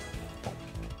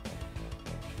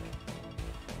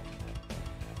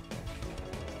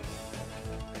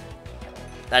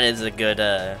 That is a good,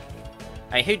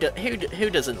 who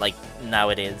doesn't, like,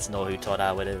 nowadays know who Todd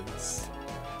Howard is?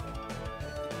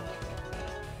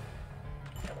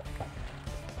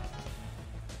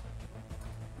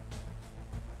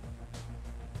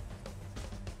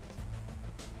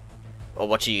 Or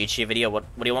watch a YouTube video? What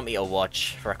do you want me to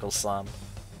watch, Freckles Slam?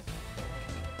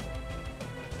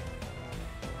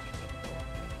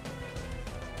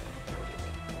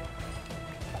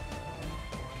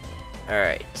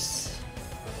 Alright.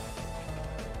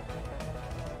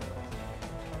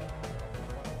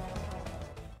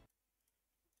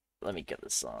 let me get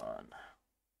this on.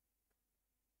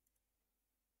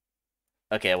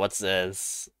 Okay, what's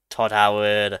this? Todd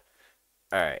Howard.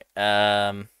 Alright,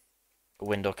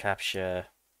 window capture.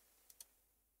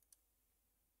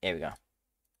 Here we go.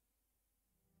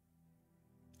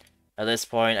 At this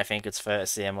point, I think it's fair to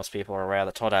say most people are aware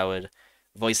that Todd Howard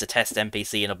voiced a test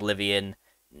NPC in Oblivion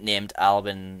named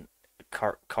Albin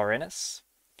Corinus.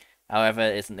 However,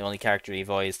 it isn't the only character he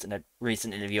voiced. In a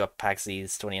recent interview at PAX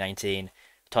East 2019,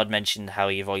 Todd mentioned how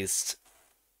he voiced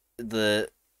the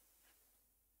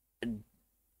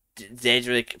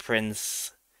Daedric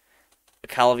Prince,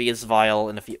 Calvius Vile,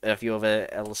 and a few other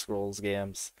Elder Scrolls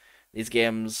games. These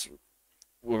games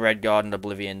were Redguard and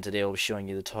Oblivion. Today we'll be showing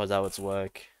you the Todd Howard's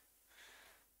work.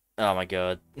 Oh my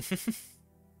god.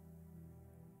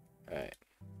 Alright.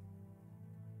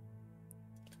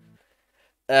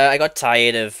 I got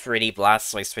tired of 3D Blast,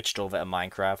 so I switched over to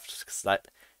Minecraft, because that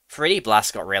 3D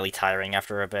Blast got really tiring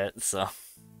after a bit, so...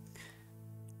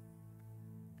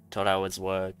 Todd Howard's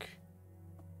work.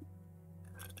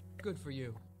 Good for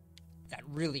you. That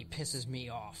really pisses me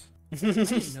off. I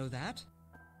didn't know that.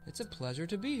 It's a pleasure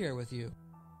to be here with you.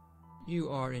 You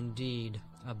are indeed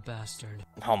a bastard.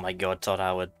 Oh my god, Todd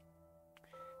Howard.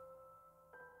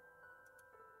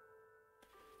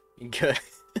 Good.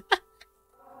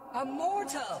 A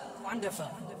mortal!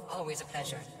 Wonderful. Always a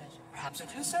pleasure. Perhaps a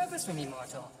due service for me,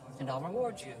 mortal, and I'll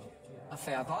reward you. A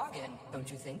fair bargain,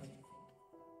 don't you think?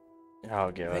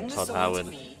 Oh Bring god, the Todd sword Howard.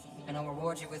 to me, and I'll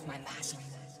reward you with my mask.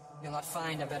 You'll not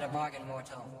find a better bargain,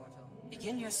 mortal.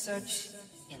 Begin your search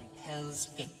in Hell's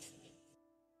Gate.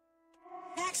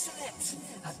 Excellent!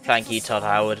 Thank you, Todd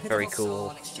Howard. Very pitiful soul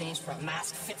cool. In exchange for a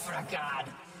mask fit for a god.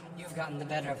 You've gotten the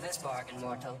better of this bargain,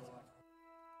 mortal.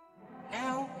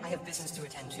 Now, I have business to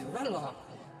attend to. Run along.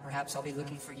 Perhaps I'll be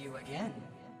looking for you again.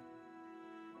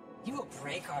 You will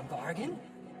break our bargain?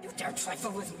 You dare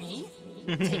trifle with me?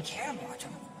 Take care,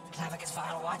 mortal. Clavicus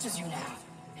Vile watches you now,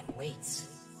 and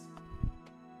waits.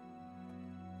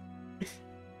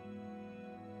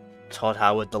 Todd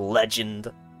Howard, the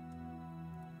legend.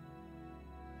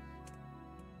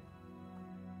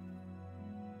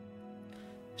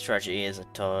 Strategy is a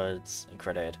Todd's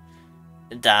credited.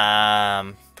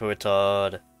 Damn, poor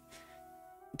Todd.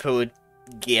 Poor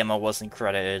gamer wasn't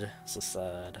credited. So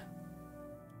sad.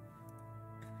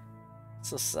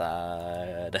 So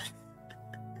sad.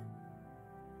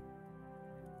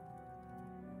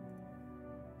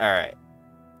 Alright.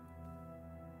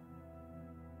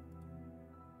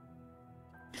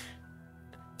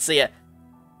 So yeah,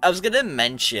 I was gonna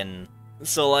mention,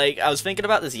 so like, I was thinking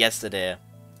about this yesterday.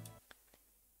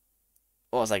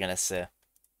 What was I gonna say?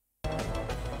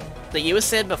 That you were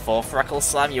saying before, Freckle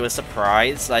Slam, you were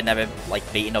surprised I'd never, like,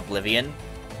 beaten Oblivion.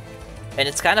 And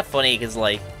it's kind of funny, because,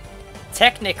 like,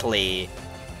 technically,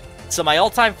 so my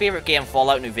all-time favorite game,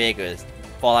 Fallout New Vegas,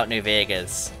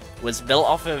 was built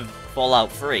off of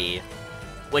Fallout 3,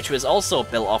 which was also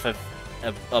built off of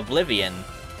Oblivion.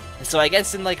 So I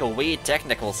guess in, like, a weird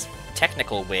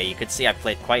technical way, you could see I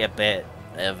played quite a bit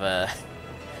of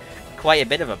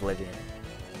Oblivion.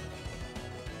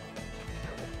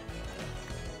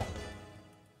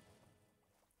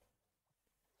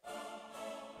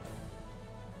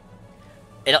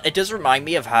 It does remind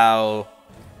me of how...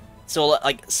 So,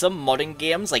 like, some modern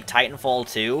games, like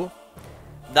Titanfall 2,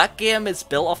 that game is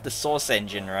built off the Source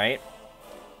engine, right?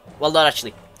 Well, not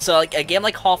actually. So, like, a game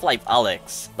like Half-Life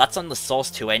Alyx, that's on the Source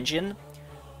 2 engine.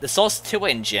 The Source 2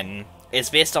 engine is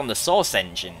based on the Source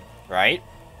engine, right?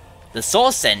 The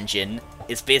Source engine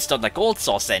is based on the Gold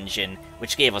Source engine,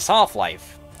 which gave us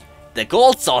Half-Life. The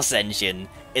Gold Source engine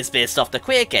is based off the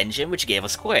Quake engine, which gave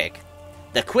us Quake.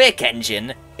 The Quake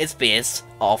engine is based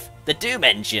off the Doom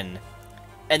engine.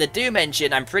 And the Doom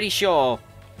engine, I'm pretty sure,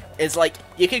 is like,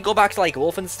 you can go back to like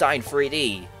Wolfenstein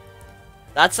 3D.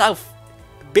 That's how,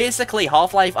 basically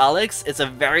Half-Life Alyx is a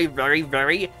very, very,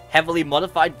 very heavily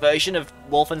modified version of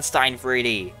Wolfenstein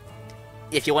 3D.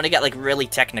 If you want to get like really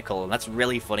technical, and that's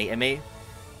really funny to me.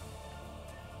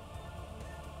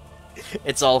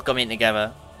 It's all coming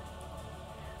together.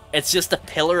 It's just a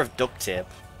pillar of duct tape.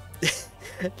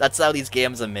 That's how these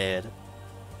games are made.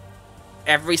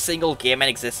 Every single game in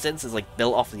existence is like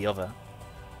built off the other.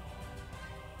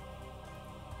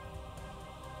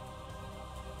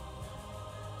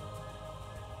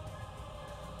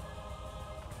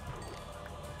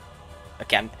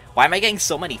 Okay, why am I getting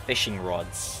so many fishing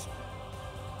rods?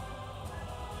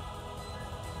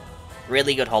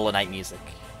 Really good Hollow Knight music.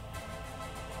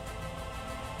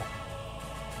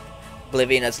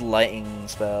 Oblivion has lighting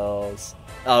spells.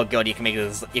 Oh god, you can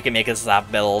make a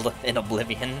zap build in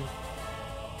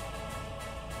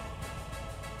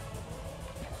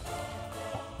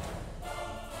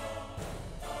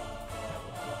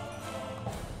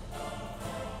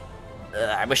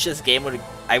I wish this game would.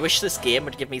 I wish this game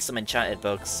would give me some enchanted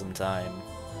books sometime.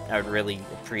 I would really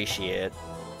appreciate it.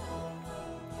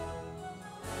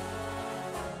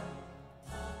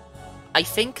 I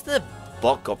think the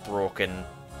book got broken.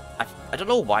 I don't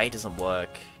know why it doesn't work.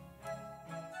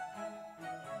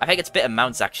 I think it's Bitter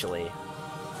Mounts, actually.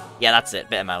 Yeah, that's it,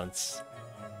 Bitter Mounts.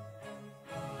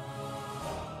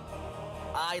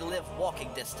 I live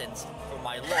walking distance from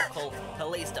my local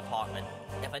police department.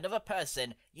 If another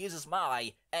person uses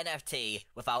my NFT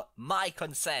without my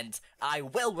consent, I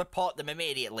will report them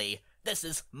immediately. This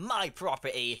is my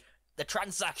property. The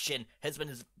transaction has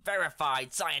been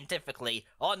verified scientifically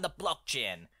on the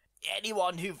blockchain.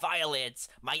 Anyone who violates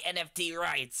my NFT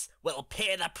rights will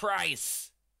pay the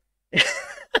price.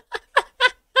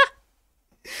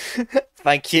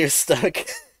 Thank you, Stuck.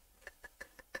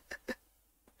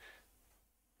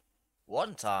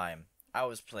 One time, I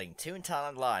was playing Toontown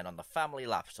Online on the family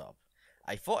laptop.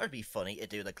 I thought it'd be funny to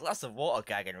do the glass of water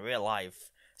gag in real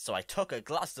life, so I took a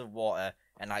glass of water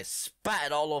and I spat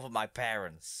it all over my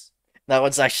parents. That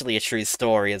one's actually a true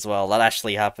story as well. That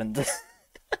actually happened.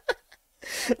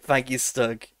 Thank you,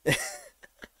 Stug.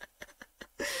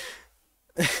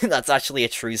 That's actually a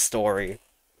true story.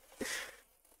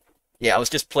 Yeah, I was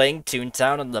just playing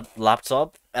Toontown on the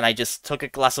laptop, and I just took a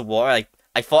glass of water.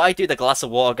 I thought I'd do the glass of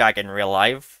water gag in real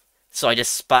life, so I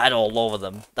just spat it all over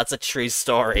them. That's a true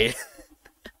story.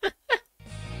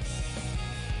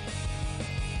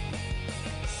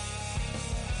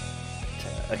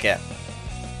 Okay.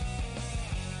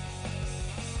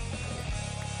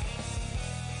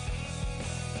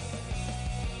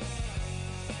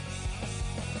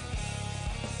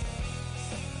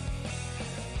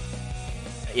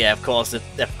 Yeah, of course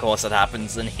it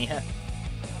happens in here.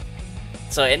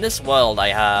 So in this world I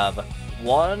have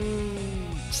 1,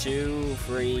 2,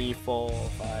 3, 4,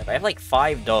 5. I have like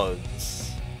 5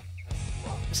 dogs.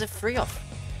 Is it 3 or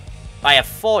I have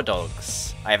 4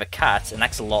 dogs. I have a cat, an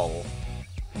axolotl,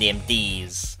 named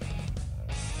Deez.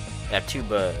 I have 2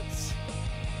 birds.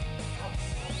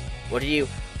 What do you...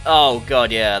 Oh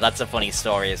god, yeah, that's a funny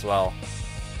story as well.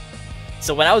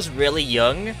 So when I was really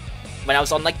young, when I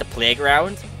was on like the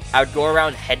playground, I would go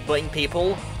around headbutting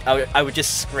people. I would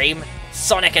just scream,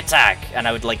 Sonic Attack! And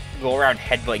I would like go around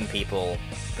headbutting people,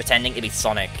 pretending to be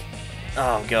Sonic.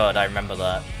 Oh god, I remember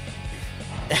that.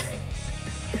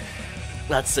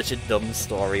 That's such a dumb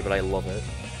story, but I love it.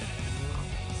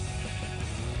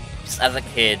 Just as a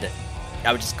kid,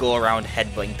 I would just go around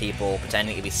headbutting people,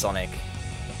 pretending to be Sonic,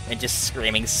 and just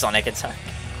screaming Sonic Attack.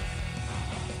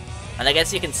 And I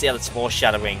guess you can see how it's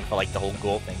foreshadowing for like the whole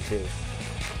goat thing too.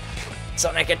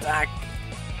 Sonic Attack!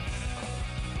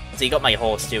 So you got my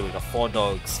horse too, we got 4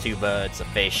 dogs, 2 birds, a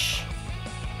fish.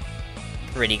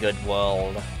 Pretty good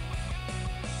world.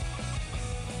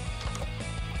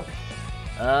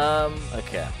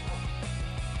 Okay.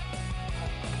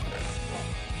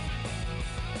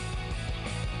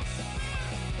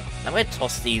 I'm gonna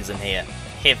toss these in here.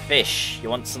 Here, fish. You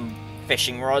want some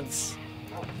fishing rods?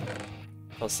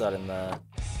 Toss that in there.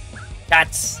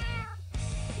 Cats!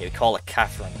 Yeah, we call it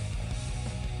Catherine.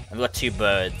 I've got 2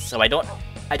 birds, so I don't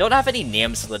have any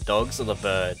names for the dogs or the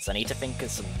birds. I need to think of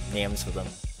some names for them.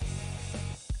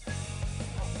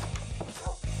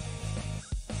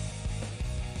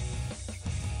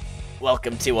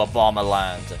 Welcome to Obama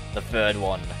Land, the 3rd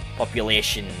one.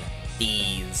 Population,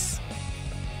 these.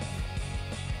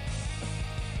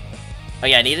 Oh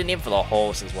yeah, I need a name for the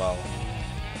horse as well.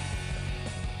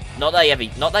 Not that I ever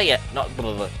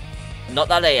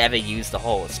used the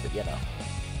horse, but you know.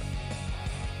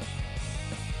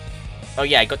 Oh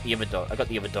yeah, I got the other dog. I got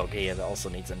the other dog here that also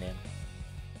needs a name.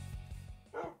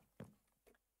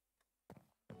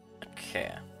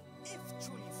 Okay.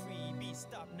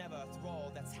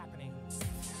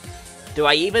 Do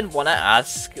I even want to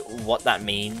ask what that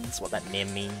means? What that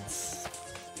name means?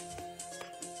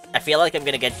 I feel like I'm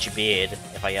gonna get jibbered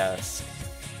if I ask.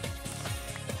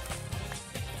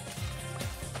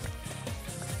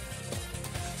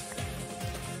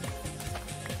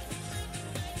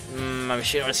 I'm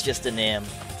sure it's just a name.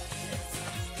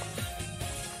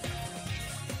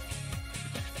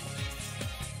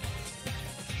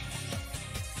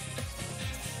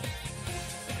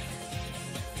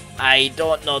 I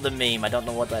don't know the meme, I don't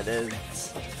know what that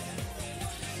is.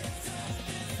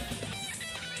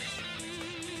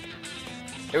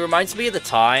 It reminds me of the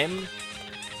time...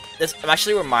 I'm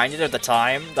actually reminded of the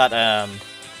time that,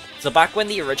 so back when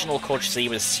the original Coach C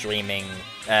was streaming,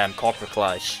 Corporate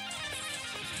Clash.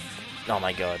 Oh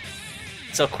my god.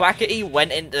 So Quackity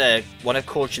went into one of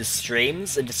Coach's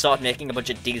streams and just started making a bunch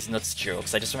of D's Nuts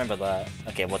jokes. I just remember that.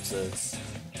 Okay, what's this?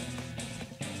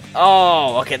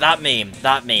 Oh, okay, that meme.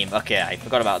 That meme. Okay, I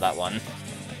forgot about that one.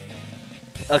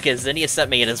 Okay, Zinnia sent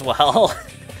me it as well.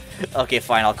 Okay,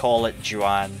 fine, I'll call it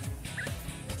Juan.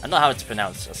 I don't know how it's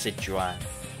pronounced. I'll say Juan.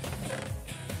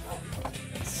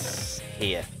 It's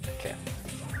here. Okay.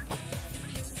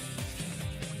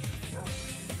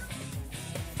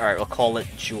 Alright, we'll call it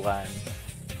Juan.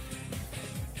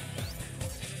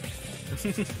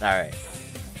 Alright.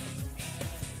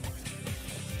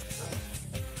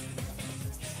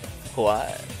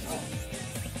 What?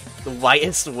 The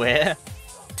whitest where?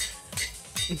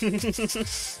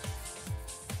 This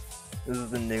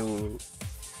is the new...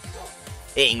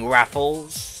 Eating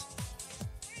raffles.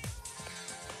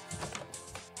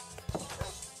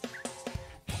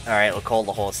 Alright, we'll call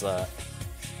the horse that.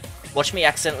 Watch me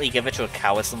accidentally give it to a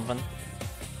cow or something.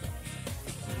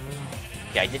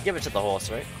 Yeah, I did give it to the horse,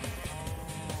 right?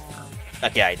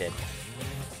 Okay, I did.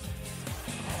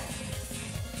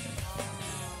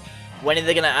 When are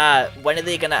they gonna add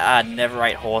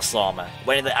Neverite horse armor?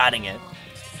 When are they adding it?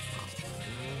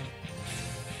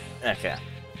 Okay.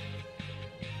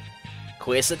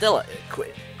 Quesadilla.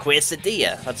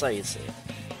 Quesadilla. That's how you say it.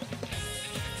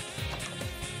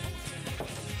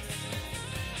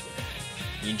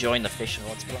 You enjoying the fish and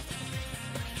what's bro?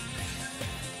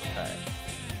 Alright.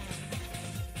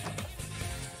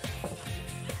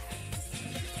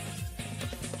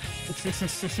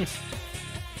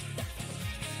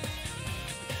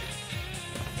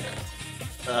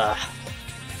 Ugh.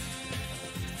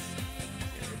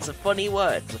 It's a funny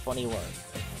word. It's a funny word.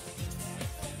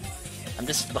 I'm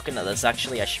just looking at this.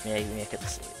 Actually, I should make it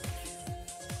sleep.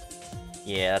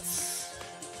 Yeah, that's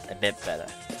a bit better.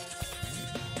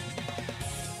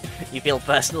 You feel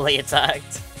personally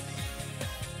attacked?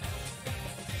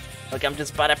 Look, I'm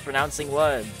just bad at pronouncing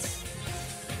words.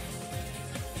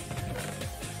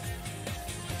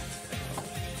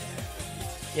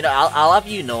 You know, I'll have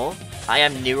you know, I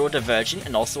am neurodivergent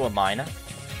and also a minor.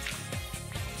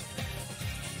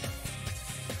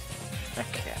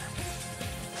 Okay.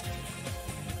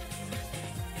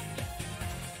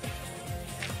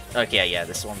 Okay, yeah,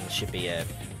 this one should be a...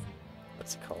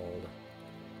 what's it called?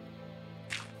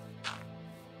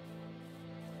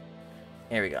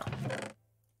 Here we go.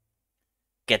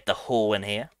 Get the hole in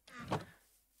here.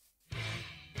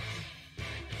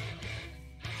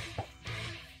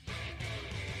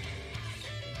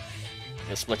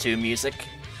 The Splatoon music.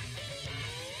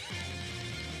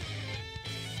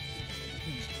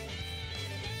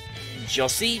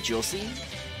 Josie?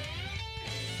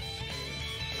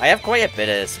 I have quite a bit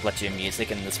of Splatoon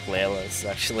music in this playlist,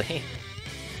 actually.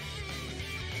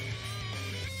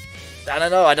 I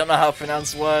don't know how to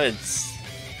pronounce words.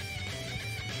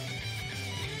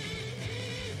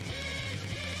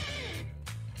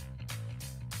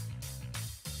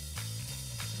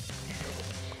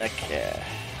 Okay.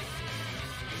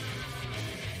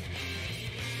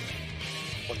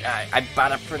 Look, I'm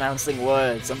bad at pronouncing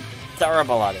words. I'm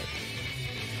terrible at it.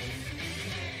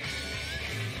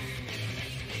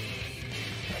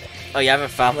 Oh, you have a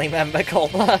family member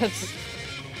called that?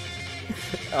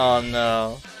 Oh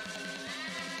no.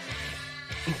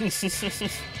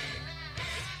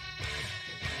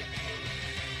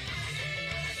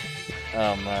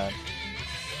 Oh man.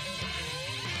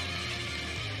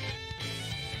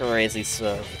 Crazy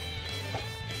stuff.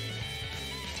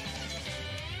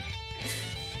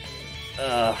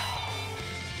 Ugh.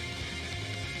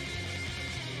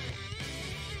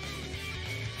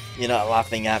 You're not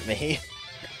laughing at me.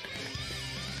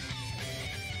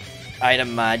 I'd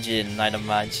imagine.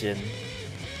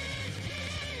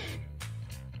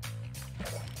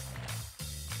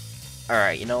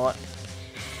 Alright, you know what?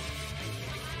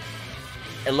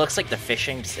 It looks like the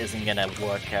fishing just isn't gonna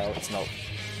work out. It's not...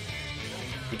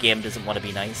 The game doesn't want to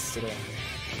be nice today.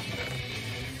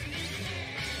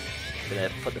 Gonna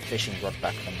put the fishing rod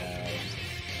back on now.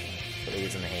 Put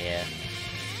these in here.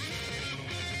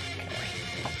 Okay.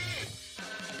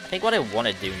 I think what I want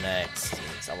to do next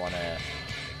is I want to...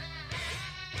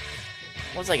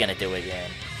 What was I gonna do again?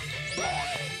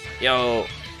 Yo!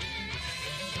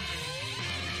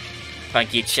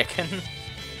 Funky chicken?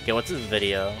 Okay, what's this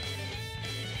video?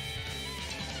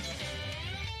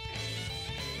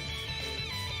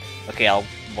 Okay, I'll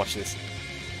watch this.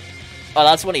 Oh,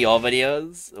 that's one of your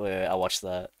videos? Wait, I'll watch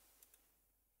that.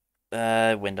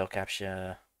 Window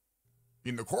capture.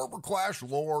 In the Corporate Clash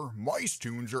lore, Mice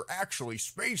Tunes are actually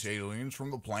space aliens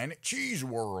from the planet Cheese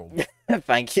World.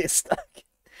 Thank you, Stuck.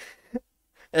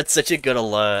 It's such a good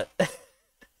alert.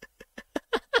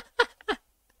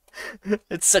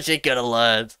 It's such a good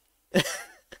alert.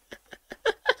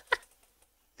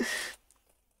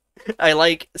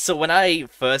 So when I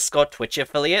first got Twitch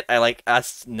affiliate, I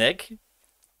asked Nick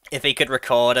if he could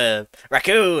record a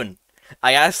raccoon.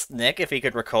 I asked Nick if he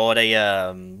could record a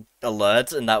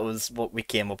alert, and that was what we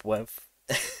came up with.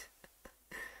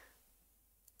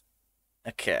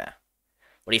 Okay.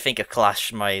 What do you think of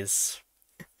Clash Mice?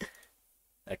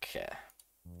 Okay.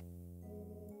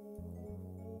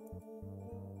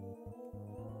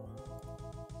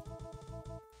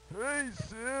 Hey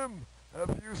Sim,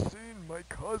 have you seen my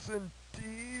cousin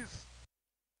Deez?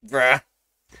 Bruh.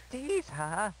 These,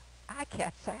 huh? I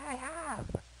can't say I have.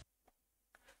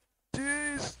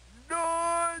 Deez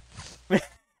nuts!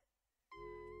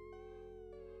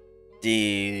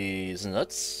 These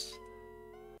nuts.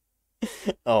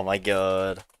 Oh my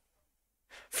god.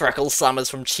 Freckle Sam is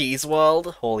from Cheese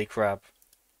World? Holy crap.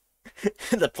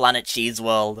 The planet Cheese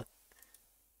World.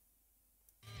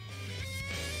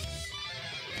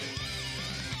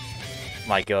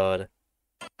 My god.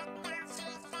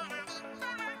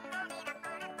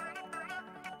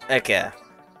 Okay.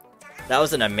 That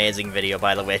was an amazing video,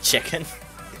 by the way, chicken.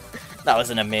 That was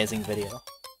an amazing video.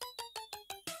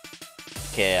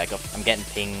 Okay, I'm getting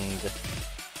pinged.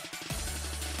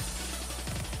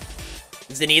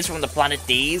 Zinnies from the planet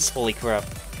D's? Holy crap.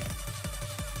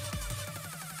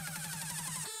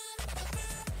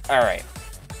 Alright.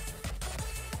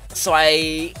 So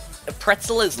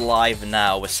Pretzel is live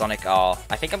now with Sonic R.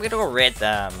 I think I'm gonna go raid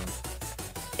them.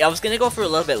 Yeah, I was gonna go for a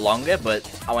little bit longer, but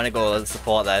I wanna go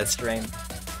support their stream.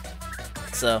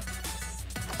 So,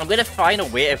 I'm gonna find a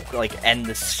way to, like, end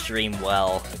the stream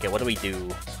well. Okay, what do we do?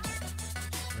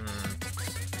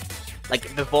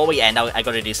 Like, before we end, I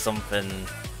gotta do something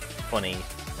funny.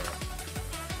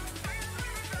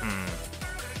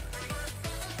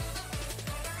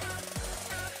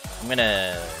 I'm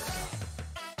gonna...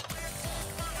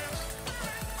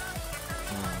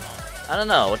 I don't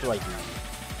know, what do I do?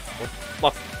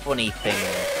 What funny thing?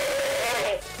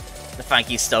 The thank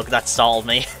you Stug, that stalled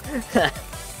me.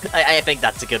 I think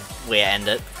that's a good way to end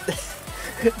it.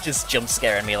 Just jump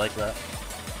scaring me like that.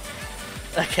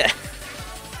 Okay.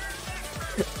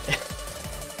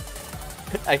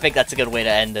 I think that's a good way to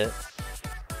end it.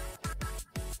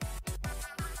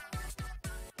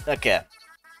 Okay.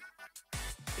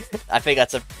 I think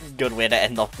that's a good way to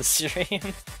end off the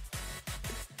stream.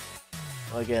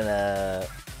 We're gonna...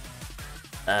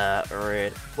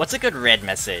 raid. What's a good raid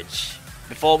message?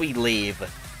 Before we leave,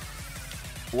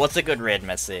 what's a good raid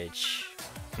message?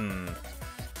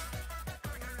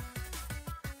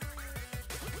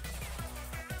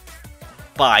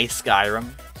 Bye, Skyrim.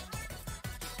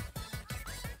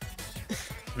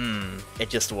 It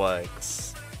just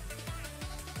works.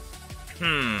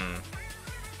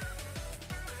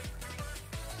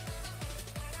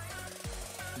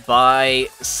 Bye,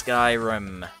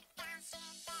 Skyrim.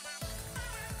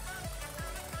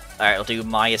 Alright, I'll do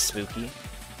Maya Spooky.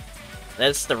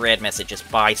 That's the red message, just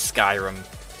bye, Skyrim.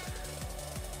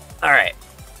 Alright.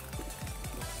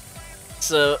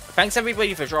 So, thanks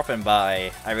everybody for dropping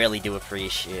by. I really do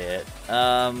appreciate it.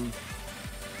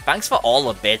 Thanks for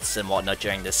all the bits and whatnot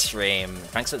during this stream.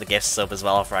 Thanks for the gift sub as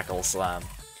well, Freckle Slam.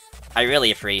 I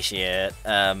really appreciate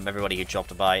everybody who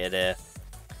dropped by today.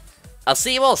 I'll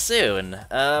see you all soon.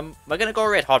 We're gonna go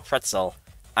raid Hot Pretzel.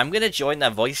 I'm gonna join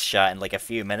their voice chat in like a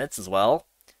few minutes as well.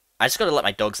 I just gotta let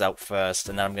my dogs out first,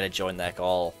 and then I'm gonna join their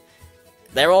call.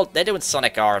 They're doing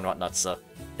Sonic R and whatnot, so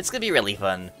it's gonna be really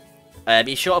fun.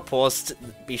 Be sure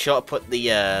to put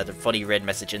the funny red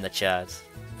message in the chat.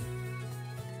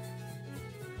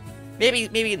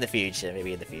 Maybe in the future,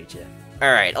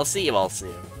 Alright, I'll see you all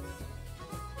soon.